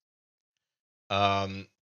Angeles. Um,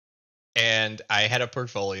 and I had a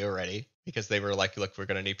portfolio ready because they were like, "Look, we're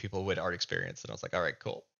gonna need people with art experience," and I was like, "All right,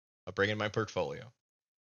 cool. I'll bring in my portfolio."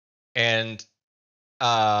 And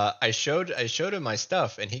I showed him my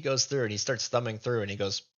stuff, and he goes through and he starts thumbing through, and he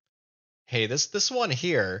goes, "Hey, this one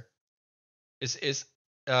here." is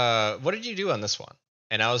what did you do on this one?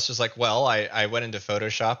 And I was just like, well, I went into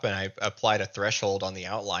Photoshop and I applied a threshold on the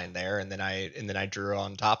outline there, and then I drew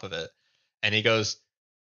on top of it. And he goes,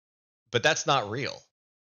 but that's not real.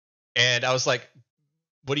 And I was like,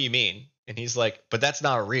 what do you mean? And he's like, but that's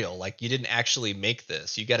not real. Like, you didn't actually make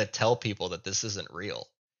this. You got to tell people that this isn't real.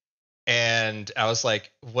 And I was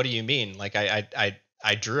like, what do you mean? Like,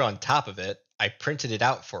 I drew on top of it. I printed it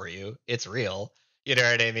out for you. It's real. You know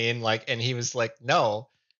what I mean? Like, and he was like, no,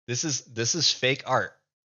 this is fake art.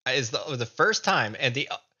 Is the first time, and the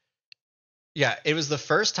yeah, it was the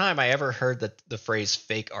first time I ever heard the phrase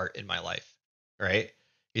fake art in my life. Right?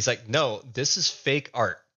 He's like, no, this is fake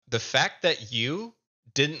art. The fact that you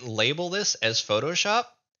didn't label this as Photoshop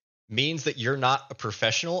means that you're not a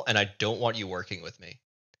professional, and I don't want you working with me.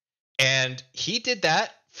 And he did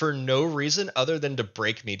that for no reason other than to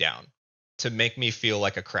break me down, to make me feel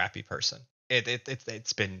like a crappy person.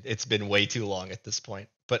 It's been way too long at this point.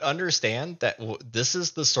 But understand that this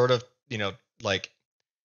is the sort of, like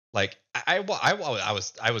I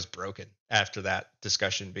was broken after that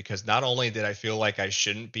discussion, because not only did I feel like I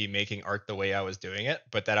shouldn't be making art the way I was doing it,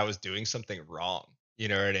 but that I was doing something wrong. You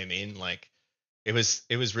know what I mean? Like, it was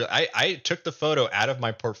real. I took the photo out of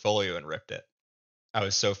my portfolio and ripped it. I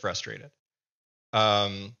was so frustrated.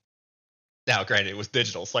 Um, Now, granted, it was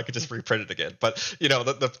digital, so I could just reprint it again. But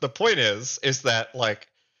the point is that, like,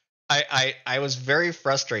 I was very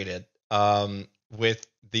frustrated with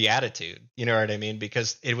the attitude. You know what I mean?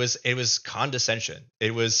 Because it was condescension.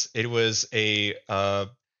 It was a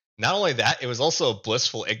not only that, it was also a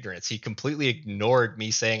blissful ignorance. He completely ignored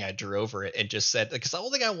me saying I drew over it and just said, because the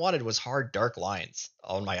only thing I wanted was hard dark lines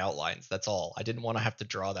on my outlines. That's all. I didn't want to have to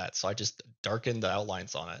draw that, so I just darkened the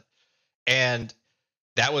outlines on it. And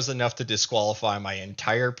that was enough to disqualify my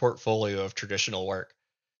entire portfolio of traditional work.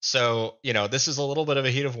 So, this is a little bit of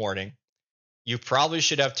a heat of warning. You probably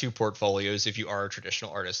should have two portfolios if you are a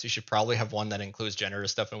traditional artist. You should probably have one that includes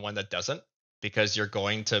generative stuff and one that doesn't, because you're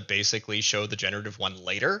going to basically show the generative one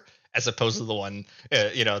later, as opposed to the one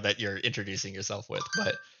that you're introducing yourself with.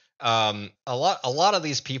 But a lot of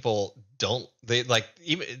these people don't, they like,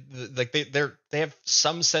 even like they have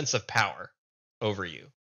some sense of power over you,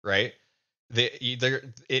 right? They're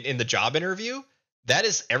in the job interview. That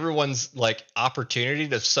is everyone's, like, opportunity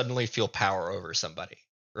to suddenly feel power over somebody,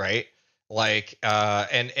 right? Like,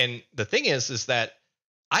 and the thing is that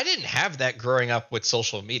I didn't have that growing up with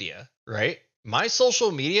social media, right? My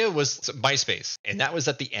social media was MySpace, and that was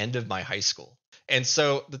at the end of my high school. And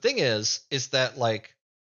so the thing is that, like,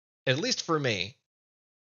 at least for me,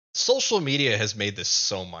 social media has made this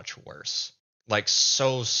so much worse. Like,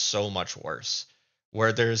 so much worse,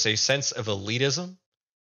 where there's a sense of elitism,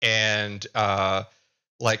 and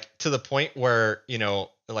like, to the point where,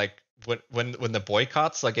 like, when the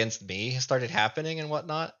boycotts against me started happening and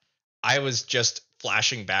whatnot, I was just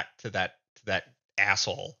flashing back to that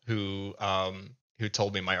asshole who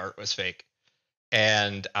told me my art was fake.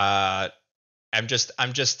 And I'm just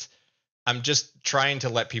trying to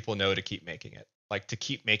let people know to keep making it. Like, to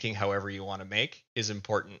keep making however you want to make is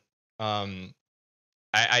important. um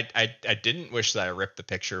I didn't wish that I ripped the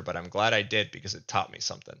picture, but I'm glad I did, because it taught me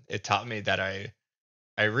something. It taught me that I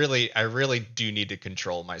really do need to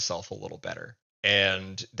control myself a little better.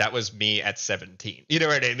 And that was me at 17. You know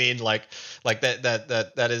what I mean? Like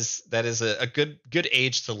that is a good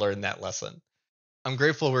age to learn that lesson. I'm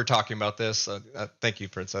grateful we're talking about this. Thank you,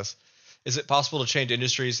 Princess. Is it possible to change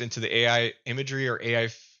industries into the AI imagery or AI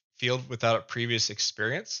field without a previous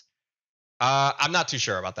experience? I'm not too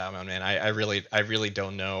sure about that one, man. I really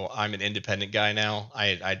don't know. I'm an independent guy now.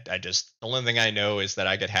 I just, the only thing I know is that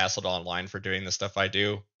I get hassled online for doing the stuff I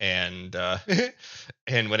do, and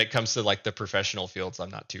and when it comes to, like, the professional fields, I'm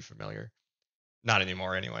not too familiar. Not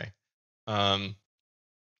anymore, anyway. Um,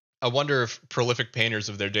 I wonder if prolific painters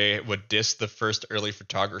of their day would diss the first early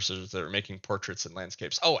photographers that are making portraits and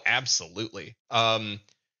landscapes. Oh, absolutely.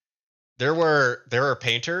 There were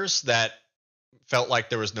painters that felt like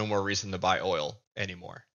there was no more reason to buy oil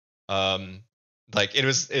anymore. Um, like, it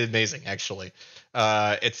was amazing, actually.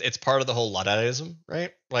 It's part of the whole Ludditism,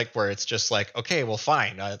 right? Like, where it's just like, okay, well,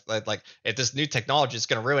 fine. Like, if this new technology is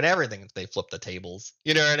going to ruin everything, they flip the tables.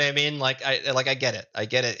 You know what I mean? Like, I get it. I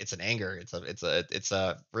get it. It's an anger. It's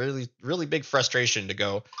a really really big frustration to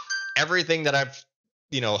go. Everything that I've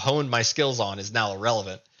honed my skills on is now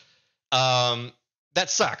irrelevant. um, that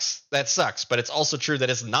sucks. That sucks. But it's also true that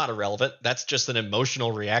it's not irrelevant. That's just an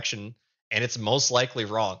emotional reaction, and it's most likely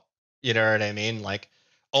wrong. You know what I mean? Like,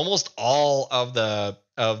 almost all of the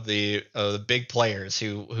big players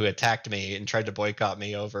who attacked me and tried to boycott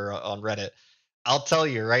me over on Reddit. I'll tell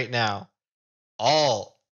you right now,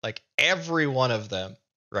 all like every one of them,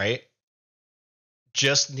 right,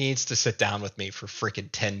 just needs to sit down with me for freaking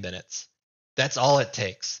 10 minutes. That's all it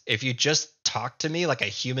takes. If you just talk to me like a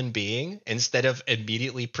human being instead of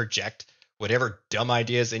immediately project whatever dumb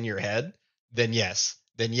ideas in your head, then yes,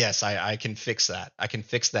 I can fix that. I can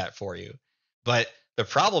fix that for you. But the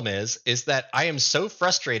problem is that I am so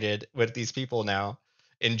frustrated with these people now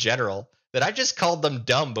in general that I just called them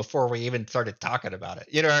dumb before we even started talking about it.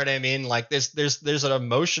 You know what I mean? Like there's an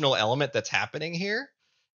emotional element that's happening here,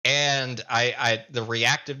 and the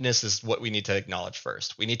reactiveness is what we need to acknowledge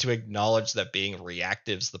first. We need to acknowledge that being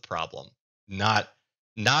reactive is the problem, not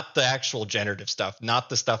not the actual generative stuff, not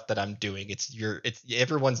the stuff that I'm doing. It's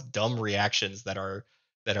everyone's dumb reactions that are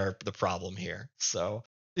the problem here. So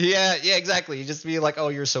yeah, yeah, exactly. You just be like, oh,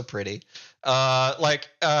 you're so pretty. Like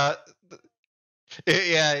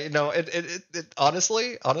yeah, you know, it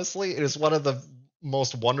honestly, it is one of the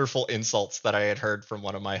most wonderful insults that I had heard from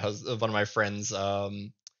one of my friends uh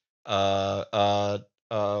uh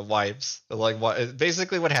wives. Like what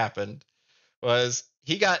basically what happened was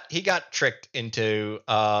he got tricked into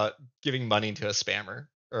giving money to a spammer,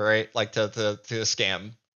 all right, like to a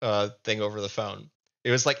scam thing over the phone. It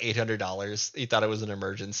was like $800. He thought it was an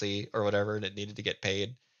emergency or whatever and it needed to get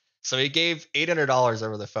paid, so he gave $800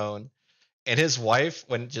 over the phone. And his wife,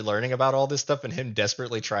 when she's learning about all this stuff and him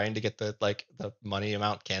desperately trying to get the money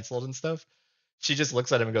amount canceled and stuff, she just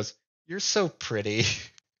looks at him and goes, "You're so pretty."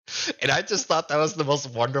 And I just thought that was the most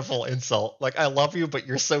wonderful insult. Like, I love you, but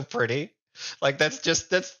you're so pretty. Like that's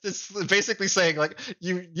basically saying like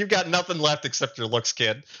you've got nothing left except your looks,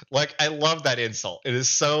 kid. Like I love that insult. It is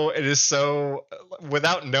so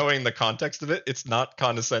without knowing the context of it, it's not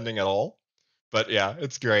condescending at all. But yeah,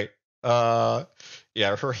 it's great. Uh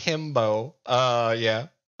yeah, her himbo. Yeah.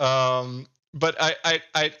 But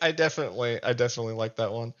I definitely like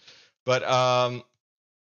that one. But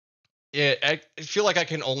yeah, I feel like I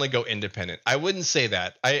can only go independent. I wouldn't say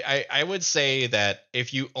that. I would say that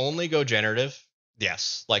if you only go generative,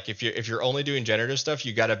 yes. Like if you're only doing generative stuff,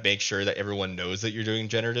 you got to make sure that everyone knows that you're doing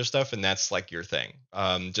generative stuff, and that's like your thing.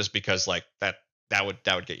 Just because like that would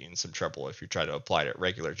get you in some trouble if you try to apply it at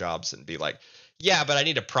regular jobs and be like, yeah, but I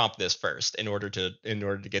need to prompt this first in order to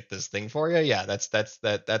get this thing for you. Yeah, that's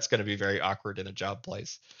going to be very awkward in a job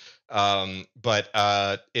place. But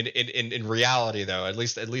in reality, though, at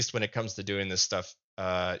least when it comes to doing this stuff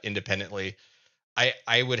independently,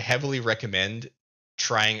 I would heavily recommend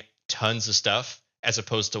trying tons of stuff as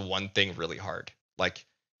opposed to one thing really hard. Like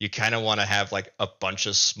you kind of want to have like a bunch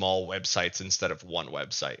of small websites instead of one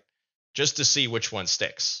website, just to see which one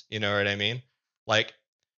sticks. You know what I mean? Like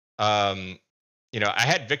um, I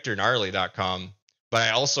had victorgnarly.com, but I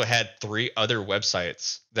also had three other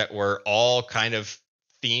websites that were all kind of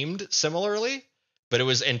themed similarly, but it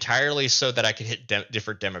was entirely so that I could hit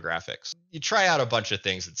different demographics. You try out a bunch of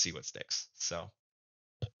things and see what sticks. So,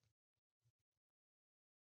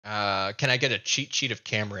 can I get a cheat sheet of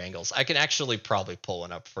camera angles? I can actually probably pull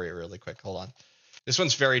one up for you really quick. Hold on. This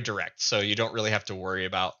one's very direct, so you don't really have to worry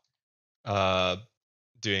about uh,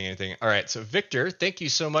 doing anything. All right. So, Victor, thank you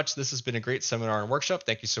so much. This has been a great seminar and workshop.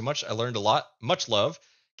 Thank you so much. I learned a lot. Much love.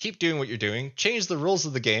 Keep doing what you're doing. Change the rules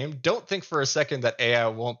of the game. Don't think for a second that AI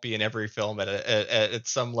won't be in every film at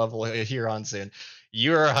some level here on soon.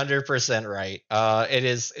 You're 100% right.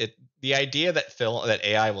 The idea that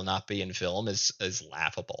AI will not be in film is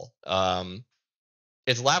laughable.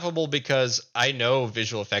 It's laughable because I know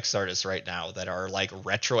visual effects artists right now that are like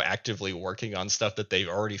retroactively working on stuff that they've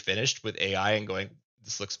already finished with AI and going,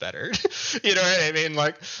 this looks better. You know what I mean?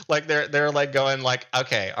 Like they're like going like,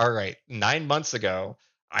 okay, all right, 9 months ago,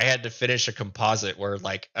 I had to finish a composite where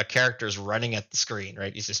like a character's running at the screen,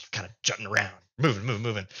 right? He's just kind of jutting around,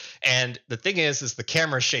 moving. And the thing is the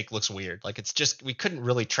camera shake looks weird. Like it's just we couldn't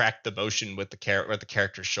really track the motion with the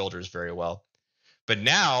character's shoulders very well. But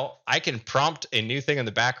now I can prompt a new thing in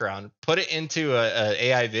the background, put it into a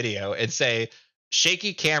AI video, and say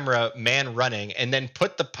shaky camera, man running, and then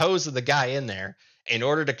put the pose of the guy in there in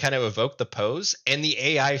order to kind of evoke the pose. And the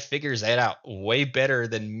AI figures that out way better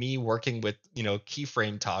than me working with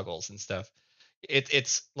keyframe toggles and stuff.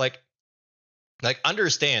 It's like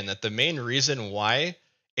understand that the main reason why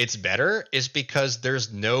it's better is because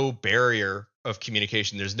there's no barrier of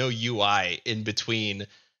communication. There's no UI in between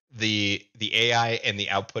the AI and the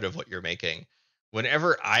output of what you're making.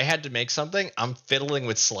 Whenever I had to make something, I'm fiddling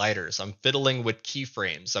with sliders, I'm fiddling with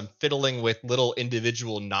keyframes, I'm fiddling with little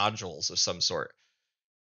individual nodules of some sort.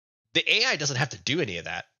 The AI doesn't have to do any of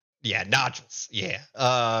that. Yeah, nodules. Yeah.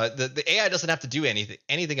 The AI doesn't have to do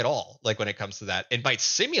anything at all. Like when it comes to that, it might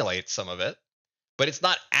simulate some of it, but it's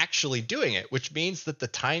not actually doing it, which means that the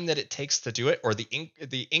time that it takes to do it, or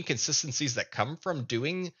the inconsistencies that come from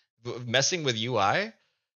doing messing with UI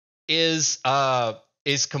is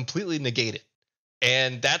completely negated.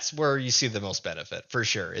 And that's where you see the most benefit for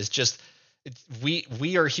sure. Is just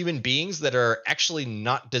we are human beings that are actually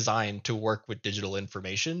not designed to work with digital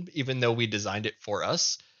information, even though we designed it for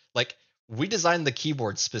us. Like, we designed the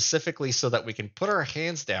keyboard specifically so that we can put our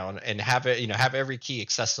hands down and have it, have every key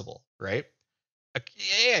accessible, right?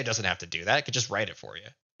 AI doesn't have to do that. It could just write it for you.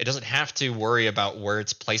 It doesn't have to worry about where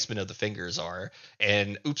its placement of the fingers are.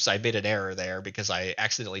 And oops, I made an error there because I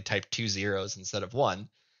accidentally typed 2 zeros instead of one.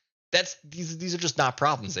 That's these are just not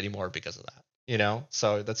problems anymore because of that.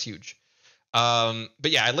 So that's huge.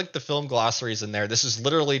 But yeah, I linked the film glossaries in there. This is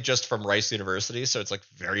literally just from Rice University, so it's like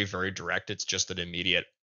very, very direct. It's just an immediate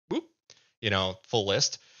whoop, full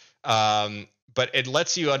list. But it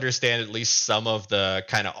lets you understand at least some of the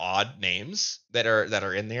kind of odd names that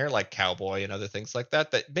are in there, like cowboy and other things like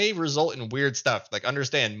that, that may result in weird stuff. Like,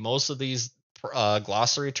 understand, most of these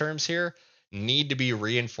glossary terms here need to be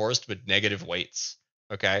reinforced with negative weights.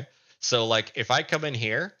 Okay, so like if I come in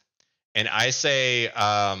here and I say,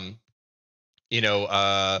 you know,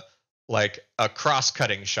 uh, like a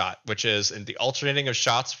cross-cutting shot, which is in the alternating of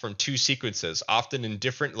shots from two sequences, often in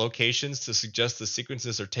different locations to suggest the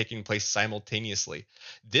sequences are taking place simultaneously.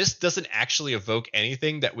 This doesn't actually evoke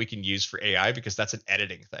anything that we can use for AI because that's an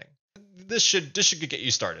editing thing. This should get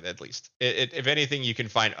you started at least. If anything, you can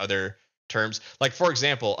find other terms. Like, for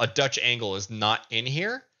example, a Dutch angle is not in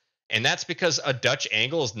here, and that's because a Dutch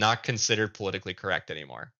angle is not considered politically correct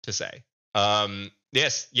anymore to say.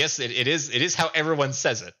 Yes, it is. It is how everyone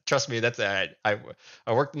says it. Trust me, that's I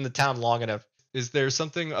worked in the town long enough. Is there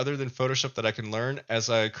something other than Photoshop that I can learn, as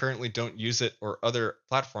I currently don't use it or other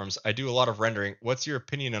platforms? I do a lot of rendering. What's your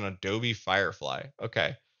opinion on Adobe Firefly?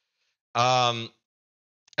 Okay. Um,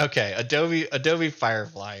 okay, Adobe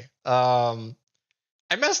Firefly.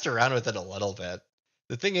 I messed around with it a little bit.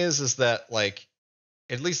 The thing is that, like,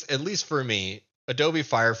 at least for me, Adobe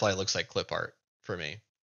Firefly looks like clip art for me.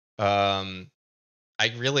 Um,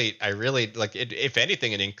 I really like it. If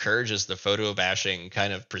anything, it encourages the photo bashing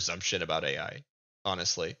kind of presumption about AI.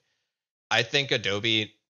 Honestly, I think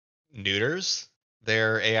Adobe neuters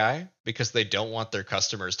their AI because they don't want their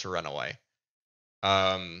customers to run away.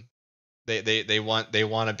 Um, they want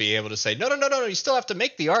to be able to say, no, you still have to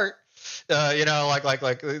make the art.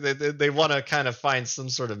 Like they want to kind of find some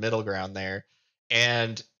sort of middle ground there.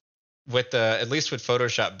 And with the at least with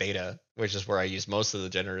Photoshop beta, which is where I use most of the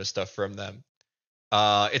generative stuff from them,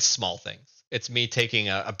 it's small things. It's me taking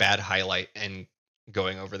a bad highlight and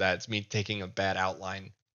going over that. It's me taking a bad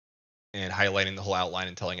outline and highlighting the whole outline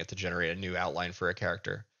and telling it to generate a new outline for a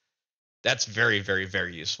character. That's very, very,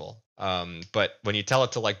 very useful. But when you tell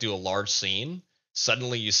it to like do a large scene,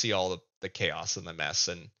 suddenly you see all the chaos and the mess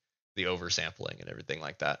and the oversampling and everything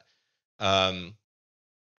like that. Um,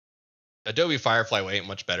 Adobe Firefly ain't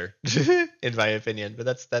much better, in my opinion, but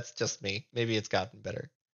that's just me. Maybe it's gotten better.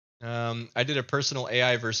 I did a personal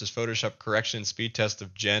AI versus Photoshop correction speed test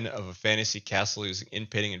of Jen of a fantasy castle using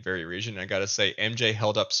inpainting in very region. And I gotta say, MJ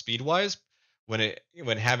held up speed wise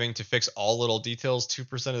when having to fix all little details,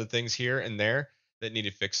 2% of the things here and there that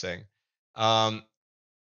needed fixing. Um,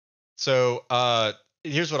 so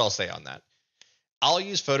here's what I'll say on that. I'll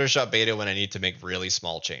use Photoshop Beta when I need to make really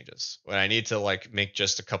small changes. When I need to like make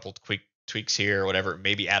just a couple quick tweaks here or whatever,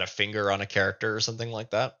 maybe add a finger on a character or something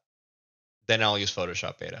like that. Then I'll use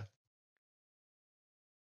Photoshop Beta.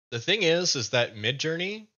 The thing is that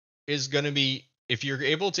Midjourney is going to be, if you're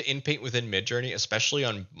able to inpaint within Midjourney, especially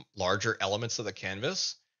on larger elements of the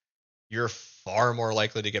canvas, you're far more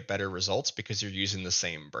likely to get better results because you're using the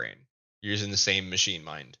same brain. You're using the same machine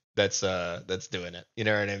mind that's doing it. You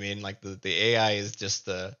know what I mean? Like the AI is just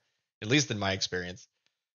at least in my experience.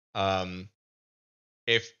 Um,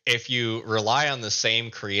 if you rely on the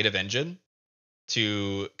same creative engine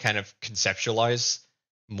to kind of conceptualize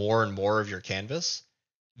more and more of your canvas,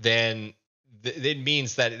 then it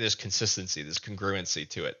means that there's consistency, there's congruency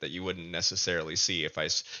to it that you wouldn't necessarily see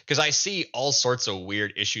because I see all sorts of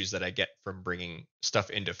weird issues that I get from bringing stuff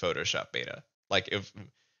into Photoshop Beta. Like if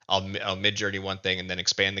I'll Midjourney one thing and then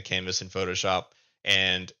expand the canvas in Photoshop,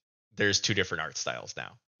 and there's two different art styles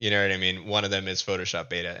now. You know what I mean? One of them is Photoshop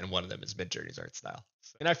Beta, and one of them is Midjourney's art style.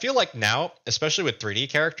 And I feel like now, especially with 3D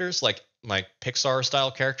characters, like Pixar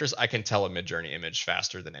style characters, I can tell a Midjourney image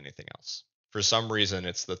faster than anything else. For some reason,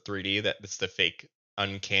 it's the 3D it's the fake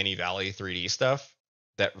uncanny valley 3D stuff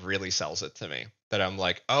that really sells it to me. That I'm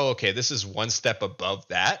like, oh, okay, this is one step above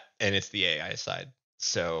that, and it's the AI side.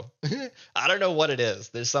 So I don't know what it is.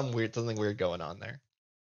 There's something weird going on there.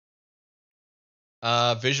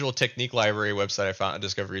 Visual technique library website I found and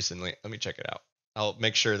discovered recently. Let me check it out. I'll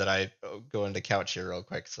make sure that I go into Couch here real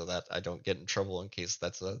quick so that I don't get in trouble in case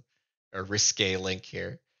that's a risque link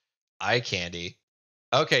here. Eye candy.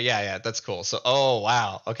 Okay, yeah, yeah, that's cool. So, oh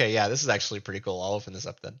wow. Okay, yeah, this is actually pretty cool. I'll open this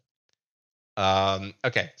up then.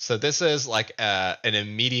 Okay, so this is like an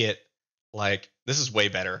immediate, like this is way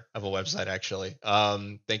better of a website actually.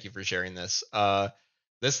 Thank you for sharing this.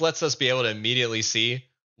 This lets us be able to immediately see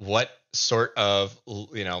what sort of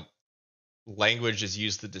language is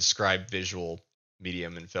used to describe visual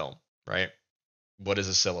medium in film, right? What is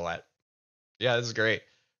a silhouette? Yeah, this is great.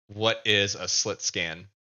 What is a slit scan?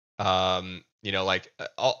 Like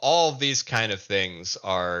all of these kind of things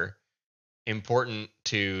are important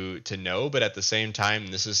to know, but at the same time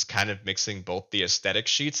this is kind of mixing both the aesthetic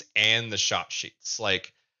sheets and the shot sheets.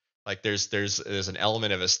 Like there's an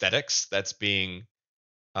element of aesthetics that's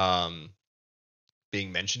um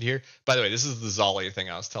being mentioned here. By the way, this is the Zolly thing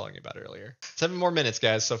I was telling you about earlier. 7 more minutes,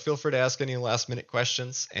 guys, so feel free to ask any last minute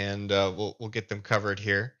questions, and we'll get them covered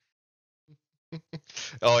here.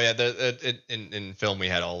 Oh yeah, in film we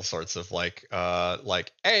had all sorts of like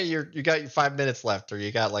hey, you got your 5 minutes left, or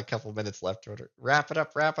you got like a couple minutes left, or wrap it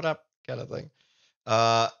up kind of thing.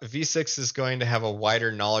 V6 is going to have a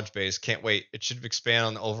wider knowledge base. Can't wait. It should expand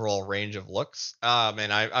on the overall range of looks.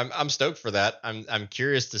 Man, I'm stoked for that. I'm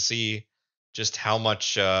curious to see just how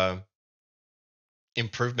much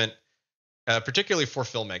improvement, particularly for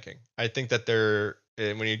filmmaking. I think that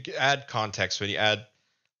when you add context, when you add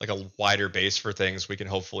like a wider base for things, we can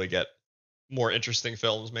hopefully get more interesting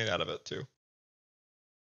films made out of it too.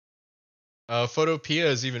 Photopea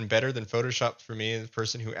is even better than Photoshop for me. The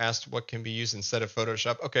person who asked what can be used instead of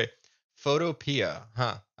Photoshop. Okay, Photopea,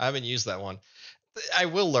 huh? I haven't used that one. I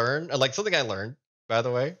will learn. Like something I learned, by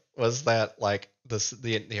the way, was that like the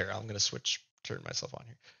here. I'm gonna turn myself on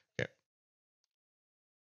here. Okay.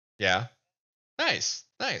 Yeah. Nice,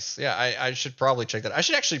 nice. Yeah, I should probably check that. I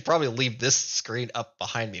should actually probably leave this screen up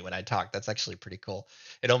behind me when I talk. That's actually pretty cool.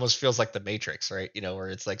 It almost feels like the Matrix, right? Where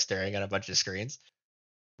it's like staring at a bunch of screens.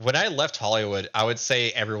 When I left Hollywood, I would say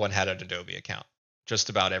everyone had an Adobe account. Just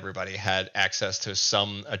about everybody had access to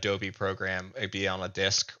some Adobe program, be on a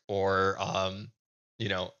disc or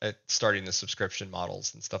starting the subscription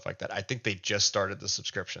models and stuff like that. I think they just started the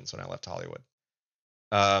subscriptions when I left Hollywood.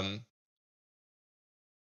 Um,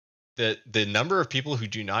 the number of people who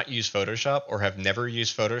do not use Photoshop or have never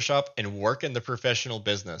used Photoshop and work in the professional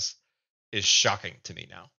business is shocking to me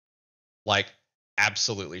now. Like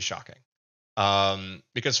absolutely shocking.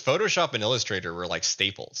 Because Photoshop and Illustrator were like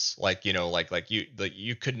staples. Like,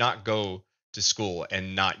 you could not go to school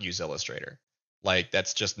and not use Illustrator. Like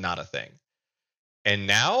that's just not a thing. And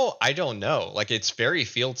now I don't know. Like it's very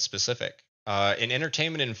field specific. In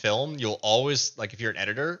entertainment and film, you'll always like if you're an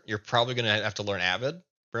editor, you're probably gonna have to learn Avid,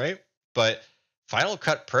 right? But Final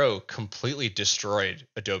Cut Pro completely destroyed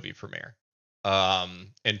Adobe Premiere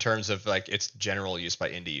in terms of like its general use by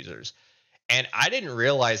indie users. And I didn't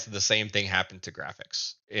realize that the same thing happened to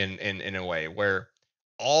graphics in a way where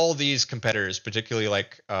all these competitors, particularly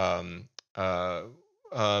like Colorama,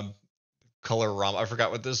 I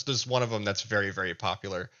forgot what this one of them that's very very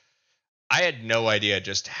popular. I had no idea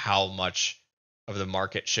just how much of the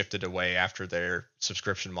market shifted away after their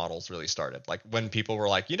subscription models really started. Like when people were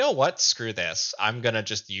like, you know what, screw this, I'm gonna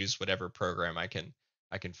just use whatever program I can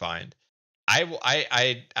find.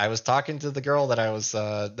 I was talking to the girl that I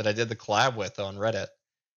did the collab with on Reddit,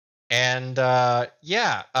 and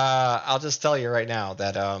yeah, I'll just tell you right now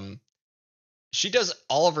that she does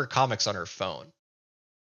all of her comics on her phone.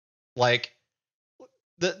 Like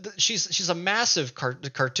she's a massive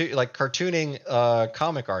cartooning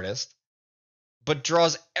comic artist, but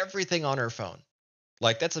draws everything on her phone.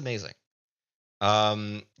 Like that's amazing.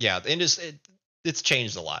 Yeah, the industry it's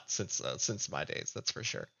changed a lot since my days, that's for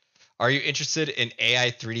sure. Are you interested in AI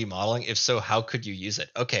 3D modeling? If so, how could you use it?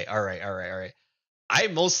 Okay, all right. I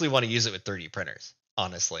mostly want to use it with 3D printers,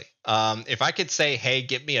 honestly. If I could say, hey,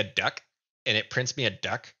 give me a duck, and it prints me a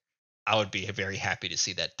duck, I would be very happy to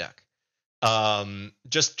see that duck.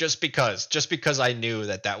 Just because I knew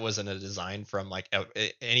that wasn't a design from like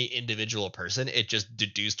any individual person. It just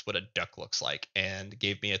deduced what a duck looks like and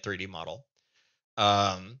gave me a 3D model.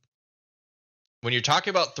 Um, when you're talking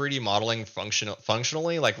about 3D modeling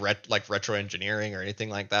functionally, like retro engineering or anything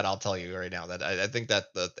like that, I'll tell you right now that I think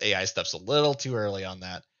that the AI stuff's a little too early on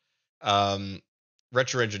that. Um,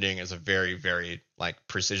 Retro engineering is a very, very like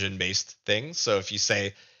precision based thing. So if you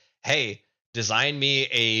say, hey, design me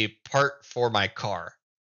a part for my car,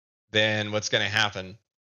 then what's going to happen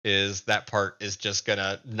is that part is just going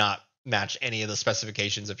to not match any of the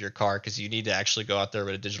specifications of your car because you need to actually go out there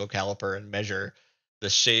with a digital caliper and measure the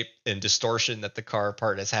shape and distortion that the car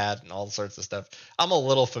part has had and all sorts of stuff. I'm a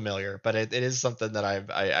little familiar, but it is something that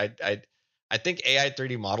I think AI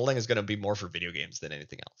 3D modeling is going to be more for video games than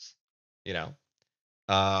anything else. You know,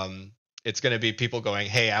 um, it's going to be people going,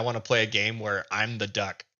 "Hey, I want to play a game where I'm the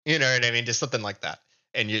duck." You know what I mean? Just something like that,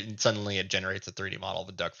 and suddenly it generates a 3D model of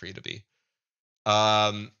a duck for you to be.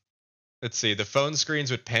 Um, let's see. The phone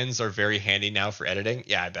screens with pens are very handy now for editing.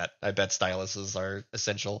 Yeah, I bet. I bet styluses are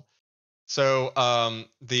essential. So,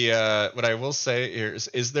 the what I will say here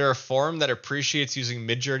is there a forum that appreciates using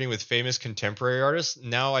Midjourney with famous contemporary artists?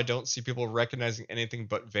 Now I don't see people recognizing anything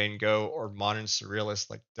but Van Gogh or modern surrealists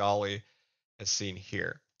like Dali, as seen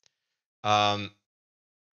here. Um,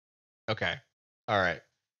 okay, all right.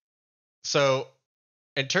 So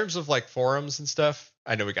in terms of like forums and stuff,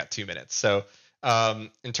 I know we got 2 minutes. So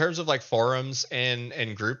in terms of like forums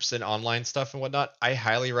and groups and online stuff and whatnot, I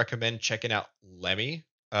highly recommend checking out Lemmy,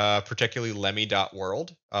 particularly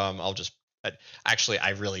Lemmy.world. I'll just actually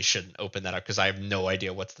I really shouldn't open that up because I have no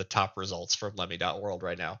idea what's the top results from Lemmy.world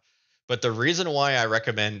right now. But the reason why I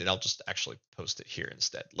recommend, and I'll just actually post it here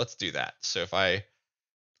instead. Let's do that. So if I,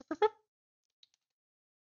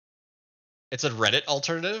 it's a Reddit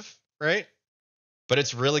alternative, right? But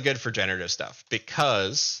it's really good for generative stuff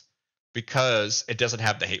because it doesn't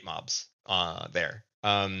have the hate mobs there.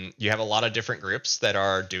 You have a lot of different groups that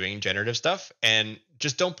are doing generative stuff, and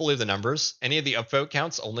just don't believe the numbers. Any of the upvote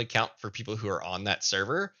counts only count for people who are on that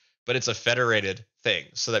server, but it's a federated thing,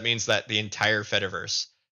 so that means that the entire Fediverse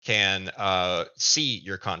can see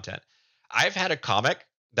your content. I've had a comic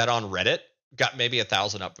that on Reddit got maybe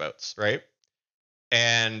 1,000 upvotes, right?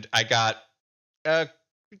 And I got uh,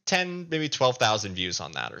 10, maybe 12,000 views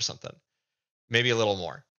on that or something, maybe a little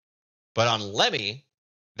more. But on Lemmy,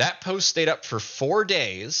 that post stayed up for 4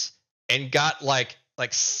 days and got like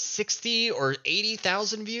 60 or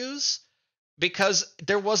 80,000 views because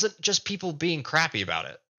there wasn't just people being crappy about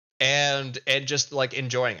it and just like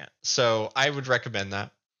enjoying it. So I would recommend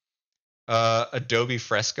that. Adobe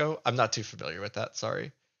Fresco. I'm not too familiar with that.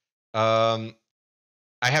 Sorry. Um,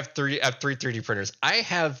 I have three 3D printers. I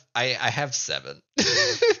have seven.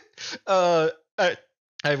 uh,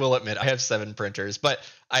 I will admit I have seven printers, but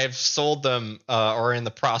I have sold them or in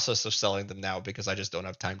the process of selling them now because I just don't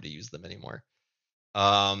have time to use them anymore.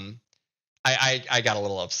 Um, I got a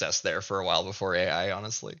little obsessed there for a while before AI,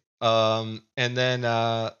 honestly. And then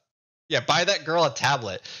yeah, buy that girl a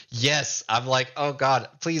tablet. Yes, I'm like, oh god,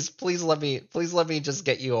 please let me just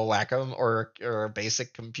get you a Wacom or a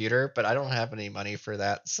basic computer, but I don't have any money for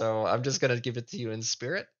that, so I'm just gonna give it to you in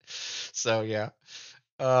spirit. So yeah,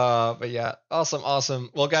 but yeah, awesome.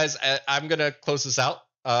 Well, guys, I'm gonna close this out.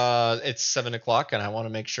 It's 7 o'clock, and I want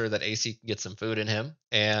to make sure that AC can get some food in him,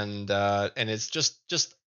 and it's just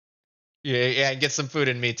yeah, and get some food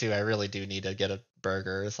in me too. I really do need to get a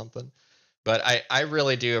burger or something. But I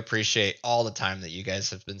really do appreciate all the time that you guys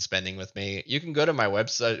have been spending with me. You can go to my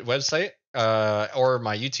website or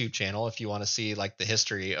my YouTube channel if you want to see like the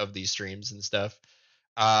history of these streams and stuff.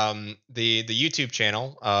 The YouTube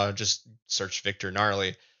channel, just search Victor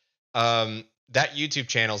Gnarly. That YouTube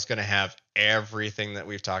channel is going to have everything that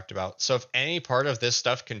we've talked about. So if any part of this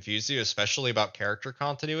stuff confused you, especially about character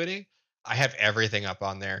continuity, I have everything up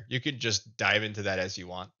on there. You can just dive into that as you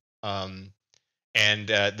want. And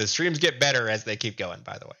the streams get better as they keep going,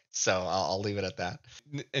 by the way. So I'll leave it at that.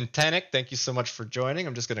 And Tanic, thank you so much for joining.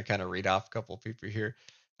 I'm just going to kind of read off a couple of people here.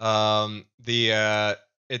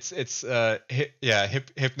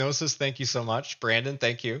 Hypnosis. Thank you so much, Brandon.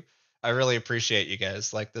 Thank you. I really appreciate you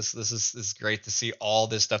guys. Like this is great to see all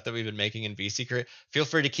this stuff that we've been making in VC Create. Feel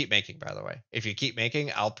free to keep making, by the way. If you keep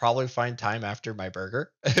making, I'll probably find time after my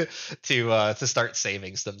burger to start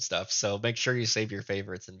saving some stuff. So make sure you save your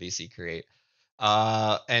favorites in VC Create.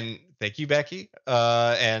 And thank you, Becky.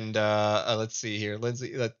 And let's see here,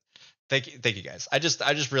 Lindsay. Thank you guys. I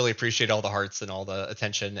just really appreciate all the hearts and all the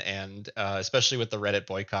attention, and especially with the Reddit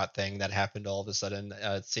boycott thing that happened all of a sudden.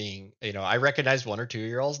 Seeing, I recognized one or two of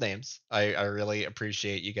your all's names. I really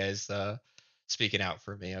appreciate you guys speaking out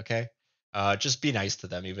for me. Okay, just be nice to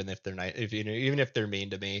them, even if they're nice. If even if they're mean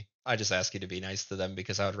to me, I just ask you to be nice to them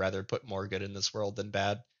because I would rather put more good in this world than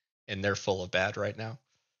bad, and they're full of bad right now.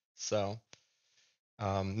 So.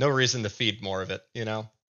 No reason to feed more of it.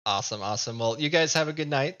 Awesome. Well, you guys have a good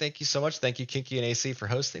night. Thank you so much. Thank you, Kinky and AC, for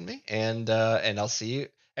hosting me, and I'll see you.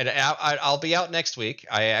 And I'll be out next week.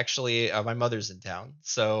 I actually my mother's in town,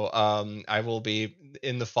 so I will be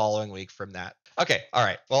in the following week from that. Okay, all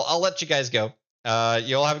right. Well, I'll let you guys go.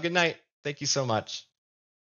 You all have a good night. Thank you so much.